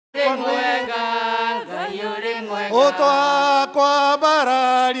Otoa kwa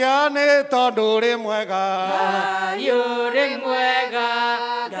bararia ni tondu ri mwega. Uri mwega,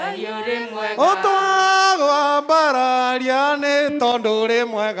 Ngai uri mwega. Otoa kwa bararia ni tondu ri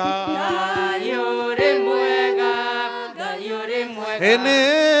mwega. Ngai uri mwega, Ngai uri mwega. Ini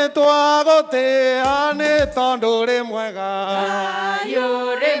twagutia ni tondu ri mwega. Ngai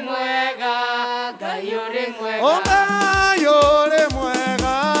uri mwega, Ngai uri mwega. O Ngai uri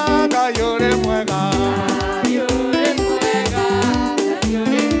mwega, Ngai uri mwega. Ngai uri mwega, Ngai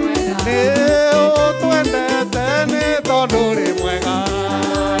uri mwega. Ni utwendete ni tondu ri mwega.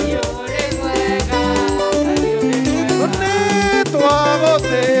 Ngai uri mwega, Ngai uri mwega. Ni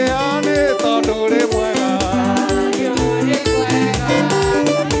twagutia ni tondu ri mwega. Ngai uri mwega,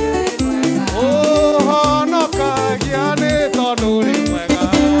 Ngai uri mwega. Uhonokagia ni tondu ri mwega.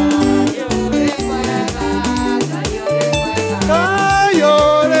 Ngai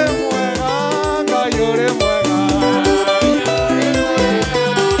uri mwega, Ngai uri mwega. Ngai uri mwega, Ngai uri mwega.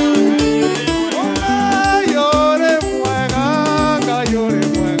 Ngai uri mwega, Ngai uri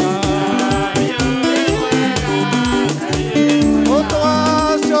mwega.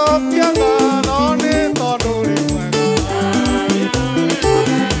 Utwacokia ngatho ni tondu ri mwega.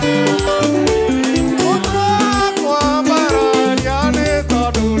 Utwakwambararia ni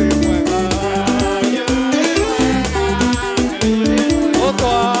tondu ri mwega.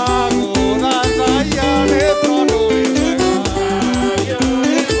 Utwaguthathaiya ni tondu ri mwega.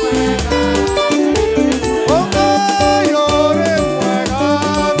 Ngai uri mwega,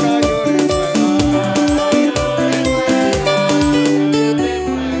 Ngai uri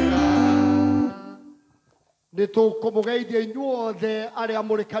Nĩ tũkũmũgeithia inyuothe arĩa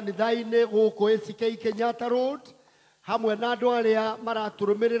mũrĩ kanitha-inĩ gũkũ ACK Kenyatta Road hamwe na andũ arĩa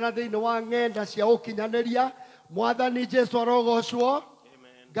maratũrũmĩrĩra thĩinĩ wa ng'enda cia ũkinyanĩria. Mwathani Jesũ arogocwo.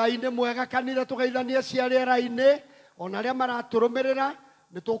 Ngai nĩ mwega. Kanitha tũgeithanie cia rĩera-inĩ ona arĩa maratũrũmĩrĩra.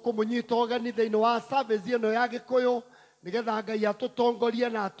 Nĩ tũkũmũnyita ũgeni thĩinĩ wa service ĩno ya Gĩkũyũ nĩgetha Ngai atũtongorie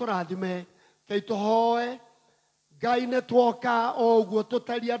na atũrathime. Kei tũhoe. Ngai nĩ tuoka o ũguo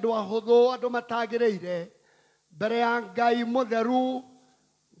tũtari andũ ahũthũ, andũ matagĩrĩire mbere ya Ngai mũtheru.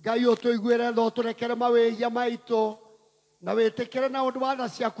 Ngai ũtũiguĩre tha ũtũrekere mawĩhia maitũ na wĩtĩkĩre na ũndũ wa tha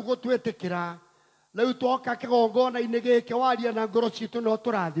ciaku gũtwĩtĩkĩra. Rĩu tuoka kĩgongona-inĩ gĩkĩ waria na ngoro citũ no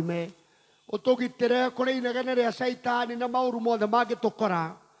tũrathime. Ũtũgitĩre kũrĩ inegene rĩa caitani na maũru mothe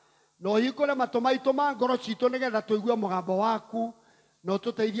mangĩtũkora. Na ũhingũre matũ maitũ ma ngoro citũ nĩgetha tũigue mũgambo waku na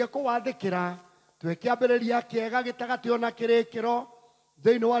ũtũteithie kũwathĩkĩra. Tuwe kĩambĩrĩria kĩega gĩtagatĩ ona kĩrĩkĩro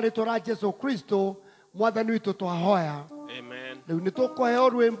thĩinĩ wa rĩtwa rĩa Jesũ Kristo mwathani witũ twahoya. Amen. Rĩu nĩ tũkũheo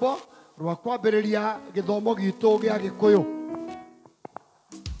rwĩmbo rwa kwambĩrĩria gĩthomo gitũ gĩa Gĩkũyũ.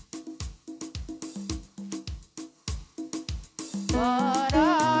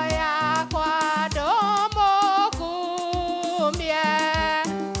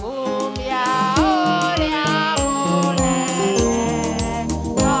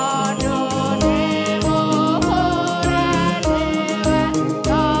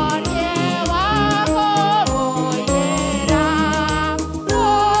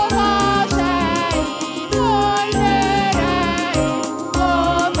 Yeah.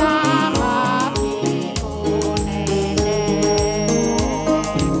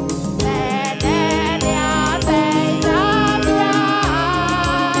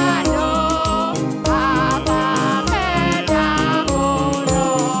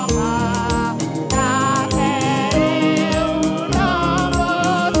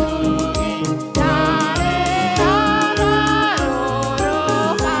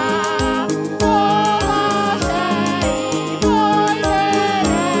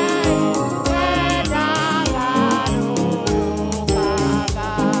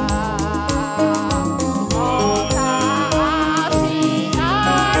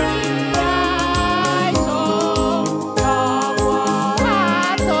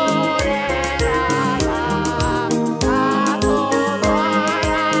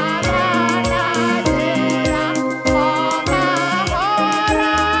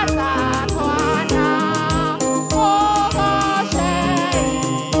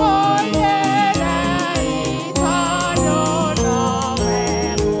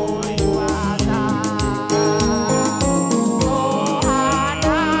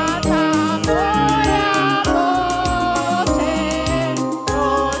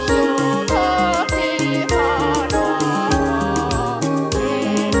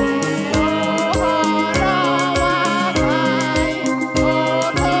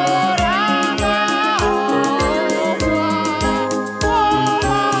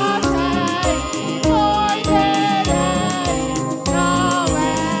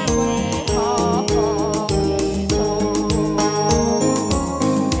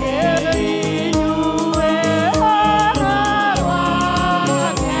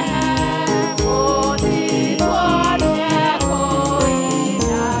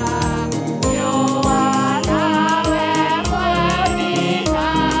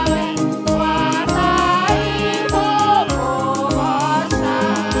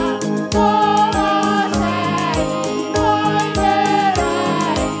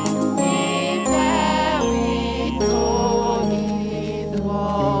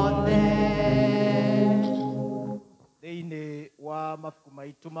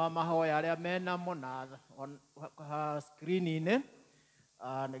 thoma mahoya aria mena mona on screen-ini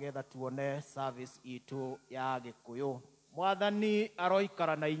nigetha tuone service itu ya Gikuyu. Mwathani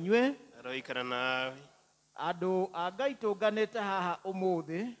aroikara na inywe, aroikara nawe. Andu a Ngai tunganite haha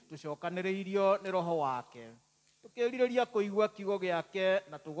umuthi tucokaniriirio ni roho wake, tukiririria kuigua kiugo giake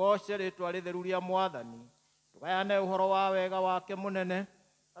na tugoce ritwa ritheru ria Mwathani, tugayane uhoro wa wega wake munene,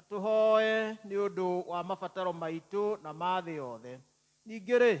 na tuhoe ni undu wa mabataro maitu na mathi yothe.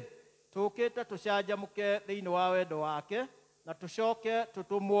 Ningiri tukite tucanjamuke thiini wa wendo wake na tucoke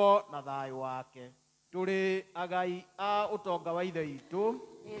tutumwo na thayu wake. Turi agai a utonga wa ithe itu,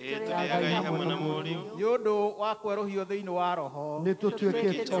 turi agai hamwe na muriu, ni undu wa kweruhio thiini wa roho, ni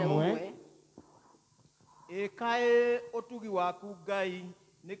tutuikite mwe. Ikae utugi waku Ngai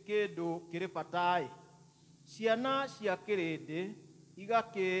ni kindu kiri batai. Ciana cia kirindi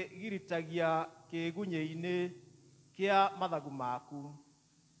igakigiritagia kigunyĩ-inĩ kia mathagu maku.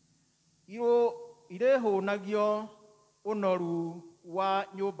 Irihunagio unoru wa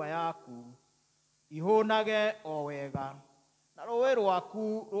nyumba yaku, ihunage o wega, na rũĩ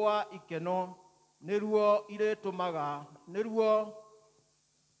rwaku rwa ikeno nĩruo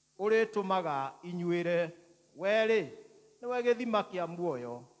ũrĩtũmaga inyuĩre. Weri nĩwe gĩthima kĩa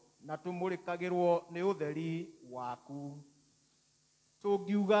muoyo, na tũmũrĩkagĩrwo nĩ ũtheri waku.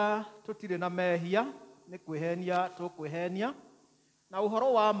 Tũngiuga tũtirĩ na mehia, nĩ kwĩhenia tũkwĩhenia, na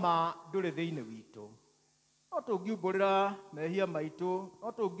ũhoro wa ma ndũrĩ thĩinĩ witũ. No tũngiumbũrĩra mehia maitũ,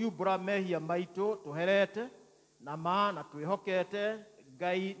 no tũngiumbũra mehia maitũ tũherete na ma na twĩhokete,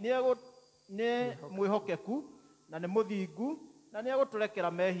 Ngai nĩ mwĩhokeku na nĩ mũthingu na nĩ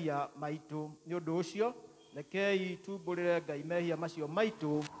egũtũrekera mehia maitũ. Nĩ ũndũ ũcio rekei tumbũrĩre Ngai mehia macio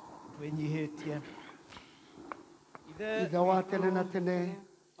maitũ twĩnyihĩtie. Ithe wa tene na tene,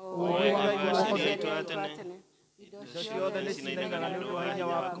 ũũĩ Ngai wa ciitũ wa tene, indo ciothe nĩ cinainaga nĩ ũndũ wa hinya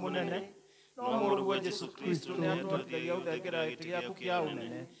waku mũnene, no mũruguo Jesu Kristo nĩ atũteithagia gũthengerera gĩtĩ gĩaku kĩa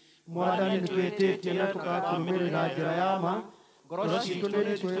ũnene. Mwathani nĩ twĩtĩtie na tũgatumĩrĩra njĩra ya ma, ngoro ciitũ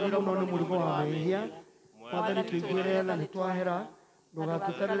nĩ twĩrwo mũno nĩ mũrigo wa mehia. Mwathani tũiguĩre tha nĩ twahera,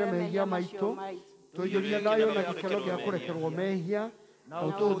 ndũgatũtarĩre mehia maitũ, tũiyũrie thayũ na gĩkeno gĩa kũrekerwo mehia, na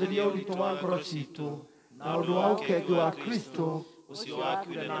ũtũhũthĩrie ũritũ wa ngoro ciitũ, na ũndũ wa ũkengi wa Kristo ũcio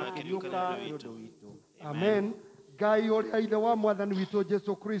wakuire na akĩriũka nĩ ũndũ witũ. Amen. Ngai ũrĩa ithe wa Mwathani witũ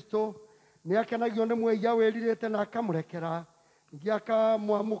Jesu Kristo nĩ akenagio nĩ mwĩhia wĩrirĩte na akamũrekera, ningĩ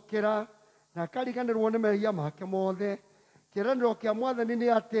akamwamũkĩra na akariganĩrwo nĩ mehia make mothe. Kĩĩranĩro kĩa Mwathani nĩ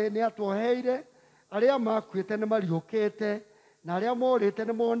atĩ nĩ atuoheire, arĩa makuĩte nĩ mariũkĩte, na arĩa morĩte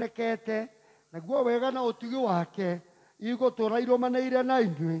nĩ monekete, naguo wega na ũtugi wake igũtũũra irũmanĩire na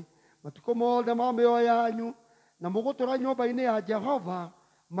inyuĩ matukũ mothe ma mĩoyo yanyu, na mũgũtũũra nyũmba-inĩ ya Jehova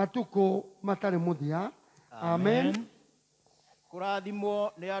matukũ matarĩ mũthia. Amen.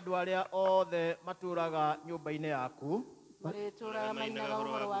 Kũrathimwo nĩ andũ arĩa othe matũũraga nyũmba-inĩ yaku, marĩtũũraga mainaga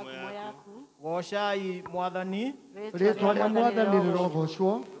ũhoro wa ngumo yaku. Gocai Mwathani, rĩĩtwa rĩa Mwathani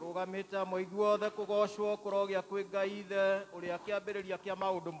rĩrogocwo. Tũrũgamĩte moigua othe kũgocwo kũrogĩa kwĩ Ngai Ithe ũrĩa kĩambĩrĩria kĩa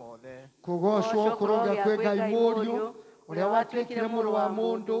maũndũ mothe. Kũgocwo kũrogĩa kwĩ Ngai Mũriũ ũrĩa watuĩkire mũrũ wa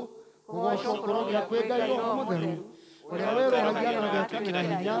mũndũ. Kũgocwo kũrogĩa kwĩ Ngai Roho Mũtheru ũrĩa wĩrohagia na agekagĩra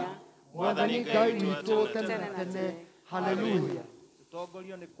hinya Mwathani Ngai witũ tene na tene. Haleluya.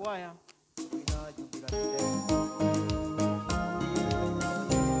 Tũtongorio nĩ kwaya na njũngĩra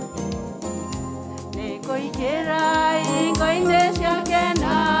Nĩngũikĩra ingo-inĩ ciake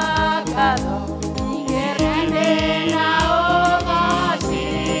na ngatho, ingĩrende na ũgooci,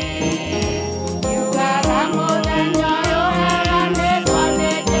 ngiugaga mũthenya ũyũ heanĩtwo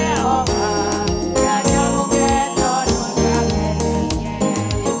nĩ Jehova, nĩanyamũke tondũ nĩagereire.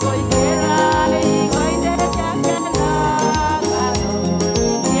 Nĩngũikĩra ingo-inĩ ciake na ngatho,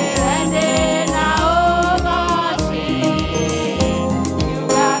 ingĩrende na ũgooci,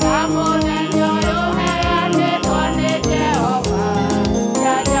 ngiugaga mũthenya ũyũ heanĩtwo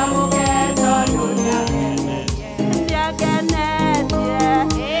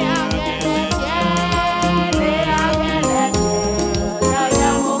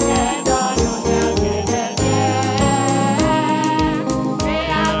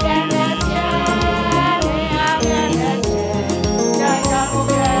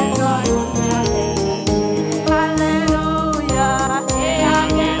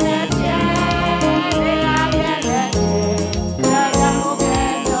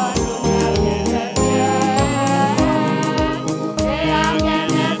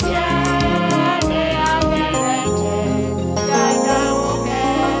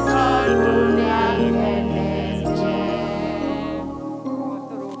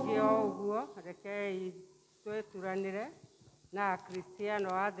na akristiano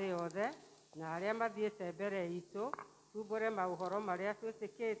a thĩ yothe na arĩa mathiĩte mbere itũ tumbũre maũhoro marĩa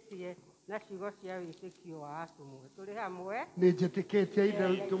twĩtĩkĩtie na ciugo cia wĩtĩkio wa atũmwe tũrĩ hamwe nĩ njĩtĩkĩtie ithe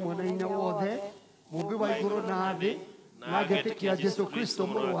witũ mwene hinya wothe mũmbi wa igũrũ na thĩ na ngetĩkia Jesu Kristo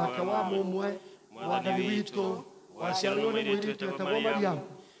mũrũ wake wa mũmwe mwathani witũ waciarĩirwo nĩ mũirĩtu wetagwo Mariamu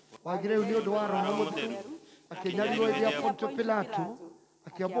wagĩrĩirwo nĩ ũndũ wa Roho Mũtheru akĩnyarirwo hĩndĩ ya Pontio Pilato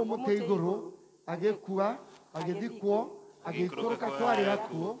akĩambwo mũtĩ igũrũ agĩkua agĩthikwo agĩikũrũka kwarĩ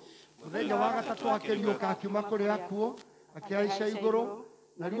akuo mũthenya wa gatatũ akĩriũka akiuma kũrĩ akuo akĩhaica igũrũ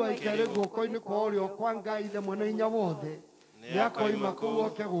na rĩu aikarĩ guoko-inĩ kwa ũrĩo kwa Ngai ithe mwene hinya wothe nĩakoima kũu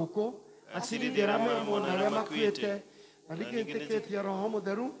oke gũkũ acirithie arĩa memwo na arĩa makuĩte na ningĩ njĩtĩkĩtie Roho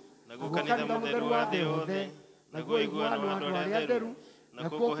Mũtheru naguo kanitha mũtheru wa thĩ yothe naguo iguano andũ arĩa atheru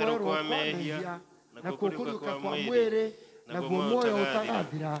nakuo kũherwo kwa mehia nakuo kũriũka kwa mwĩrĩ naguo muoyo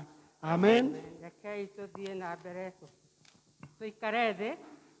ũtagathira amen. Rekei tũthiĩ na mbere tũikare thĩ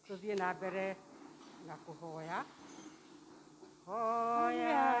tũthiĩ na mbere na kũhoya.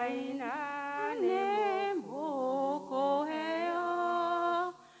 Hoyai na nĩ mũkũheo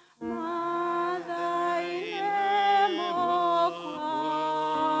Mwathani mũkwa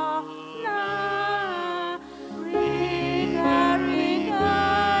na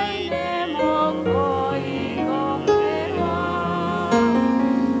rigai nĩ mũkũigũkĩrwo.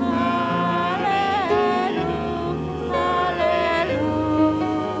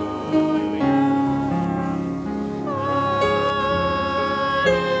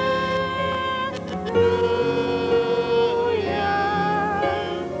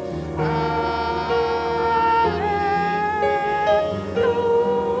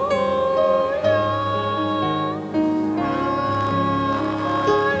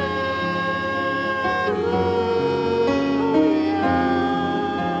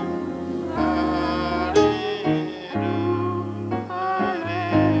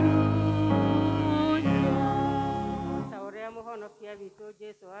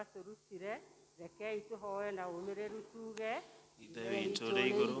 Rekei tũhoe na ũmĩrĩru tuge. Ithe witũ ũrĩ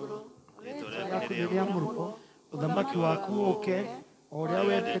igũrũ, rĩĩtwa rĩaku rĩamũrwo ũthamaki waku ũke o ũrĩa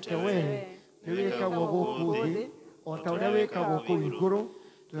wendete wee nĩ wĩkagwo gũkũ thĩ o ta ũrĩa wĩkagwo kũu igũrũ.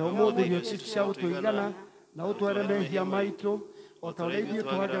 Tũhe ũmũthĩ irio citũ cia gũtũigana na ũtware mehia maitũ o ta ũrĩa ithuĩ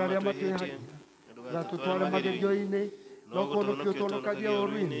tũhagĩra arĩa matwĩhagia na tũtware magerio-inĩ no kũhonokia ũtũhonokagia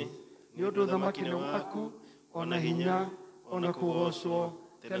ũũru-inĩ nĩ ũndũ ũthamaki nĩ waku ona hinya ona kũgocwo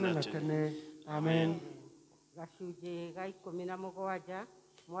tene na tene amen. Gacunjĩ ga 17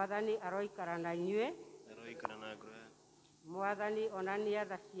 Mwathani aroikara na inyuĩ. aroikara na ngoro yaku. Mwathani onania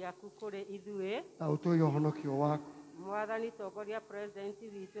tha ciaku kũrĩ ithuĩ na ũtũhe ũhonokio waku. Mwathani tongoria president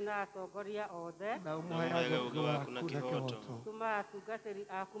witũ na atongoria othe na ũmũheage ũũgĩ waku na kĩhooto. tũma atungatĩri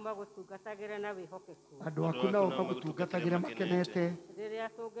aku magũtungatagĩre na wĩhokeku. Andũ aku nao magũtungatagĩre makenete. Rĩrĩa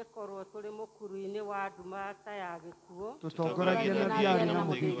tũngĩkorwo tũrĩ mũkuru-inĩ wa nduma ta ya gĩkuũ tũtongoragie na thiarĩ na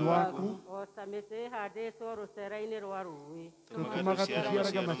mũthingi waku. o ta mĩtĩ ĩhandĩtwo rũtere-inĩ rwa rũĩ. Tũtũmaga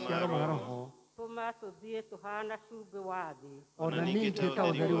tũciarage maciaro ma Roho. Tũma tũthiĩ tũhana cumbĩ wa thĩ. Ona ningĩ ta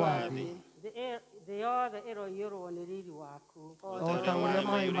ũtheri wa thĩ. Thĩ yothe ĩroiyũrwo nĩ riri waku. O ta ũrĩa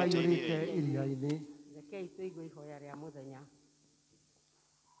maaĩ maiyũrĩte iria-inĩ. Rekei tũigue ihoya rĩa mũthenya.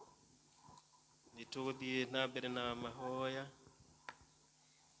 Nĩ tũgũthiĩ na mbere na mahoya.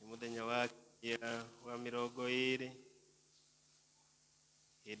 Nĩ mũthenya wa 20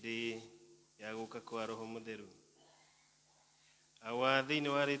 hĩndĩ ya gũka kwa Roho Mũtheru. Awa thĩinĩ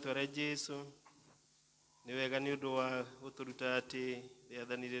wa rĩĩtwa rĩa Jesũ nĩ wega nĩ ũndũ wa gũtũruta atĩ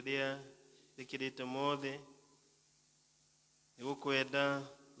rĩathani rĩrĩa rĩkĩrĩte mothe nĩ gũkwenda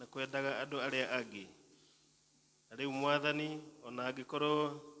na kwendaga andũ arĩa angĩ. Na rĩu Mwathani ona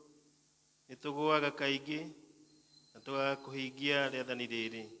angĩkorwo nĩ tũgũaga kaingĩ na tũgakũhingia rĩathani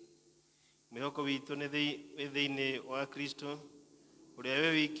rĩrĩ, mwĩhoko witũ nĩ thĩinĩ wa Kristo ũrĩa we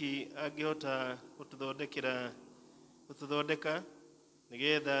wiki angĩhota gũtũthondeka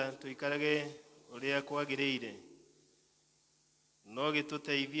nĩgetha tũikarage ũrĩa kwagĩrĩire. No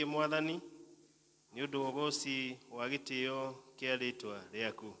gĩtũteithie Mwathani nĩ ũndũ wa ũgooci wa gĩtĩo kĩa rĩĩtwa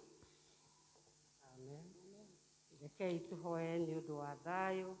rĩaku. Amen. Rekei tũhoe nĩ ũndũ wa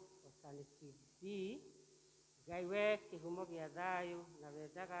thayũ. Alternative B. Ngai we kĩhumo gĩa thayũ na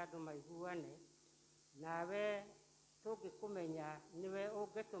wendaga andũ maiguane, nawe tũngĩkũmenya nĩwe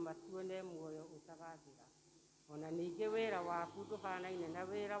ũngĩtũma tuone muoyo ũtagathira. Ona ningĩ wĩra waku ndũhanaine na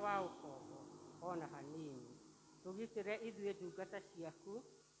wĩra wa ũkombo ona hanini. Tũgitĩre ithuĩ ndungata ciaku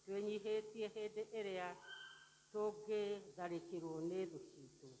twĩnyihĩtie hĩndĩ ĩrĩa tũngĩtharĩkĩrwo nĩ thũ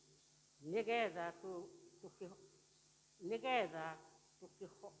citũ, nĩgetha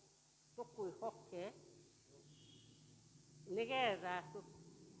tũkwĩhoke nigetha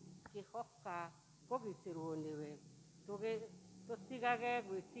tukihoka kugitirwo niwe tutigage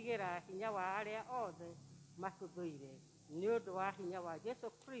gwitigira hinya wa aria othe matuthuire ni undu wa hinya wa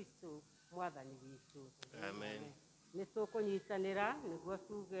Yesu Kristo mwathani witu. Amen. Nitukunyitanira niguo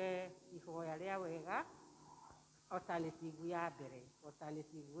tuge ihoya ria wega alternative ya mbere.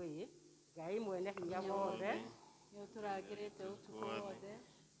 Alternative ii Ngai mwene hinya wothe ni uturagirite utuko wothe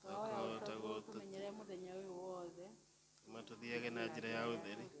twaoya utago tumenyere muthenya uyu wothe matuthiage na njira ya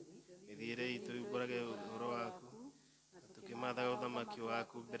utheri mithiire itu ikorage uhoro waku tukimathaga uthamaki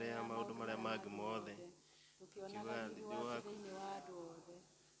waku mbere ya maundu maria mangi mothe tukiuga thĩinĩ waku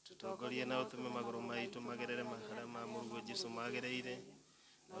tutongorie na utume maguru maitu magerere maharia ma murugo Jesu magereire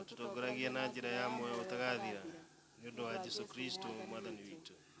na tutongoragie na njira ya muoyo utagathira ni undu wa Jesu Kristo mwathani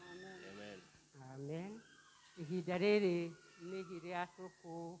witu. Amen. Amen. Ihinda rĩrĩ nĩ rĩrĩa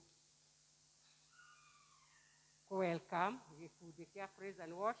welcome gĩkundi kĩa praise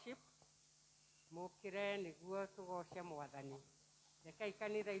and worship mũkĩre nĩguo tũgoce mwathani. Rekei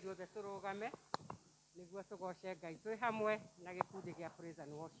kanitha ithuothe tũrũgame nĩguo tũgoce Ngai twĩ hamwe na gĩkundi kĩa praise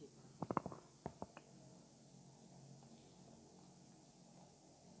and worship.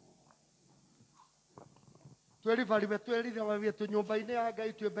 Twĩrithagie nyũmba-inĩ ya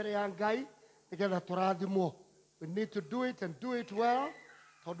Ngai twĩ mbere ya Ngai nĩgetha tũrathimwo. We need to do it and do it well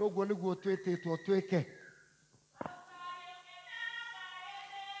tondũ ũguo nĩguo twĩtĩtwo twĩke.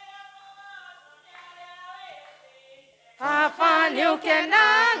 Baba nĩ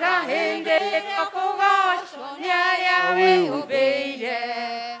ũkenaga hĩndĩ ĩrĩa kũgocwo nĩ arĩa wĩhumbĩire.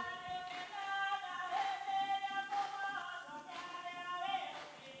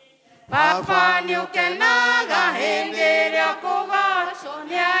 Baba nĩ ũkenaga hĩndĩ ĩrĩa kũgocwo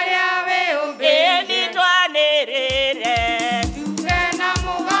nĩ arĩa wĩhumbĩire. Ĩni twanĩrĩre tuge na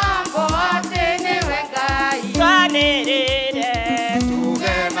mũgambo atĩ nĩwe Ngai. Twanĩrĩre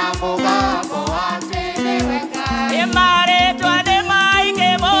tuge na mũgambo atĩ nĩwe Ngai. Marĩtwa nĩ maingĩ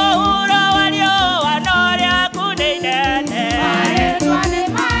mũhuro wa riũa no rĩaku nĩ inene. Marĩtwa nĩ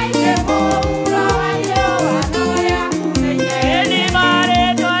maingĩ mũhuro wa riũa no rĩaku nĩ inene.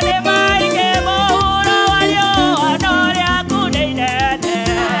 Marĩtwa nĩ maingĩ mũhuro wa riũa no rĩaku nĩ inene.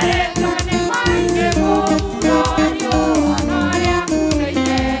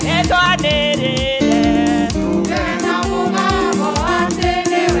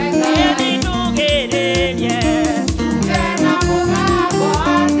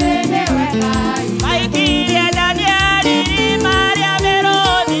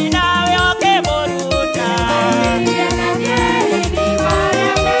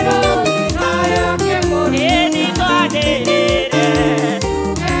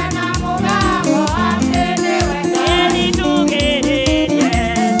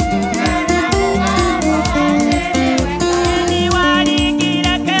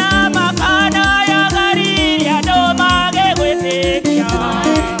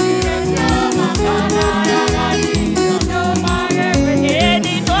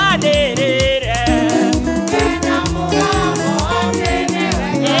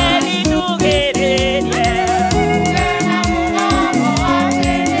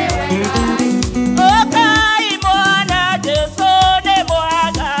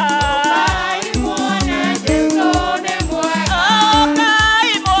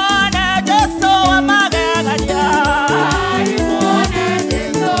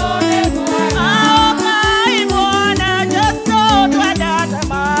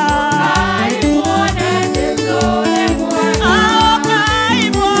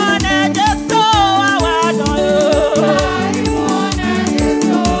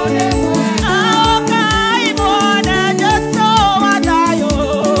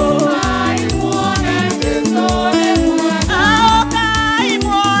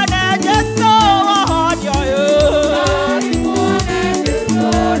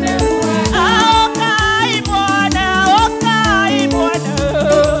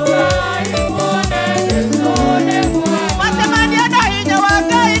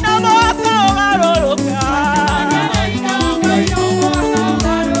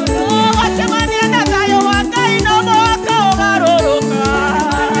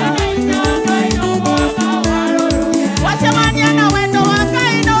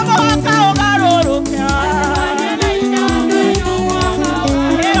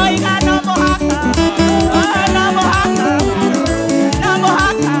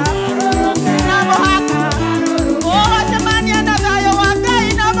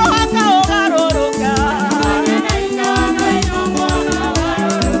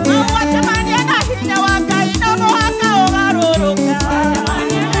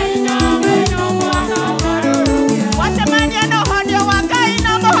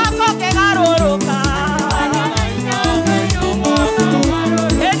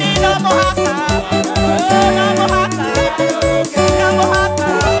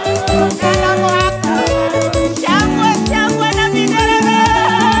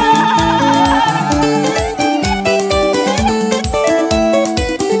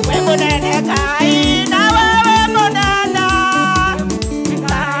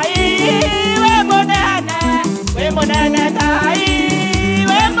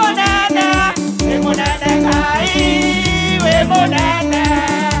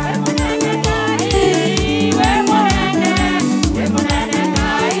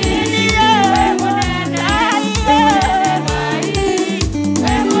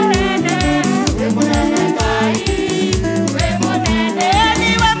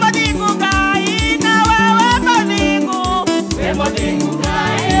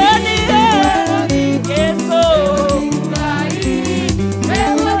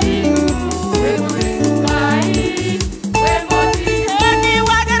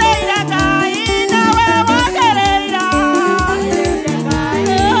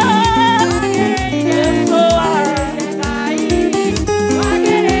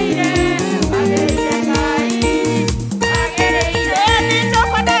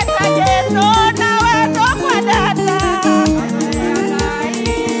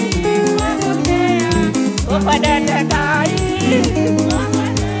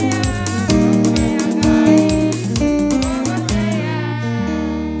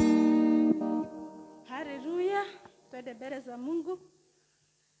 za Mungu.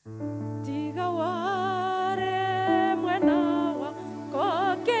 Tiga ware mwena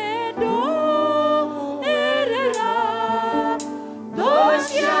wako kedo erera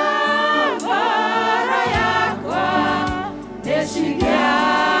dosia bara yakwa neshikia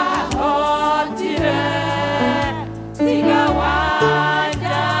hotire tiga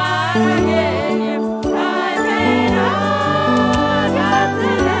wanja nageye aera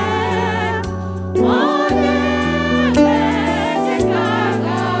gatere one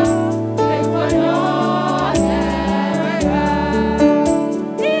nekaga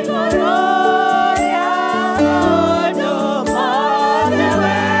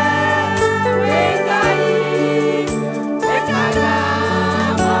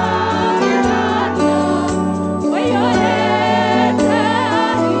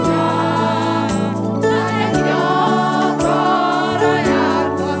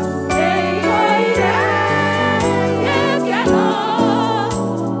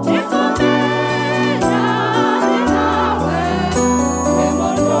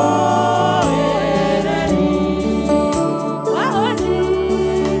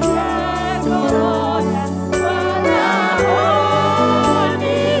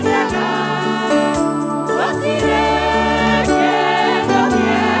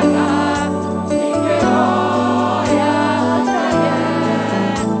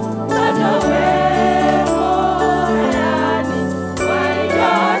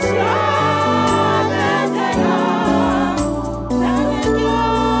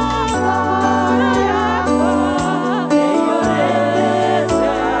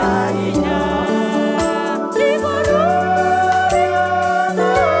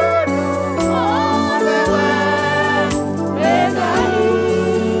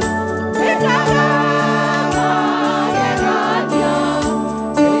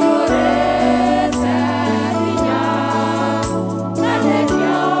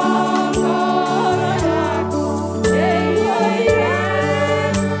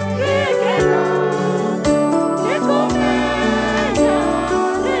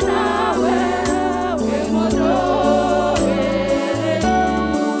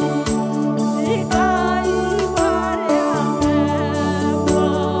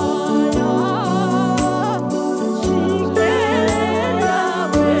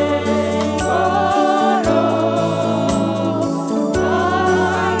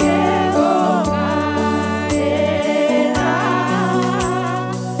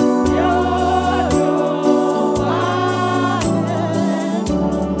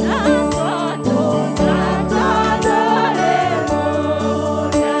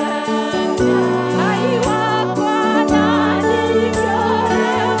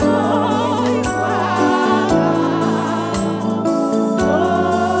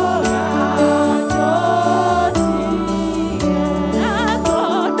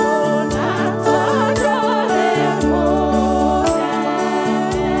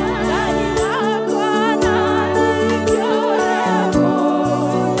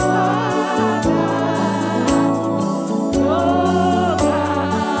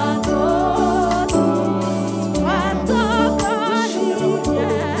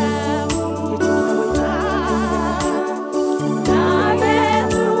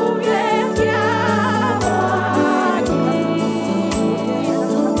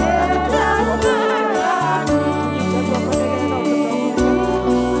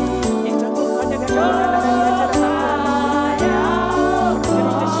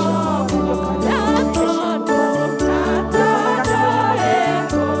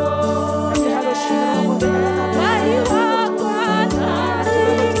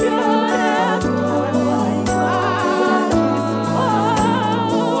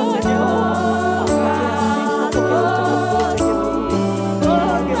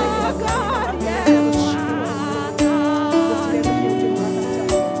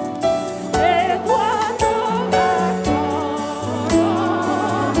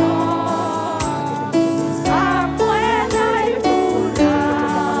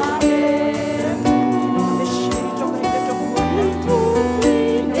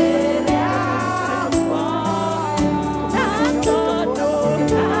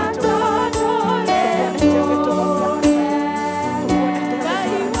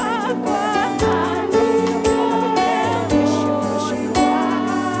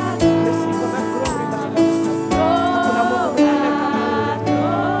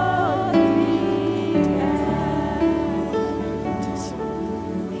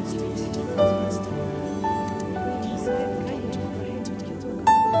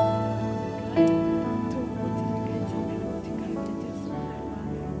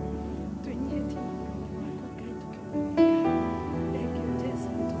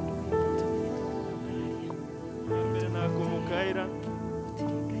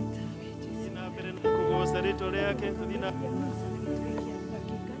reke tuthina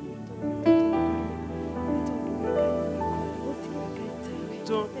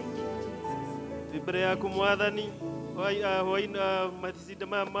mbere yaku mwathani hwaina matinda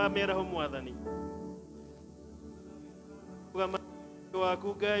ma meraho mwathani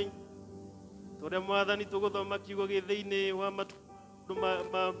waku Ngai tore mwathani tuguthoma kiugo githiini wa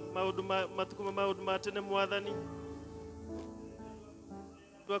maundu ma tene mwathani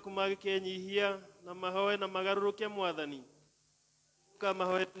twaku magikenyihia na mahoe na magaruruke mwathani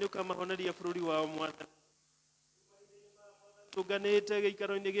ukamahoneria bururi wao mwathani tuganite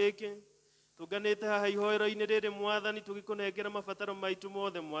giikaro-ini giki tuganite haha ihoero-ini riri mwathani tugikunengera mabataro maitu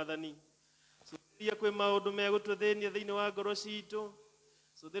mothe mwathani suthiriria kwi maundu megututhinia thiini wa ngoro citu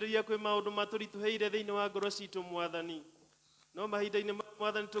suthiriria kwi maundu maturituheire thiini wa ngoro citu mwathani no mahinda-ini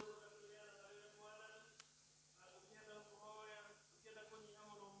mwathani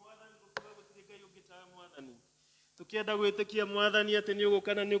tukienda gwitikia mwathani ati ni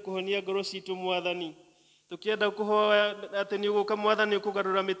ugukana ni ukuhonia ngoro citu mwathani tukienda kuhoya ati ni uguka mwathani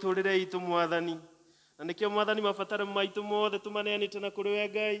ukugarura miturire itu mwathani na nikio mwathani mabataro maitu mothe tumaneanite na kuri we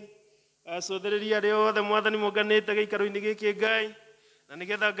Ngai acothiriria riothe mwathani munganite giikaro-ini giki Ngai na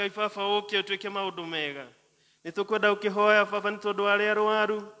nigetha Ngai baba uke utwike maundu mega ni tukwenda ukihoya baba ni tondu wa aria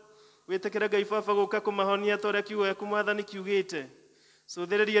arwaru witikire Ngai baba guka kumahonia toria kiugo giaku mwathani kiugite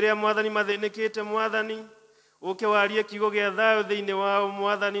cuthiriria ria mwathani mathinikite mwathani uke warie kiugo gia thayo thiini wao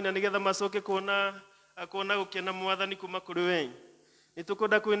mwathani na nigetha macoke kuona gukena mwathani kuma kuri we ni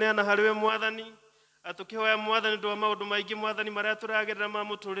tukwenda kwineana hari we mwathani atukihoya mwathani ndo maundu maingi mwathani maria turagerera ma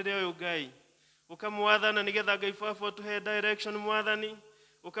muturire uyu Ngai ukamwathana nigetha Ngai baba utuhe direction mwathani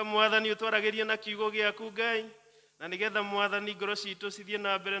ukamwathani utwaragirie na kiugo giaku Ngai na nigetha mwathani ngoro citu cithie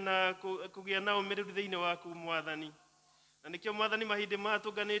na mbere na kugia na umiriru thiini waku mwathani na nikio mwathani mahindi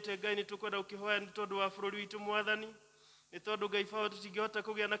matunganite Ngai ni tukwenda ukihoya ni tondu wa bururi witu mwathani ni tondu Ngai baba tutingihota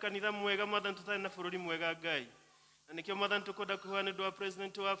kugia na kanitha mwega mwathani tutari na bururi mwega Ngai na nikio mwathani tukwenda kuhoya ni tondu wa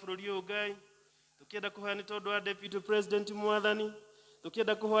president wa bururi uyu Ngai tukienda kuhoya ni tondu wa deputy president mwathani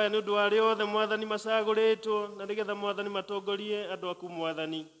tukienda kuhoya ni undu wa riothe mwathani macaguritwo na nigetha mwathani matongorie andu aku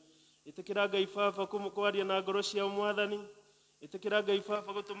mwathani itikira Ngai baba kwaria na ngoro ciao mwathani itikira Ngai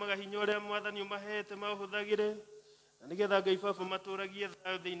baba gutumaga hinya uria mwathani umahete mauhuthagire na nigetha Ngai baba maturagie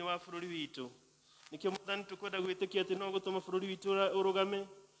thayo thiini wa bururi witu nikio mwathani tukwenda gwitikia ati no gutuma bururi witu urugame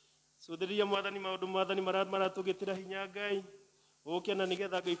cuthiriria mwathani maundu mwathani maratugitira hinya Ngai uke na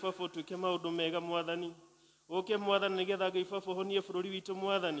nigetha Ngai baba utwike maundu mega mwathani uke mwathani nigetha Ngai baba uhonie bururi witu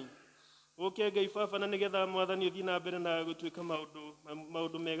mwathani uke Ngai baba na nigetha mwathani uthii na mbere na gutwika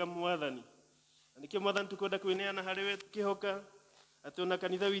maundu mega mwathani nikio mwathani tukwenda kwineana hari we tukihoka ati ona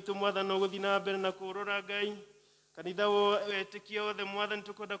kanitha witu mwathani no guthii na mbere na kurora Ngai kanitha wetikia othe mwathani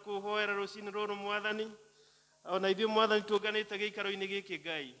tukwenda kuhoera rucini ruru mwathani ona ithuĩ mwathani tuonganĩte gĩikaro-inĩ gĩkĩ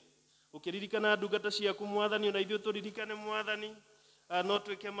Ngai ukiririkana ndungata ciaku mwathani ona ithuĩ turirikane mwathani no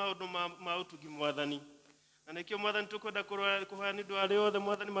twĩke maũndũ ma ũtugi mwathani na nĩkĩo mwathani tukwenda kũhoya nĩ ũndũ wa arĩa othe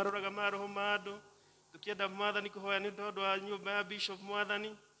mwathani maroraga maroho ma andũ tukienda mwathani kũhoya nĩ ũndũ wa nyũmba ya bishop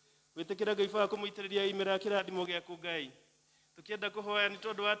mwathani wĩtĩkĩra Ngai baba kũmũitĩrĩria imera kĩrathimo gĩaku Ngai tukienda kũhoya nĩ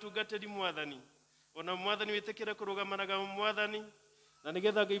tondũ wa tungatĩri mwathani ona mwathani wĩtĩkĩre kũrũgamanaga mwathani na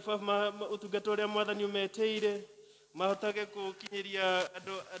nigetha Ngai baba ũtungata ũrĩa mwathani ũmeteire mahotage gũkinyĩria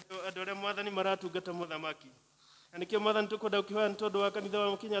andũ arĩa mwathani maratungata mũthamaki na nĩkĩo mwathani tũkwenda gũkĩhoya nĩ tondũ wa kanitha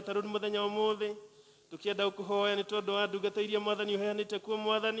wa Kenyatta Road mũthenya ũmũthĩ tukienda gũkũhoya nĩ tondũ wa ndungata iria mwathani ũheanĩte kuo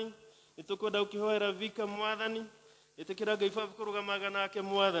mwathani nĩ tũkwenda gũkĩhoera Vika mwathani ĩtĩkĩra Ngai baba kũrũgamaga nake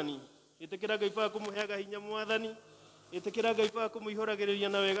mwathani ĩtĩkĩra Ngai baba kũmũheaga hinya mwathani ĩtĩkĩra Ngai baba kũmũihũragĩrĩria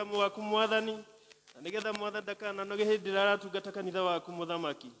na wega waku mwathani na nigetha mwathani ndakananoge hĩndĩ ĩrĩa aratungata kanitha waku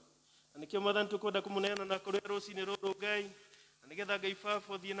mũthamaki na nĩkĩo mwathani tũkwenda kũmũneana na kũrĩa rũcinĩ rũrũ Ngai na nigetha Ngai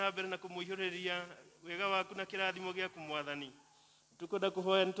baba ũthiĩ na mbere na kũmũihũrĩria wega waku na kĩrathimo gĩaku mwathani tukwenda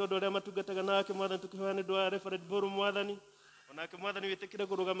kũhoya nĩ tondũ arĩa matungataga nake mwathani tukĩhoya nĩ ũndũ wa Reverend Boru mwathani onake mwathani wĩtĩkĩre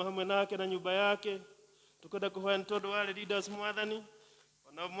kũrũgama hamwe nake na nyũmba yake tukwenda kũhoya nĩ tondũ wa leaders mwathani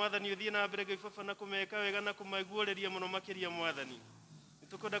ona mwathani ũthiĩ na mbere Ngai baba na kũmeka wega na kũmaiguũrĩria mũno makĩria mwathani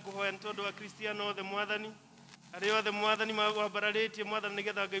tukwenda kũhoya nĩ tondũ wa Kristiano othe mwathani arĩa othe mwathani wambararĩtie mwathani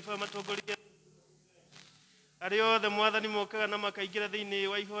nigetha Ngai baba matongorie arĩa othe mwathani mokaga na makaingĩra thĩinĩ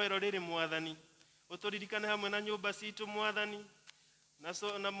wa ihoero rĩrĩ mwathani ũtũririkane hamwe na nyũmba citũ mwathani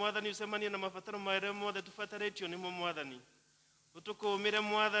na mwathani ucemanie na mabataro marĩa mothe tũbatarĩtio nĩmo mwathani ũtũkũũmĩre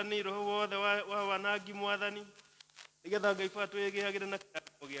mwathani roho wothe wa wanangi mwathani nigetha Ngai baba twĩgĩagĩre na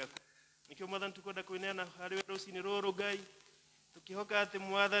kĩrathimo gĩaku nĩkĩo mwathani tũkwenda kwĩneana harĩ we rũcinĩ rũrũ Ngai tukihoka ati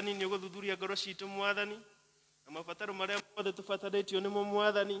mwathani ni ũgũthuthuria ngoro citũ mwathani na mabataro marĩa mothe tũbatarĩtio nĩmo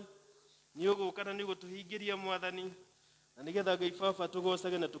mwathani nĩ ũgũka na nĩ ũgũtũhingĩria mwathani na nĩgetha Ngai Baba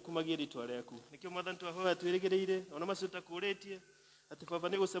tũgocage na tũkumagie rĩtwa rĩaku. Nĩkĩo mwathani twahoya twĩrĩgĩrĩire ona macio takũrĩtie atĩ Baba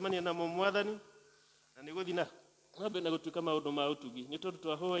nĩ gũcemania namo mwathani na nĩ gũthiĩ na mbere na gũtuĩka maũndũ ma ũtugi. Nĩ tondũ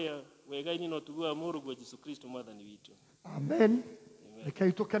twahoya wega-inĩ na ũtugi wa mũrũguo Jesũ Kristo mwathani witũ. Amen.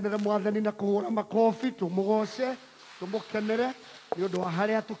 Rekei tũkenere mwathani na kũhũra makobi, tũmũgoce, tũmũkenere nĩ ũndũ wa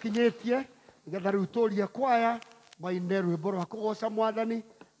harĩa tũkinyĩtie, nĩgetha rĩu tũrie kwaya maine rwĩmbo rwa kũgoca mwathani,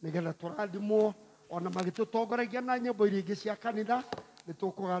 nĩgetha tũrathimwo ona magĩtũtongoragia na nyĩmbo iria ingĩ cia kanitha. Nĩ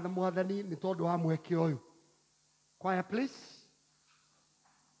tũkũgatha mwathani nĩ tondũ wa mweke ũyũ. Kwaya please.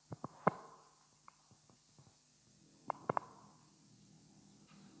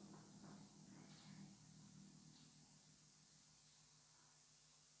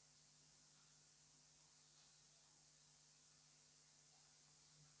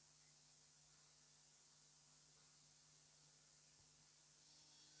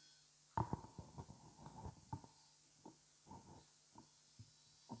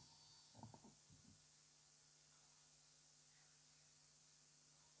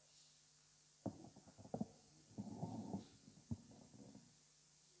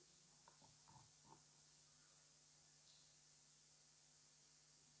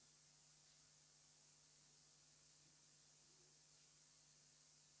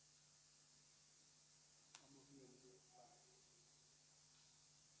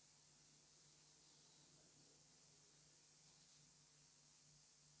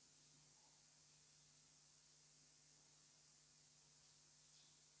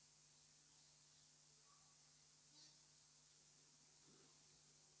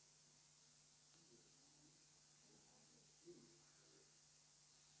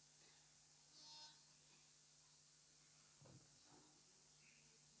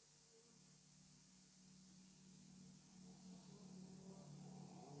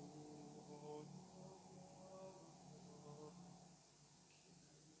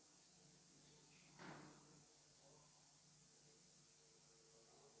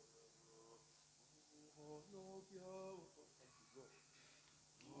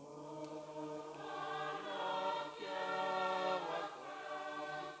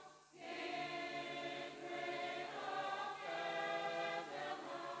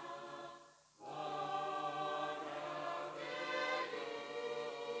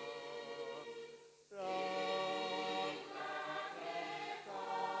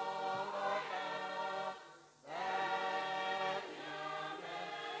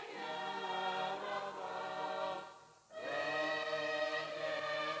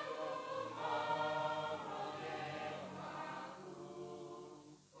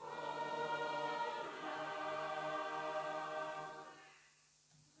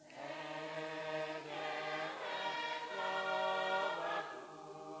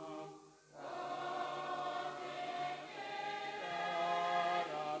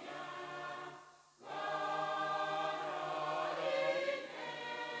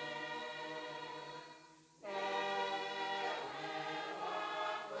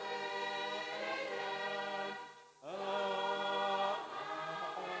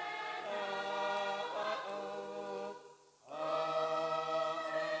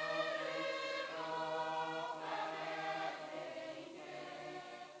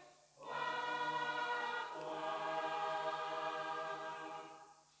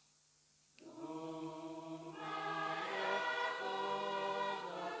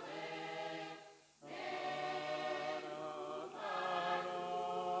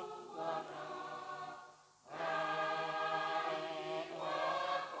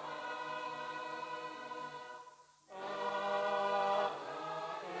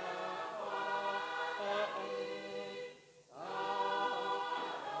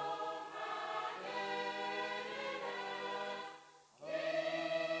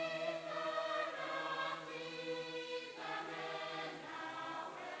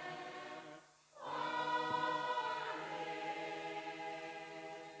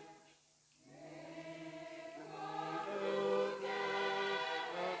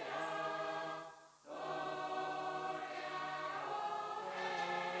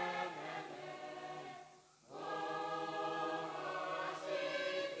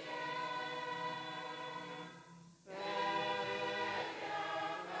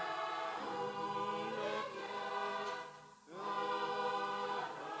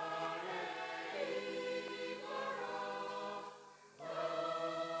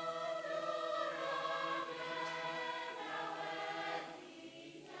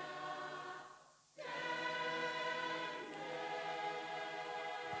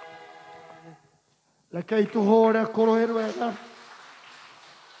 Rekei tũhũre kũrũĩ rwega.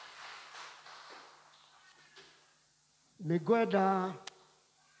 Nĩngwenda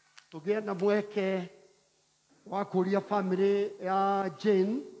tũgĩe na mweke wa kũria family ya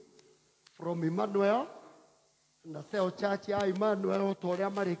Jane from Emmanuel na Cell Church ya Emmanuel tũrĩa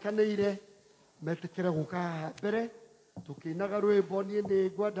marĩkanĩire metĩkĩre gũka haha mbere tũkĩinaga rwĩmbo niĩ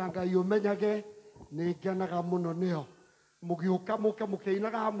nĩngwenda Ngai ũmenyage nĩngenaga mũno nĩo mũgĩũka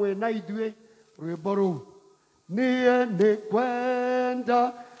mũkĩinaga hamwe na ithuĩ rwĩmbo rũu niĩ nĩngwenda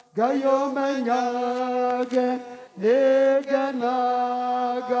Ngai ũmenyage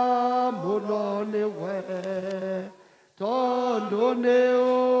nĩngenaga mũno nĩwe tondũ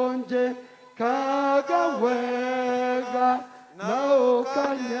nĩũnjĩkaga wega na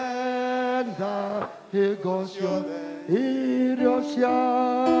ũkanyenda hingo ciothe irio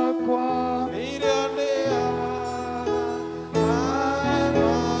ciakwa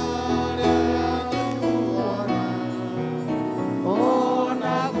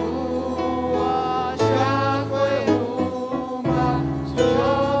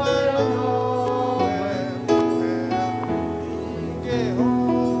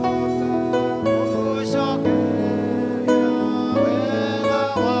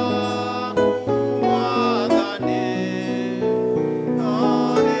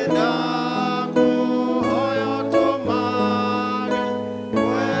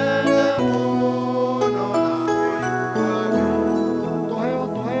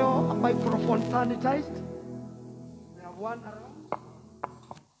sanitized. We have one around.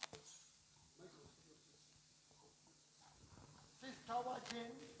 Sister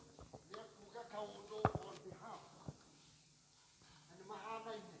Wajin, we have kuga kaudo on behalf. And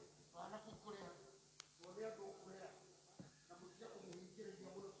mahana ine, wana kukurea, wale ado kurea. Na mutia kumuhingire ya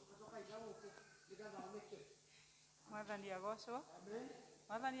mulo kutoka idamu kuga na meke. Mwathani agocwo. Amen.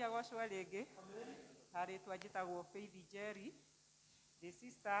 Mwathani agocwo rĩngĩ. Amen. Harĩ twajĩtagwo Faith Jerry, the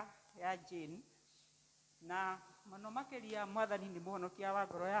sister ya Jane. Na mũno makĩria Mwathani nĩ mũhonokia wa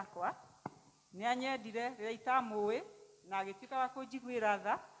ngoro yakwa. Nĩ anyendire rĩrĩa itamũĩ na agĩtuĩka wa kũnjiguĩra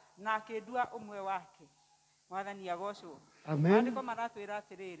tha na akĩndua ũmwe wake. Mwathani agocwo. Amen. Maandĩko maratwĩra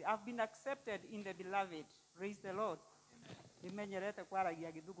atĩrĩrĩ, I've been accepted in the beloved. Praise the Lord. Nĩmenyerete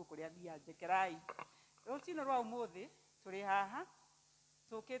kwaragia gĩthũngũ kũrĩa thia njekerai. Rũcinĩ rwa ũmũthĩ tũrĩ haha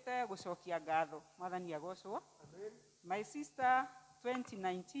tũkĩte gũcokia ngatho. Mwathani agocwo. Amen. My sister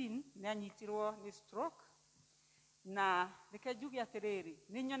 2019 nĩ anyitirwo nĩ stroke na reke njuge atĩrĩrĩ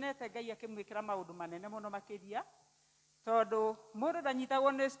nĩ nyonete Ngai akĩmwĩkĩra maũndũ manene mũno makĩria tondũ mũndũ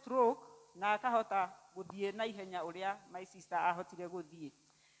ndanyitagwo nĩ stroke na akahota gũthiĩ na ihenya ũrĩa my sister ahotire gũthiĩ.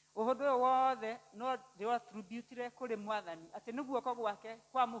 Ũhũthũ ũyũ wothe no ndĩo attribute kũrĩ Mwathani atĩ nĩ guoko gwake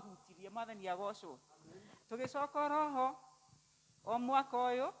kwa mũhutirie. Mwathani agocwo. Tũgĩcoka roho o mwaka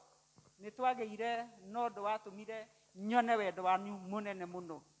ũyũ nĩ twagĩire no ũndũ watũmire nyone wendo wanyu mũnene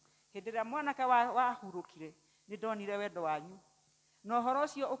mũno. Hĩndĩ ĩrĩa mwanake wahurũkire nĩ ndonire wendo wanyu na ũhoro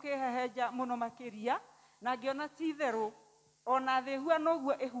ũcio ũkĩhehenja mũno makĩria na ngĩona ti itherũ ona thĩ ĩhuana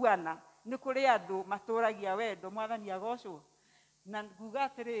ũguo ĩhuana nĩ kũrĩ andũ matũragia wendo. Mwathani agocwo. Na nguga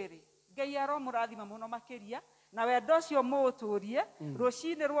atĩrĩrĩ Ngai aromũrathima mũno makĩria na wendo ũcio mũũtũrie.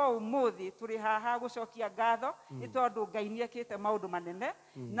 Rũcinĩ rwa ũmũthĩ tũrĩ haha gũcokia ngatho nĩ tondũ Ngai nĩekĩte maũndũ manene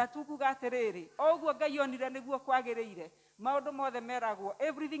na tukuga atĩrĩrĩ o ũguo Ngai onire nĩguo kwagĩrĩire. Maũndũ mothe meragwo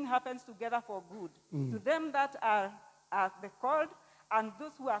everything happens together for good to them that are the called and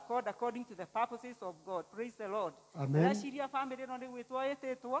those who are called according to the purposes of God. Praise the Lord. Amen. Reciria family no nĩ gwĩtwo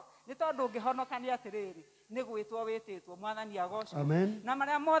ĩtĩtwo nĩ tondũ ũngĩhonoka nĩ atĩrĩrĩ nĩ gwĩtwo wĩtĩtwo. Mwathani agocwo. Amen. Na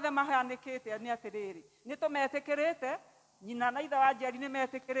marĩa mothe mahanĩkĩte nĩ atĩrĩrĩ nĩ tũmetĩkĩrĩte nyina na ithe wa Njeri nĩ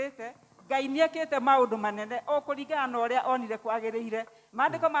metĩkĩrĩte Ngai nĩekĩte maũndũ manene o kũringana na ũrĩa onire kwagĩrĩire.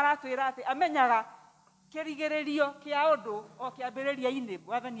 Maandĩko maratwĩra atĩ amenyaga kĩrigĩrĩrio kĩa ũndũ o kĩambĩrĩria-inĩ.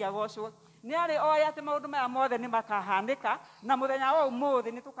 Mwathani agocwo. Nĩ arĩ oĩ atĩ maũndũ maya mothe nĩ makahanĩka na mũthenya wa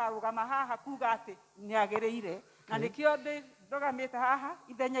ũmũthĩ nĩ tũkarũgama haha kuga atĩ nĩ agĩrĩire. Na nĩkĩo ndogamĩte haha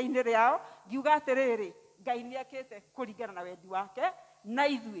ithenya-inĩ rĩao ngiuga atĩrĩrĩ Ngai nĩekĩte kũringana na wendi wake na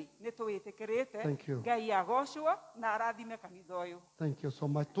ithuĩ nĩ tũwĩtĩkĩrĩte. Ngai agocwo na arathime kanitha ũyũ. Thank you so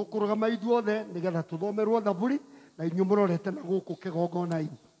much. Tũkũrũgama ithuothe nĩgetha tũthomerwo thaburi na inyuĩ mũrorete na gũkũ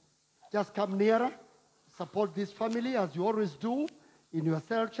kĩgongona-inĩ. Just come nearer, support this family as you always do in your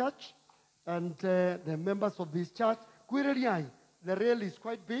cell church and the members of this church. Kwĩrĩriai, the rail is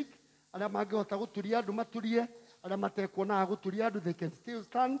quite big. Arĩa mangĩhota gũturia andũ maturie, arĩa matekuonaga gũturia andũ they can still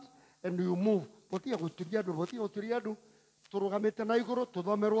stand and you move. Botia gũturia andũ, tũrũgamĩte na igũrũ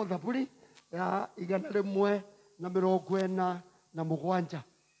tũthomerwo thaburi ya 147.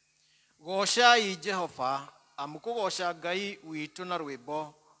 Gocai Jehova, amũkũgoca Ngai witũ na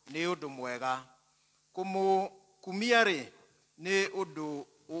rwĩmbo nĩ ũndũ mwega. Kũmũkumia-rĩ nĩ ũndũ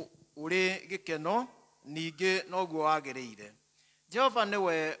ũrĩ gĩkeno ningĩ noguo wagĩrĩire. Jehova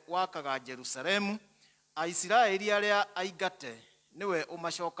nĩwe wakaga Jerusalemu, Aisiraeli arĩa aingate nĩwe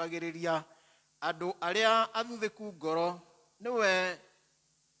ũmacokagĩrĩria, andũ arĩa athuthĩku ngoro nĩwe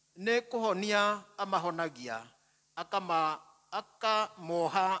nĩ kũhonia amahonagia,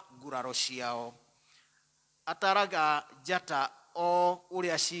 akamoha nguraro ciao. Ataraga njata o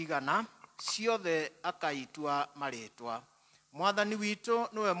ũrĩa cigana, ciothe akaitua marĩtwa. Mwathani witũ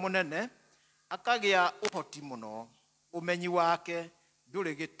nĩwe mũnene, akagĩa ũhoti mũno, ũmenyi wake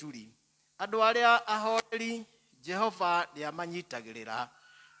ndũrĩ gĩturi. Andũ arĩa ahoreri Jehova nĩamanyitagĩrĩra,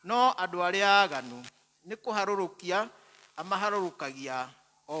 no andũ arĩa aganu nĩ kũharũrũkia amaharũrũkagia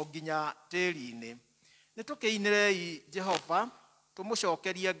o nginya tĩri-inĩ. Nĩtũkĩinĩrei Jehova,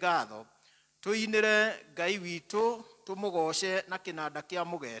 tũmũcokerie ngatho, tũinĩre Ngai witũ, tũmũgoce na kĩnanda kĩa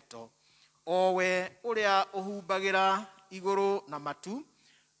mũgeeto, o we ũrĩa ũhumbagĩra igũrũ na matu,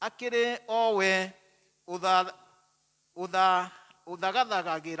 akĩrĩ o we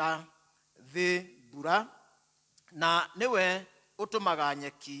ũthagathagagĩra thĩ mbura, na nĩwe ũtũmaga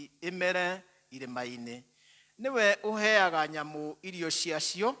nyeki ĩmere irĩma-inĩ. Nĩwe ũheaga nyamũ irio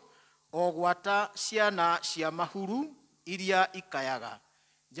ciacio, o gwata ciana cia mahuru iria ikayaga.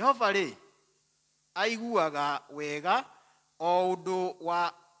 Jehova rĩ, aiguaga wega o ũndũ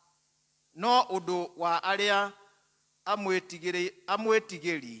wa arĩa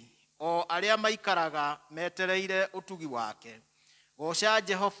amwĩtigĩri, o arĩa maikaraga metereire ũtugi wake. Goca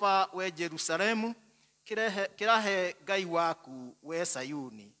Jehova we Jerusalemu, kĩrahe Ngai waku we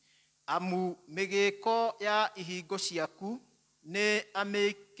Sayuni, amu mĩgĩko ya ihingo ciaku nĩ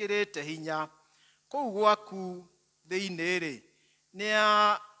amĩkĩrĩte hinya. Kũu gwaku thĩinĩ-rĩ, nĩ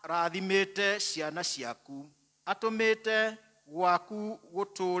arathimĩte ciana ciaku, atũmĩte gwaku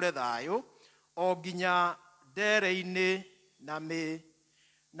gũtũũre thayũ o nginya ndere-inĩ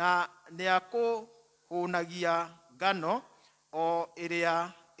na nĩakũhũnagia ngano o ĩrĩa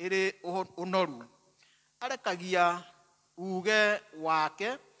ĩrĩ ũnoru. Arekagia uge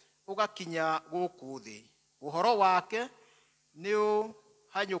wake ũgakinya gũkũ thĩ. Ũhoro wake nĩ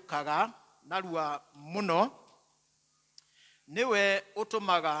ũhanyũkaga narua mũno. Nĩwe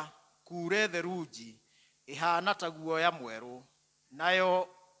ũtũmaga kure therunji ĩhana ta guoya mwerũ, nayo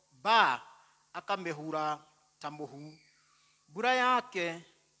mbaa akamĩhura ta mũhu. Mbura yake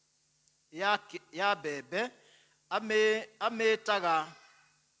ya mbembe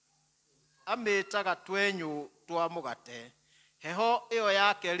amĩtaga twenyũ twa mũgate. Heho ĩyo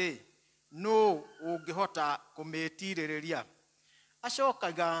yake-rĩ, nũ ũngĩhota kũmĩtirĩrĩria?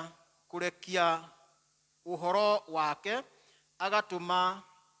 Acokaga kũrekia ũhoro wake, agatũma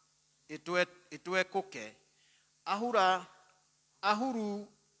ĩtwekũke.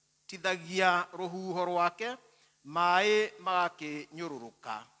 Ahurutithagia rũhuho rwake, maĩ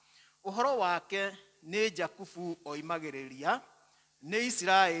magakĩnyũrũrũka. Ũhoro wake nĩ Jakubu oimagĩrĩria, nĩ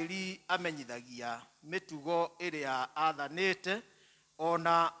Isiraeli amenyithagia mĩtugo ĩrĩa athanĩte,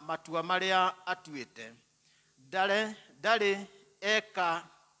 ona matua marĩa atuĩte. Ndarĩ eka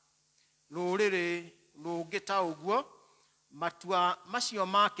rũrĩrĩ rũngĩ ta ũguo, matua macio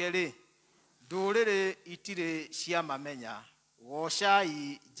make-rĩ, ndũrĩrĩ itirĩ ciamamenya.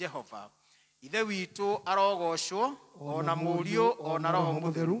 Gocai Jehova. Ithe witũ arogocwo, ona Mũriũ, ona Roho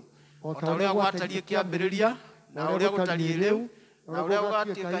Mũtheru, o ta ũrĩa gwatariĩ kĩambĩrĩria, na ũrĩa gũtariĩ rĩu, na ũrĩa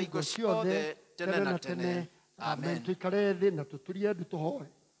gũgatuĩka hingo ciothe tene na tene. Amen. Tuikare thĩ na tũturie ndu tũhoe.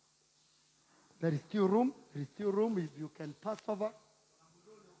 There is still room. There is still room if you can pass over.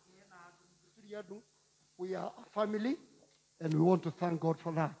 We are a family and we want to thank God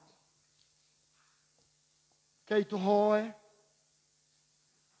for that. Kei tũhoe.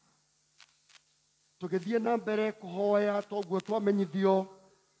 Tũgĩthiĩ na mbere kũhoya toguo twamenyithio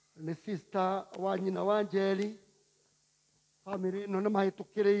nĩ sister wa nyina wa Njeri. Family ĩno nĩ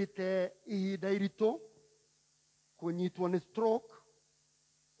mahĩtũkĩrĩte ihinda iritũ kũnyitwo nĩ stroke.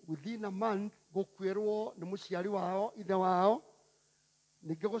 Within a month gũkuĩrwo nĩ mũciari wao, ithe wao,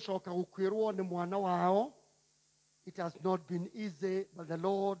 ningĩ gũcoka gũkuĩrwo nĩ mwana wao. It has not been easy, but the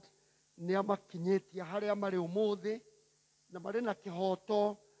Lord nĩ amakinyĩtie harĩa marĩ ũmũthĩ, na marĩ na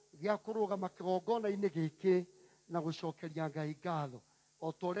kĩhoto gĩa kũrũgama kĩgongona-inĩ gĩkĩ na gũcokeria Ngai ngatho.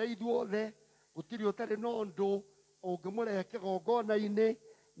 O ta ũrĩa ithuothe gũtirĩ ũtarĩ na ũndũ ũngĩmũrehe kĩgongona-inĩ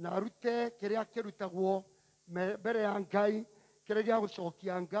na arute kĩrĩa kĩrutagwo mbere ya Ngai, kĩrĩa gĩa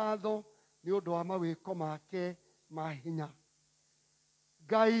gũcokia ngatho nĩ ũndũ wa mawĩko make ma hinya.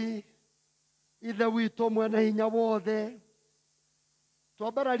 Ngai ithe witũ mwene hinya wothe,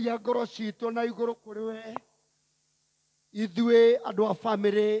 twambararia ngoro citũ na igũrũ kũrĩ we, ithuĩ andũ a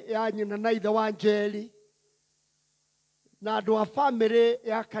bamĩrĩ ya nyina na ithe wa Njeri. na andũ a family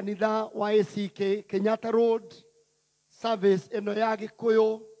ya kanitha wa ACK Kenyatta Road, service ĩno ya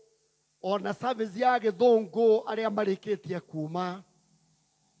Gĩkũyũ, ona service ya Gĩthũngũ arĩa marĩkĩtie kuma,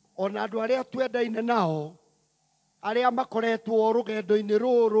 ona andũ arĩa twendaine nao, arĩa makoretwo rũgendo-inĩ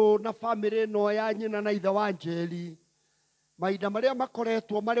rũrũ na family ĩno ya nyina na ithe wa Njeri, mahinda marĩa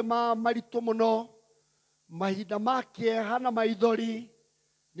makoretwo marĩ maritũ mũno, mahinda ma kĩeha na maithori,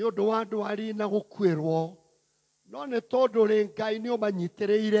 nĩ ũndũ wa ndwari na gũkuĩrwo, no nĩ tondũ rĩ Ngai nĩ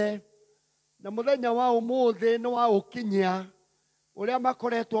ũmanyitĩrĩire, na mũthenya wa ũmũthĩ nĩ wa ũkinyia ũrĩa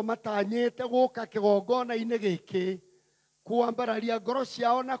makoretwo matanyĩte gũka kĩgongona-inĩ gĩkĩ kuambararia ngoro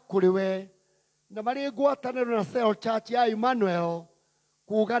ciao na kũrĩ we, na marĩ ngwatanĩro na Cell Church ya Emmanuel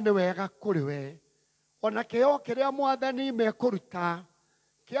kuuga nĩ wega kũrĩ we, ona kĩheo kĩrĩa Mwathani mekũruta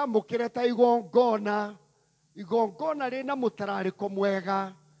kĩamũkĩre ta igongona rĩna mũtararĩko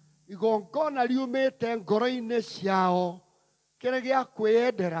mwega, igongona riumĩte ngoro-inĩ ciao, kĩrĩ gĩa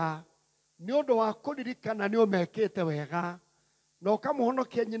kwĩyendera nĩ ũndũ wa kũririkana nĩ ũmekĩte wega, na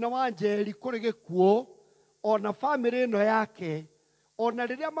ũkamũhonokia nyina wa Njeri kũrĩ gĩkuũ, ona family ĩno yake, ona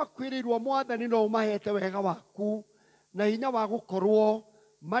rĩrĩa makuĩrĩirwo Mwathani no ũmahete wega waku na hinya wa gũkorwo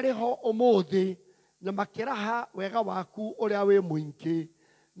marĩ ho ũmũthĩ na makĩraha wega waku ũrĩa wĩ mũingĩ,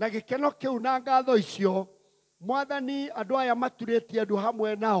 na gĩkeno kĩu na ngatho icio Mwathani andũ aya maturĩtie andũ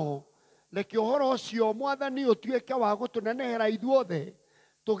hamwe nao, reke ũhoro ũcio Mwathani ũtuĩke wa gũtũnenehera ithuothe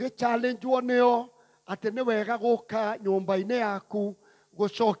tũgĩ-challenge-wo nĩo atĩ nĩ wega gũka nyũmba-inĩ yaku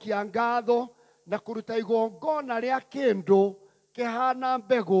gũcokia ngatho na kũruta igongona rĩa kĩndũ kĩhana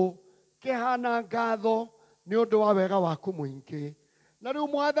mbegũ, kĩhana ngatho nĩ ũndũ wa wega waku mũingĩ. Na rĩu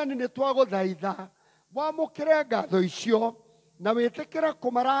Mwathani nĩ twagũthaitha wamũkĩre ngatho icio na wĩtĩkĩre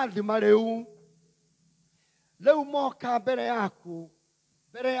kũmarathima rĩu moka mbere yaku,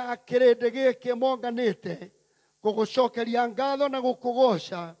 mbere ya kĩrĩndĩ gĩkĩ monganĩte kũgũcokeria ngatho na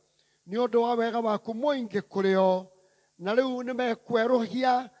gũkũgoca nĩ ũndũ wa wega waku mũingĩ kũrĩ o, na rĩu nĩ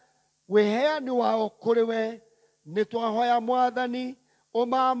mekwerũhia wĩheani wao kũrĩ we. Nĩ twahoya Mwathani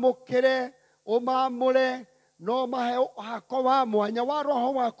ũmamũkĩre, ũmamũre, na ũmahe hako wa mwanya wa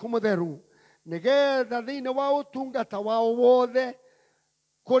Roho waku Mũtheru, nĩgetha thĩinĩ wa ũtungata wao wothe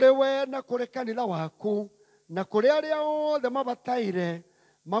kũrĩ we na kũrĩ kanitha waku na kũrĩ arĩa othe mabataire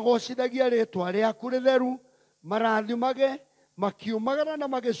magocithagia rĩtwa rĩaku rĩtheru, marathimage makiumagara na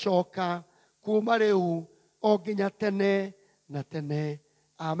magĩcoka kuma rĩu o nginya tene na tene.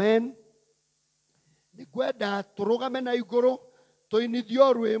 Amen. Nĩ ngwenda tũrũgame na igũrũ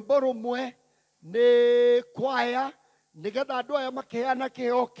tũinithio rwĩmbo rũmwe nĩ kwaya, nĩgetha andũ aya makĩheana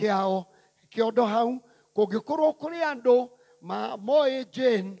kĩheo kĩao kĩondo hau. Kũngĩkorwo kũrĩ andũ moĩ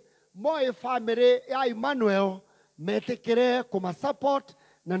Jane, moĩ family ya Emmanuel, metĩkĩre kũmasupport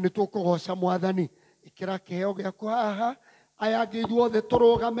na nĩ tũkũgoca Mwathani. Ĩkĩra kĩheo gĩaku haha, aya angĩ ithuothe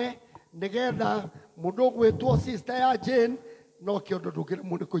tũrũgame, nĩgetha mũndũ ũgwĩtwo sister ya Jane no kĩondo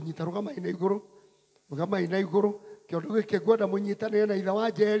ndũngĩremwo nĩ kũnyita. Rũgamai na igũrũ, rũgamai na igũrũ. Kĩondo gĩkĩ ngwenda mũnyitanĩre na ithe wa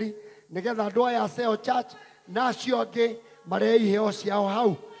Njeri, nĩgetha andũ aya Cell Church na acio angĩ marehe iheo ciao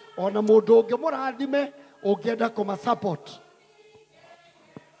hau, ona mũndũ ũngĩ mũrathime ũngĩenda kũmasupport.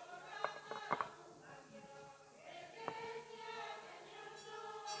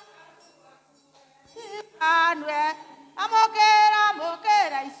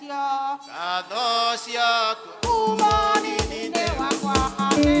 Amokera icio ngatho ciaku kuma nini-inĩ wakwa,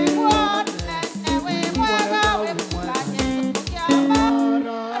 nĩguo wĩ mwega wĩ mũkanye kĩama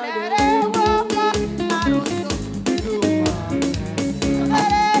rĩrĩ guoko na rũhiũ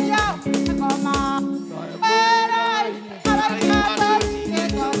kũgereria ngoma wera-i araikata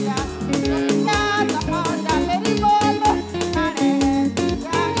gĩtoria nyata onda mĩrimũndũ na rehe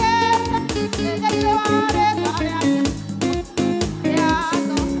yagete nĩgĩtĩ warĩ twarĩa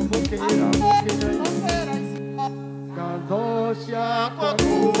ngatho ciakwa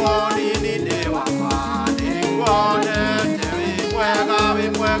kuma nini-inĩ wakwa, nĩguonete wĩ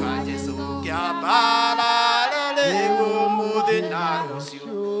mwega Jesũ kĩambara rĩrĩ ũmũthĩ na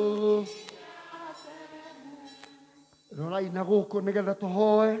rũciũ. rorai na gũkũ nĩgetha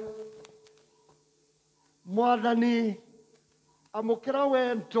tũhoe. Mwathani, amũkĩra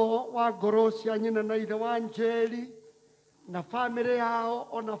wendo wa ngoro cia nyina na ithe wa Njeri na family yao,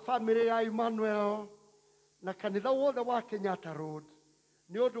 ona family ya Emmanuel na kanitha wothe wa Kenyatta Road,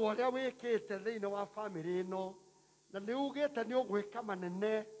 nĩ ũndũ ũrĩa wĩkĩte thĩinĩ wa family ĩno, na nĩ ugĩte nĩ ũgwĩka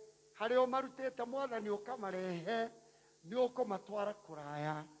manene harĩa ũmarutĩte Mwathani ũkamarehe, nĩ ũkũmatwara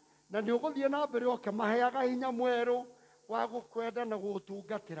kũraya, na nĩ ũgũthiĩ na mbere ũkĩmaheaga hinya mwerũ wa gũkwenda na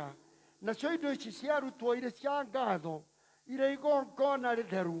gũtungatĩra. Nacio indo ici ciarutwo irĩ cia ngatho, irĩ igongona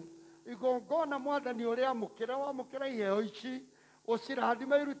rĩtheru, igongona mwathani uria mukira wa mukira iheo ici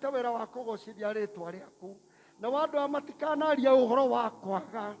ucirathime irute wira wa kugocithia ritwa riaku na wandu amatikanaria uhoro wa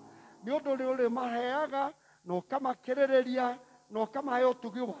kwaga ni undu ri uri maheaga na ukamakiriria na ukamahe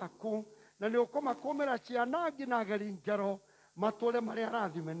utugi waku na ni ukumakumira ciana nginya ageri ngero mature maria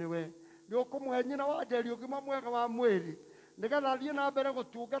arathime niwe ni ukumuhe nyina wa njeri ugima mwega wa mwiri nigetha thie na mbere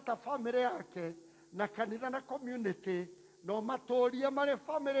gutungata family yake na kanitha na community no maturie mari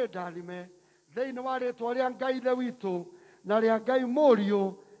family ndathime thiini wa ritwa ria Ngai ithe witu na ria Ngai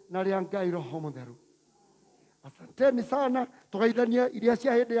Mũriũ na ria Ngai Roho Mũtheru. Asanteni sana, tugeithanie iria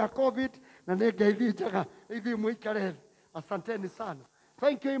cia hindi ya COVID na nĩ ngeithi njega ithui muikare. Asanteni sana.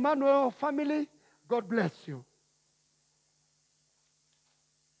 Thank you Emmanuel family. God bless you.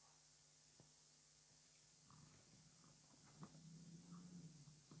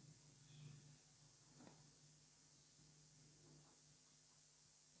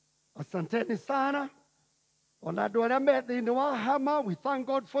 Asanteni sana. Ona andũ arĩa me thĩinĩ wa hama, we thank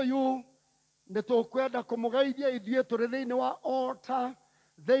God for you. Nĩ tũkwenda kũmũgeithia ithuĩ tũrĩ thĩinĩ wa altar,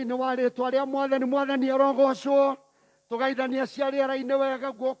 thĩinĩ wa rĩtwa rĩa Mwathani arogocwo. Tũgeithania cia rĩera-inĩ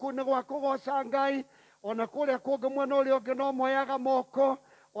wega, guoko nĩ gwa kũgoca Ngai. Ona kũrĩa kũngĩ mwena ũrĩa ũngĩ no moyaga moko.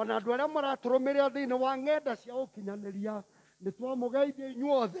 Ona andũ arĩa maratũrũmĩrĩra thĩinĩ wa ng'enda cia ũkinyanĩria, nĩ twamũgeithia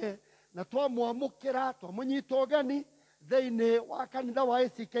inyuothe na twamwamũkĩra, twamũnyita ũgeni thĩinĩ wa kanitha wa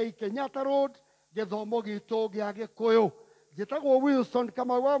ACK Kenyatta Road, gĩthomo gitũ gĩa Gĩkũyũ. Njĩtagwo Wilson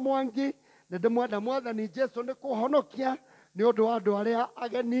Kamau wa Mwangi, nĩ ndĩmwenda Mwathani Jesu nĩ kũhonokia nĩ ũndũ wa andũ arĩa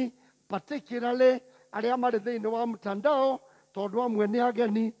ageni, particularly arĩa marĩ thĩinĩ wa mtandao, tondũ amwe nĩ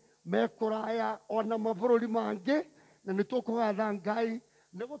ageni me kũraya ona mabũrũri mangĩ, na nĩ tũkũgatha Ngai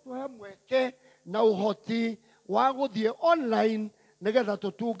nĩ gũtũhe mweke na ũhoti wa gũthiĩ online nĩgetha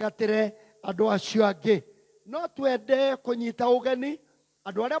tũtungatĩre andũ acio angĩ. No twende kũnyita ũgeni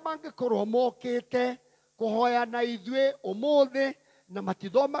andũ arĩa mangĩkorwo mokĩte kũhoya na ithuĩ ũmũthĩ na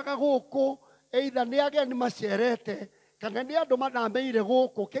matithomaga gũkũ, either nĩ ageni macerete kana nĩ andũ mathamĩire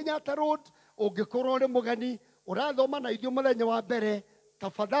gũkũ Kenyatta Road. Ũngĩkorwo ũrĩ mũgeni ũrathoma na ithuĩ mũthenya wa mbere,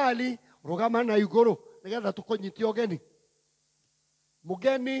 tafadhali rũgama na igũrũ nĩgetha tũkũnyitie ũgeni.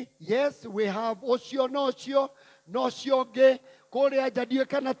 Mũgeni, yes, we have ũcio na ũcio na ũcio ũngĩ kũrĩa nja, ndiũĩ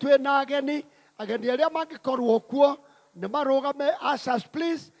kana twĩna ageni. Ageni arĩa mangĩkorwo kuo nĩ marũgame. Ushers,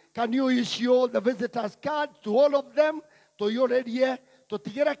 please, can you issue the visitors card to all of them? Tũiyũrĩrie,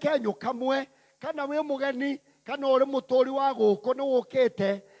 tũtigĩre kenyũ kamwe. Kana wĩ mũgeni kana ũrĩ mũtũũri wa gũkũ nĩ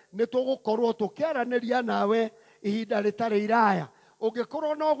ũkĩte, nĩ tũgũkorwo tũkĩaranĩria nawe ihinda rĩtarĩ iraya.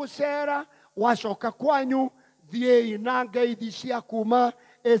 Ũngĩkorwo no gũcera wacoka kwanyu, thiĩ na ngeithi cia kuma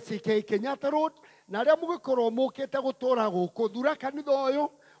ACK Kenyatta Road. Na arĩa mũgĩkorwo mũkĩte gũtũũra gũkũ, thura kanitha ũyũ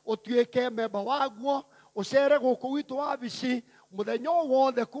ũtuĩke memba waguo, ũcere gũkũ gwitũ wabici mũthenya o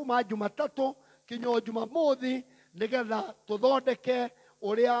wothe kuma Jumatatũ kinya Jumamothi, nĩgetha tũthondeke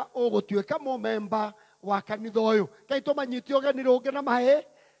ũrĩa ũgũtuĩka mũmemba wa kanitha ũyũ. Kaĩ tũmanyitie ũgeni rũngĩ na mahĩ.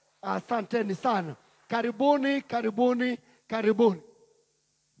 Asanteni sana. Karibuni, karibuni, karibuni.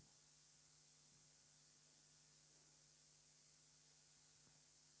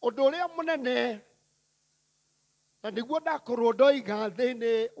 Ũndũ ũrĩa mũnene na nĩguo ndakorwo ndoiga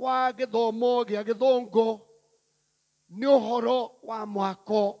thĩinĩ wa gĩthomo gĩa Gĩthũngũ nĩ ũhoro wa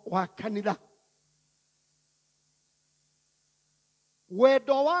mwako wa kanitha.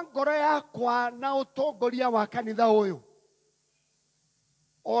 Wendo wa ngoro yakwa na ũtongoria wa kanitha ũyũ,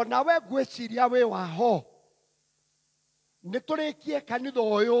 ona we ngwĩciria wĩ waho, nĩ tũrĩkie kanitha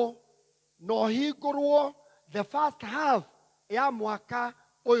ũyũ na ũhingũrwo the first half ya mwaka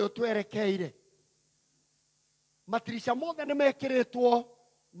ũyũ twerekeire. Matirisha mothe nĩ mekĩrĩtwo,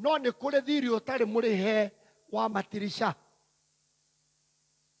 no nĩ kũrĩ thirĩ ũtarĩ mũrĩhe wa matirisha.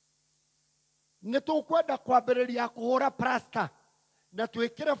 Nĩ tũkwenda kwambĩrĩria kũhũra plaster na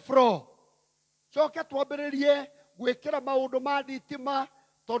twĩkĩre floor, coke twambĩrĩrie gwĩkĩra maũndũ ma thitima,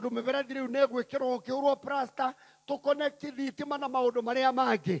 tondũ mĩberethi rĩu nĩ gwĩkĩrwo gũkĩhũrwo plaster, tũconnect thitima na maũndũ marĩa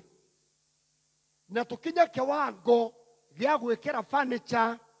mangĩ, na tũkinye kĩwango gĩa gwĩkĩra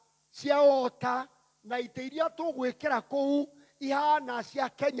furniture cia altar na itĩ iria tũgwĩkĩra kũu ihana cia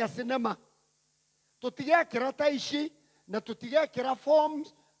Kenya Cinema. Tũtigekĩra ta ici na tũtigekĩra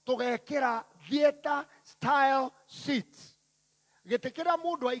forms, tũgekĩra theater style seats. Gĩtĩ kĩrĩa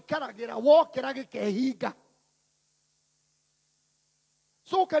mũndũ aikaragĩra wokĩra gĩkehinga.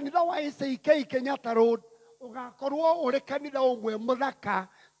 So kanitha wa ACK Kenyatta Road ũgakorwo ũrĩ kanitha ũmwe mũthaka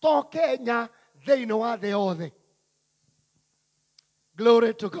to Kenya thĩinĩ wa thĩ yothe.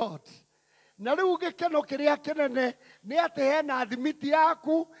 Glory to God. na rĩu gĩkeno kĩrĩa kĩnene nĩ atĩ hena thimiti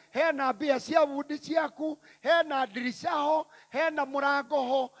yaku, hena mbia cia bundi ciaku, hena ndirica ho, hena mũrango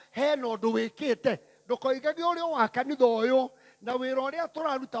ho, hena ũndũ wĩkĩte. Ndũkoigage ũrĩa wa kanitha ũyũ na wĩra ũrĩa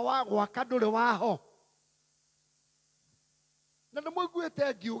tũraruta wa gwaka ndũrĩ waho. Na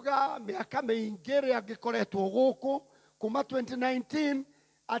nĩmũiguĩte ngiuga mĩaka mĩingĩ ĩrĩa ngĩkoretwo gũkũ kuma 2019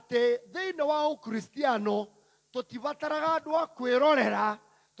 atĩ thĩinĩ wa ũkristiano tũtibataraga andũ a kwĩrorera,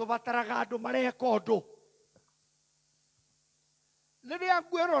 tũbataraga andũ mareka ũndũ. Rĩrĩa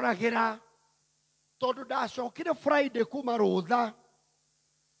ngwĩroragĩra, tondũ ndacokire Friday kuma rũtha,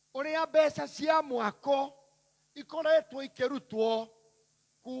 ũrĩa mbeca cia mwako ikoretwo ikĩrutwo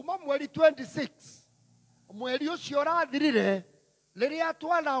kuma mweri 26 mweri ũcio ũrathirire, rĩrĩa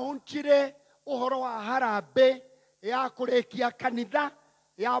twalaunchire ũhoro wa harambĩ ya kũrĩkia kanitha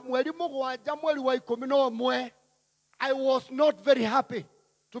ya mweri 7 mweri wa 11, I was not very happy,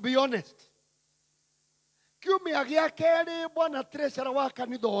 to be honest. Kiumia gĩa kerĩ bwana treasurer wa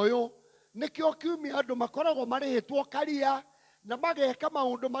kanitha ũyũ nĩkĩo kiumia andũ makoragwo marĩhĩtwo karia na mageka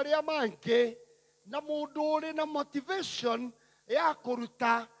maũndũ marĩa mangĩ, na mũndũ ũrĩ na motivation ya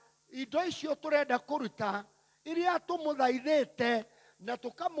kũruta indo icio tũrenda kũruta iria tũmũthaithĩte na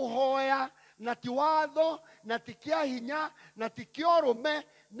tũkamũhoya, na ti watho na ti kĩa hinya na ti kĩũrũme,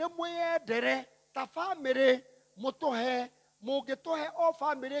 nĩ mwĩyendere ta bamĩrĩ mũtũhe, mũngĩtũhe o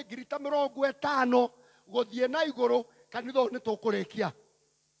bamĩrĩ 50,000 gũthiĩ na igũrũ, kanitha ũyũ nĩtũkũrĩkia.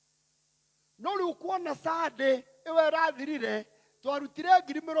 No rĩu kuona Sunday ĩwe ĩrathirire twarutire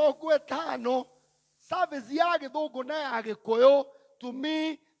 50,000, service ya gĩthũngũ na ya gĩkũyũ to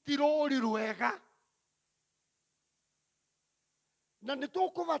me ti rũri rwega. Na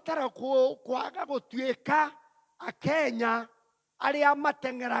nĩtũkũbatara kwaga gũtuĩka Akenya arĩa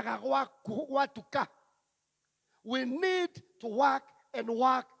mateng'eraga gwatuka. We need to work and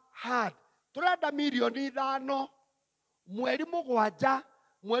work hard. Turenda milioni 5 mweri 7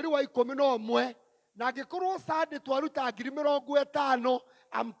 mweri wa 11, na angĩkorwo Sunday twaruta 50,000,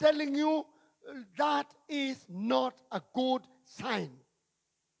 I'm telling you that is not a good sign.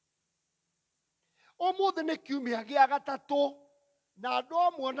 Ũmũthĩ nĩ kiumia gĩa gatatũ na andũ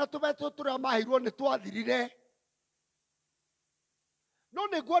amwe ona tũbetwo tũrĩa mahirwo nĩ twathirire. No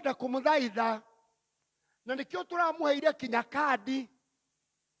nĩngwenda kũmũthaitha, na nĩkĩo tũramũheire kinya kandi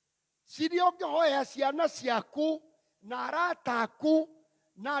ciria ũngĩhoya ciana ciaku na arata aku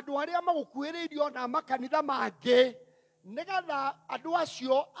na andũ arĩa magũkuhĩrĩirio na makanitha mangĩ, nĩgetha andũ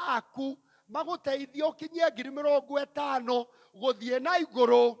acio aku magũteithie ũkinyie 50,000 gũthiĩ na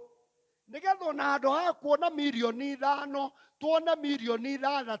igũrũ, nĩgetha ona andũ ha kuona milioni 5 tuone milioni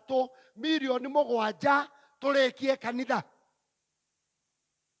 6, milioni 7 tũrĩkie kanitha.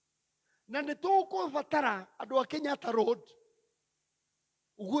 Na nĩtũkũbatara andũ a Kenyatta Road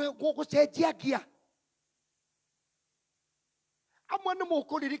gũcenjia ngia. Amwe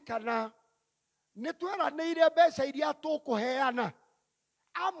nĩmũkũririkana nĩtweranĩire mbeca iria tũkũheana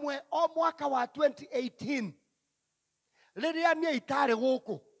amwe o mwaka wa 2018 rĩrĩa niĩ itarĩ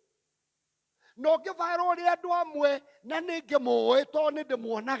gũkũ. No ngĩbara ũrĩa andũ amwe na nĩngĩmũĩ tondũ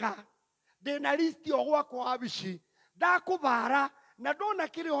nĩndĩmuonaga ndĩna list o gwakwa wabici, ndakũbara na ndona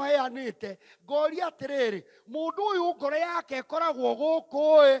kĩrĩa ũheanĩte ngoria atĩrĩrĩ, mũndũ ũyũ ngoro yake ĩkoragwo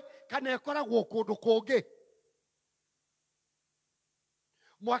gũkũ kana ĩkoragwo kũndũ kũngĩ.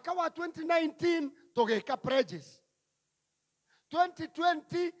 Mwaka wa 2019 tũgĩka pledges,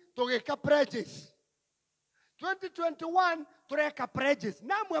 2020 tũgĩka pledges, 2021 tũreka pledges,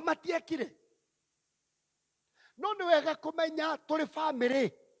 na amwe matiekire. No nĩ wega kũmenya tũrĩ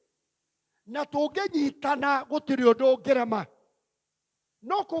bamĩrĩ na tũngĩnyitana gũtirĩ ũndũ ũngĩrema.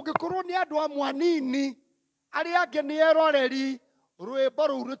 No kũngĩkorwo nĩ andũ amwe anini arĩa angĩ nĩ eroreri, rwĩmbo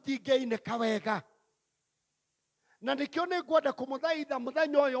rũu rũtingĩinĩka wega. Na nĩkĩo nĩngwenda kũmũthaitha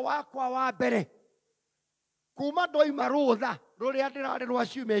mũthenya ũyũ wakwa wa mbere kuma ndoima rũtha rũrĩa ndĩrarĩ rwa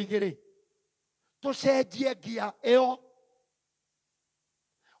ciumia 2, tũcenjie ngia ĩyo.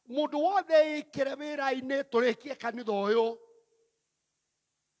 Mũndũ wothe ĩkĩre wĩra-inĩ tũrĩkie kanitha ũyũ.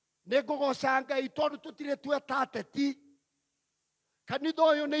 Nĩngũgoca Ngai tondũ tũtirĩ tweta ateti. Kanitha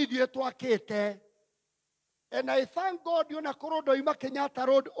ũyũ nĩ ithuĩ twakĩte. And I thank God ona korwo ndoima Kenyatta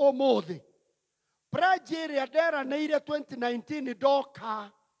Road ũmũthĩ, pledge ĩrĩa nderanĩire 2019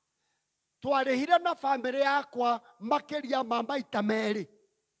 ndoka, twarĩhire na bamĩrĩ yakwa makĩria ma maita merĩ.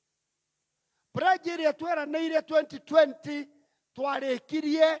 Pledge ĩrĩa tweranĩire 2020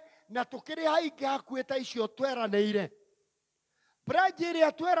 twarĩkirie na tũkĩrĩha ingĩ hakuhĩ ta icio tweranĩire. Pledge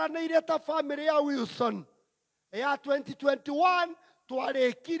ĩrĩa tweranĩire ta bamĩrĩ ya Wilson ya 2021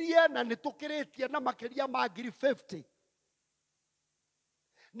 twarĩkirie na nĩtũkĩrĩtie na makĩria ma 50,000.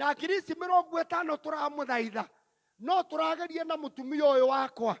 na ngiri ici 50 turamuthaitha no turageria na mutumia uyu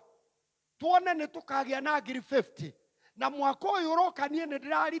wakwa tuone ni tukagia na ngiri 50 na mwaka uyu uroka nie ni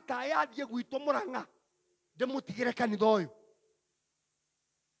ndirarita yathie gwitu Murang'a ndimutigire kanitha uyu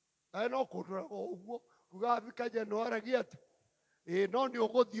no kundura uguo rugathika Januari ati no ni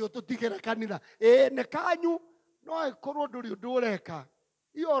uguthio tutigire kanitha ne kanyu no ikorwo nduri undu ureka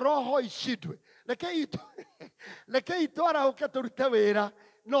iyo roho icindwe rekei twarauke turute wira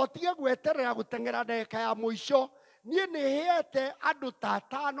no tige gweterera gutengera ndeka ya muico nie ni heete andu ta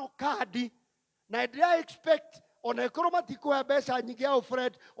 5 kandi na ndira expect ona ikorwo matikuhe mbeca nyingi ya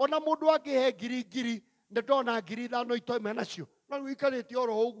Fred ona mundu angihe ngiri ndona ngiri 5 itoime nacio no wikarite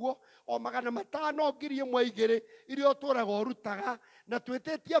oro uguo o 500 ngiri 1 irio turaga urutaga na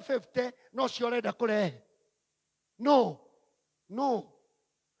twititie 50 no cio renda kurehe no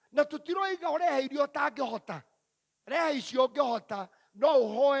na tutiroiga urehe irio tangihota rehe icio ngihota no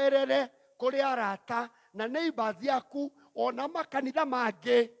uhoerere kuri arata na neighbors yaku ona makanitha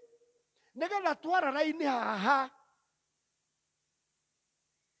mangi nigetha twarara-ini haha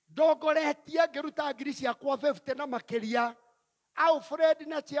ndogoretie ngiruta ngiri ciakwa 50 na makiria Alfred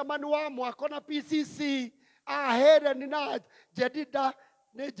na chairman wa mwako na PCC Helen na Jedida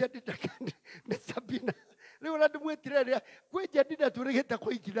ni Sabina riu na ndimwitire kwi Jedida turigite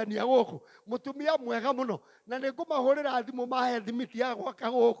kuigithania guku mutumia mwega muno na ningumahurira thimu mahe thimiti ya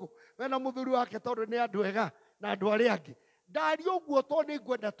gwaka guku we na muthuri wake tondu ni andu ega na andu aria angi ndari uguo to ni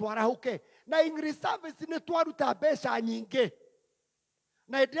ngwenda twarahuke na English service ni twaruta mbeca nyingi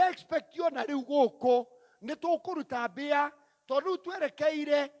na ndire expect yo na riu guku ni tukuruta mbia tondu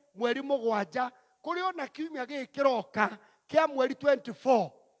twerekeire mweri 7 kuri ona kiumia gikiroka kia mweri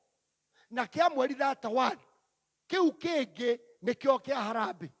 24 na kia mweri 31 kiu kingi nikio kia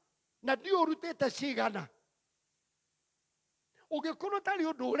harambe na ndio urutite cigana ugikorwo tari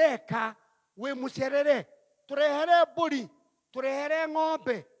undu ureka wi mucerere turehere mburi turehere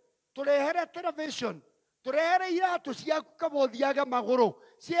ng'ombe turehere television turehere iratu ciaku kabothiaga maguru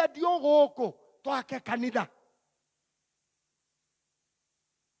ciendio guku twake kanitha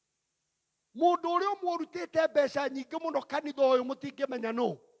mundu uria umurutite mbeca nyingi muno kanitha uyu mutingimenya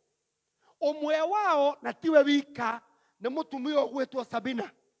no umwe wao na tiwe wika ni mutumia ugwitwo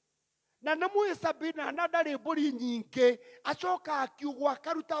Sabina na namwe Sabina na ndari mburi nyingi acoka akiugwa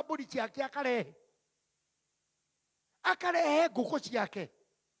akaruta mburi ciake akarehe nguku ciake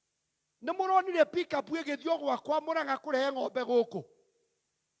ni muronire pick up igithio gwakwa Murang'a kurehe ng'ombe guku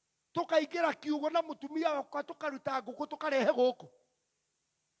tukaingira kiugo na mutumia wakwa tukaruta nguku tukarehe guku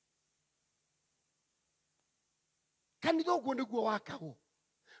kanitha uguo niguo wakagwo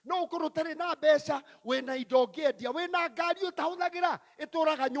no ukorwo tari na mbeca wina indo ngiendia wina ngari utahuthagira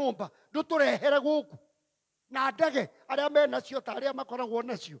ituraga nyumba nduturehere guku na ndege aria menacio ta aria makoragwo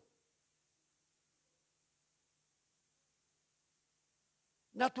nacio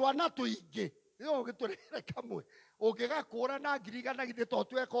na twana tuingi iyo ugiturehere kamwe ungigakura na ngiri 100 githĩ to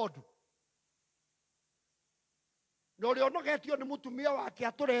tweka ũndũ na ũrĩa ũnogetio nĩ mũtumia wake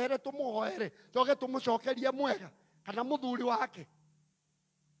atũrehere tũmũhoere tũge tũmũcokerie mwega kana mũthuri wake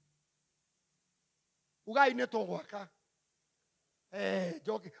ugai nĩ tũgwaka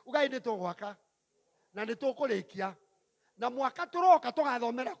ugai nĩ tũgwaka na nĩ tũkũrĩkia na mwaka tũroka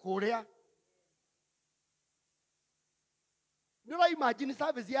tũgathomera kũrĩa nĩ imagine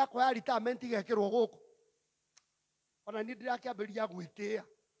service yakwa ya retirement igekĩrwo gũkũ ona nĩ ndĩrakĩambĩrĩria gwĩtĩĩa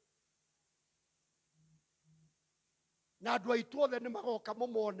na andũ aitũ othe nĩ magoka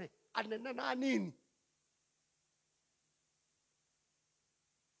mũmone anene na anini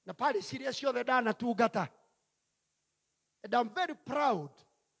na pale ciria ciothe ndanatungata and I'm very proud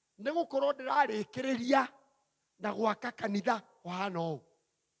nĩ gũkorwo ndĩrarĩkĩrĩria na gwaka kanitha wahana ũũ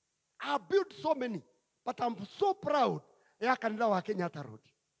I built so many but I'm so proud ya kanitha wa Kenyatta Road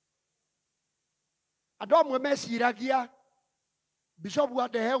andũ amwe meciragia bishop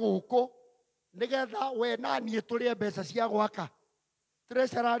andehe gũkũ nigetha we na niĩ tũrĩe mbeca cia gwaka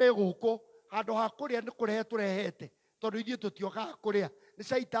treasurer arĩ gũkũ handũ ha kũrĩa nĩ kũrehe tũrehete tondũ ithuĩ tũtiokaga kũrĩa nĩ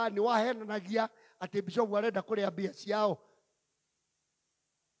caitani wahenanagia atĩ bishop arenda kũrĩa mbia ciao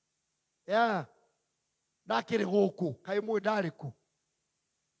ndakĩrĩ gũkũ kaĩ mũĩ ndarĩ kũ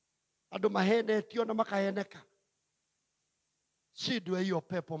andũ mahenetio na makaheneka shindwe hiyo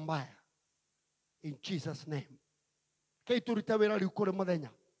pepo mbaya in Jesus name kei turute wĩra rĩu kũrĩ mũthenya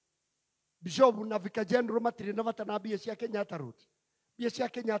bishop na vicar general matirĩ na bata na mbia cia Kenyatta Road mbia cia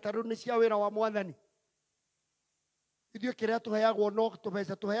Kenyatta Road nĩ cia wĩra wa mwathani ithuĩ kĩrĩa tũheagwo no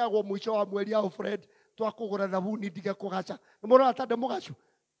tũbeca tũheagwo mũico wa mweri ya Fred twa kũgũra thabuni ndige kũgaca nĩ mũrona ta ndĩ mũgacu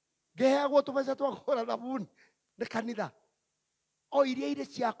ngĩheagwo tũbeca twa kũgũra thabuni nĩ kanitha o iria irĩ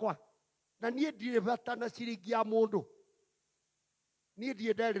ciakwa na niĩ ndirĩ bata na ciringi ya mũndũ niĩ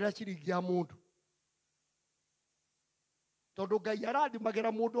ndirĩ nderĩra ciringi ya mũndũ tondũ Ngai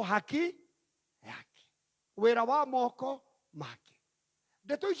arathimagĩra mũndũ haki yake wĩra wa moko make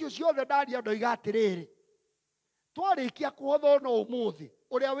ndeto icio ciothe ndaria ndoiga atĩrĩrĩ twarĩkia kũhotha no ũmũthĩ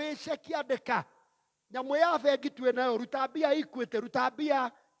ũrĩa wĩ ceki andĩka nyamũ ya bengi twĩ nayo ruta mbia Equity ruta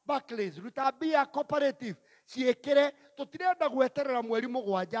mbia Barclays ruta mbia Cooperative ciĩkĩre tũtirenda gweterera mweri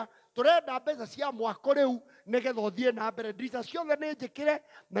mũgwanja tũrenda mbeca cia mwaka rĩu nĩgetha ũthiĩ na mbere ndirica ciothe nĩ njĩkĩre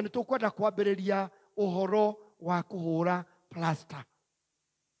na nĩ tũkwenda kwambĩrĩria ũhoro wa kũhũra plaster.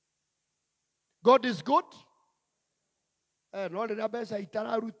 God is good. No rĩrĩa mbeca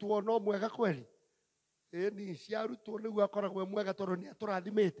itararutwo no mwega kweli ni ciarutwo nĩguo akoragwo mwega tondũ nĩ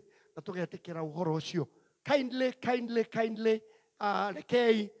atũrathimĩte na tũgetĩkĩra ũhoro ũcio. Kindly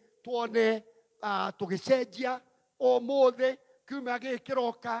rekei tuone tũgĩcenjia ũmũthĩ kiumia gĩkĩ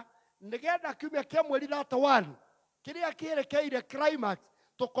kĩroka nĩgetha kiumia kĩa mweri 31 kĩrĩa kĩerekeire climax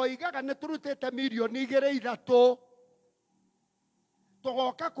tũkoigaga nĩ tũrutĩte mirioni 2-3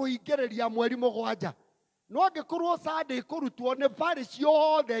 tũgoka kũhingĩrĩria mweri mũgwanja no angĩkorwo Sunday kũrutwo nĩ bari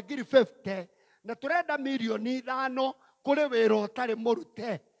ciothe 50 na tũrenda mirioni 5 kũrĩ wĩra ũtarĩ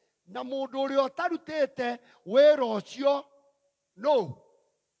mũrute na mũndũ ũrĩa ũtarutĩte wĩra ũcio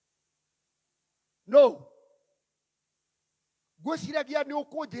no gwĩciragia nĩ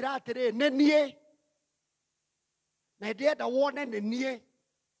ũkũnjĩra atĩrĩ nĩ niĩ na ndĩenda wone nĩ niĩ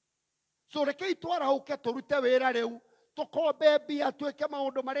so rekei twarahũke tũrute wĩra rĩu tũkombe mbia twĩke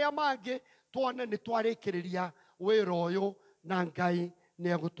maũndũ marĩa mangĩ tuone nĩ twarĩkĩrĩria wĩra ũyũ na Ngai nĩ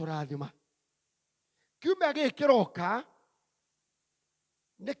egũtũrathima. Kiumia gĩkĩ kĩroka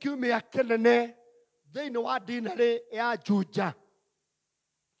nĩ kiumia kĩnene thĩinĩ wa dinarĩ ya Juja.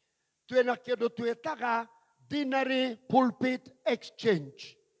 Twĩna kĩndũ twĩtaga dinarĩ pulpit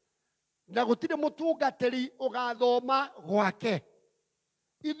exchange na gũtirĩ mũtungatĩri ũgathoma gwake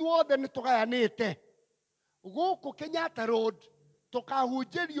ithuothe nĩ tũgayanĩte gũkũ Kenyatta Road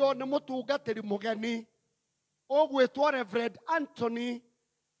tũkahunjĩrio nĩ mũtungatĩri mũgeni ũgwĩtwo Reverend Anthony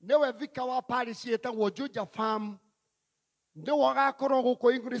nĩwe vika wa parish yetagwo Juja Farm nĩwe agakorwo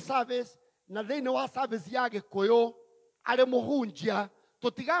gũkũ English service na thĩinĩ wa service ya Gĩkũyũ arĩ mũhunjia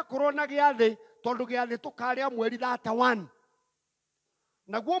tũtigakorwo na gĩathĩ tondũ gĩathĩ tũkarĩa mweri 31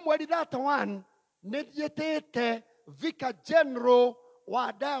 naguo mweri 31 nĩ thiĩtĩte Vicar General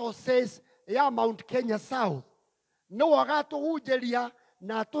wa Diocese ya Mount Kenya South nĩwe agatũhunjĩria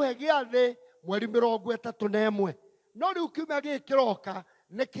na atũhe gĩathĩ mweri 31 no rĩu kiumia gĩkĩ kĩroka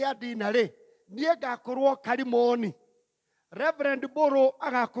nĩ kĩa dinarĩ niĩ ngakorwo Karimoni Reverend Boro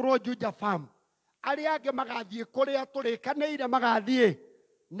agakorwo Juja Farm arĩa angĩ magathiĩ kũrĩa tũrĩkanĩire magathiĩ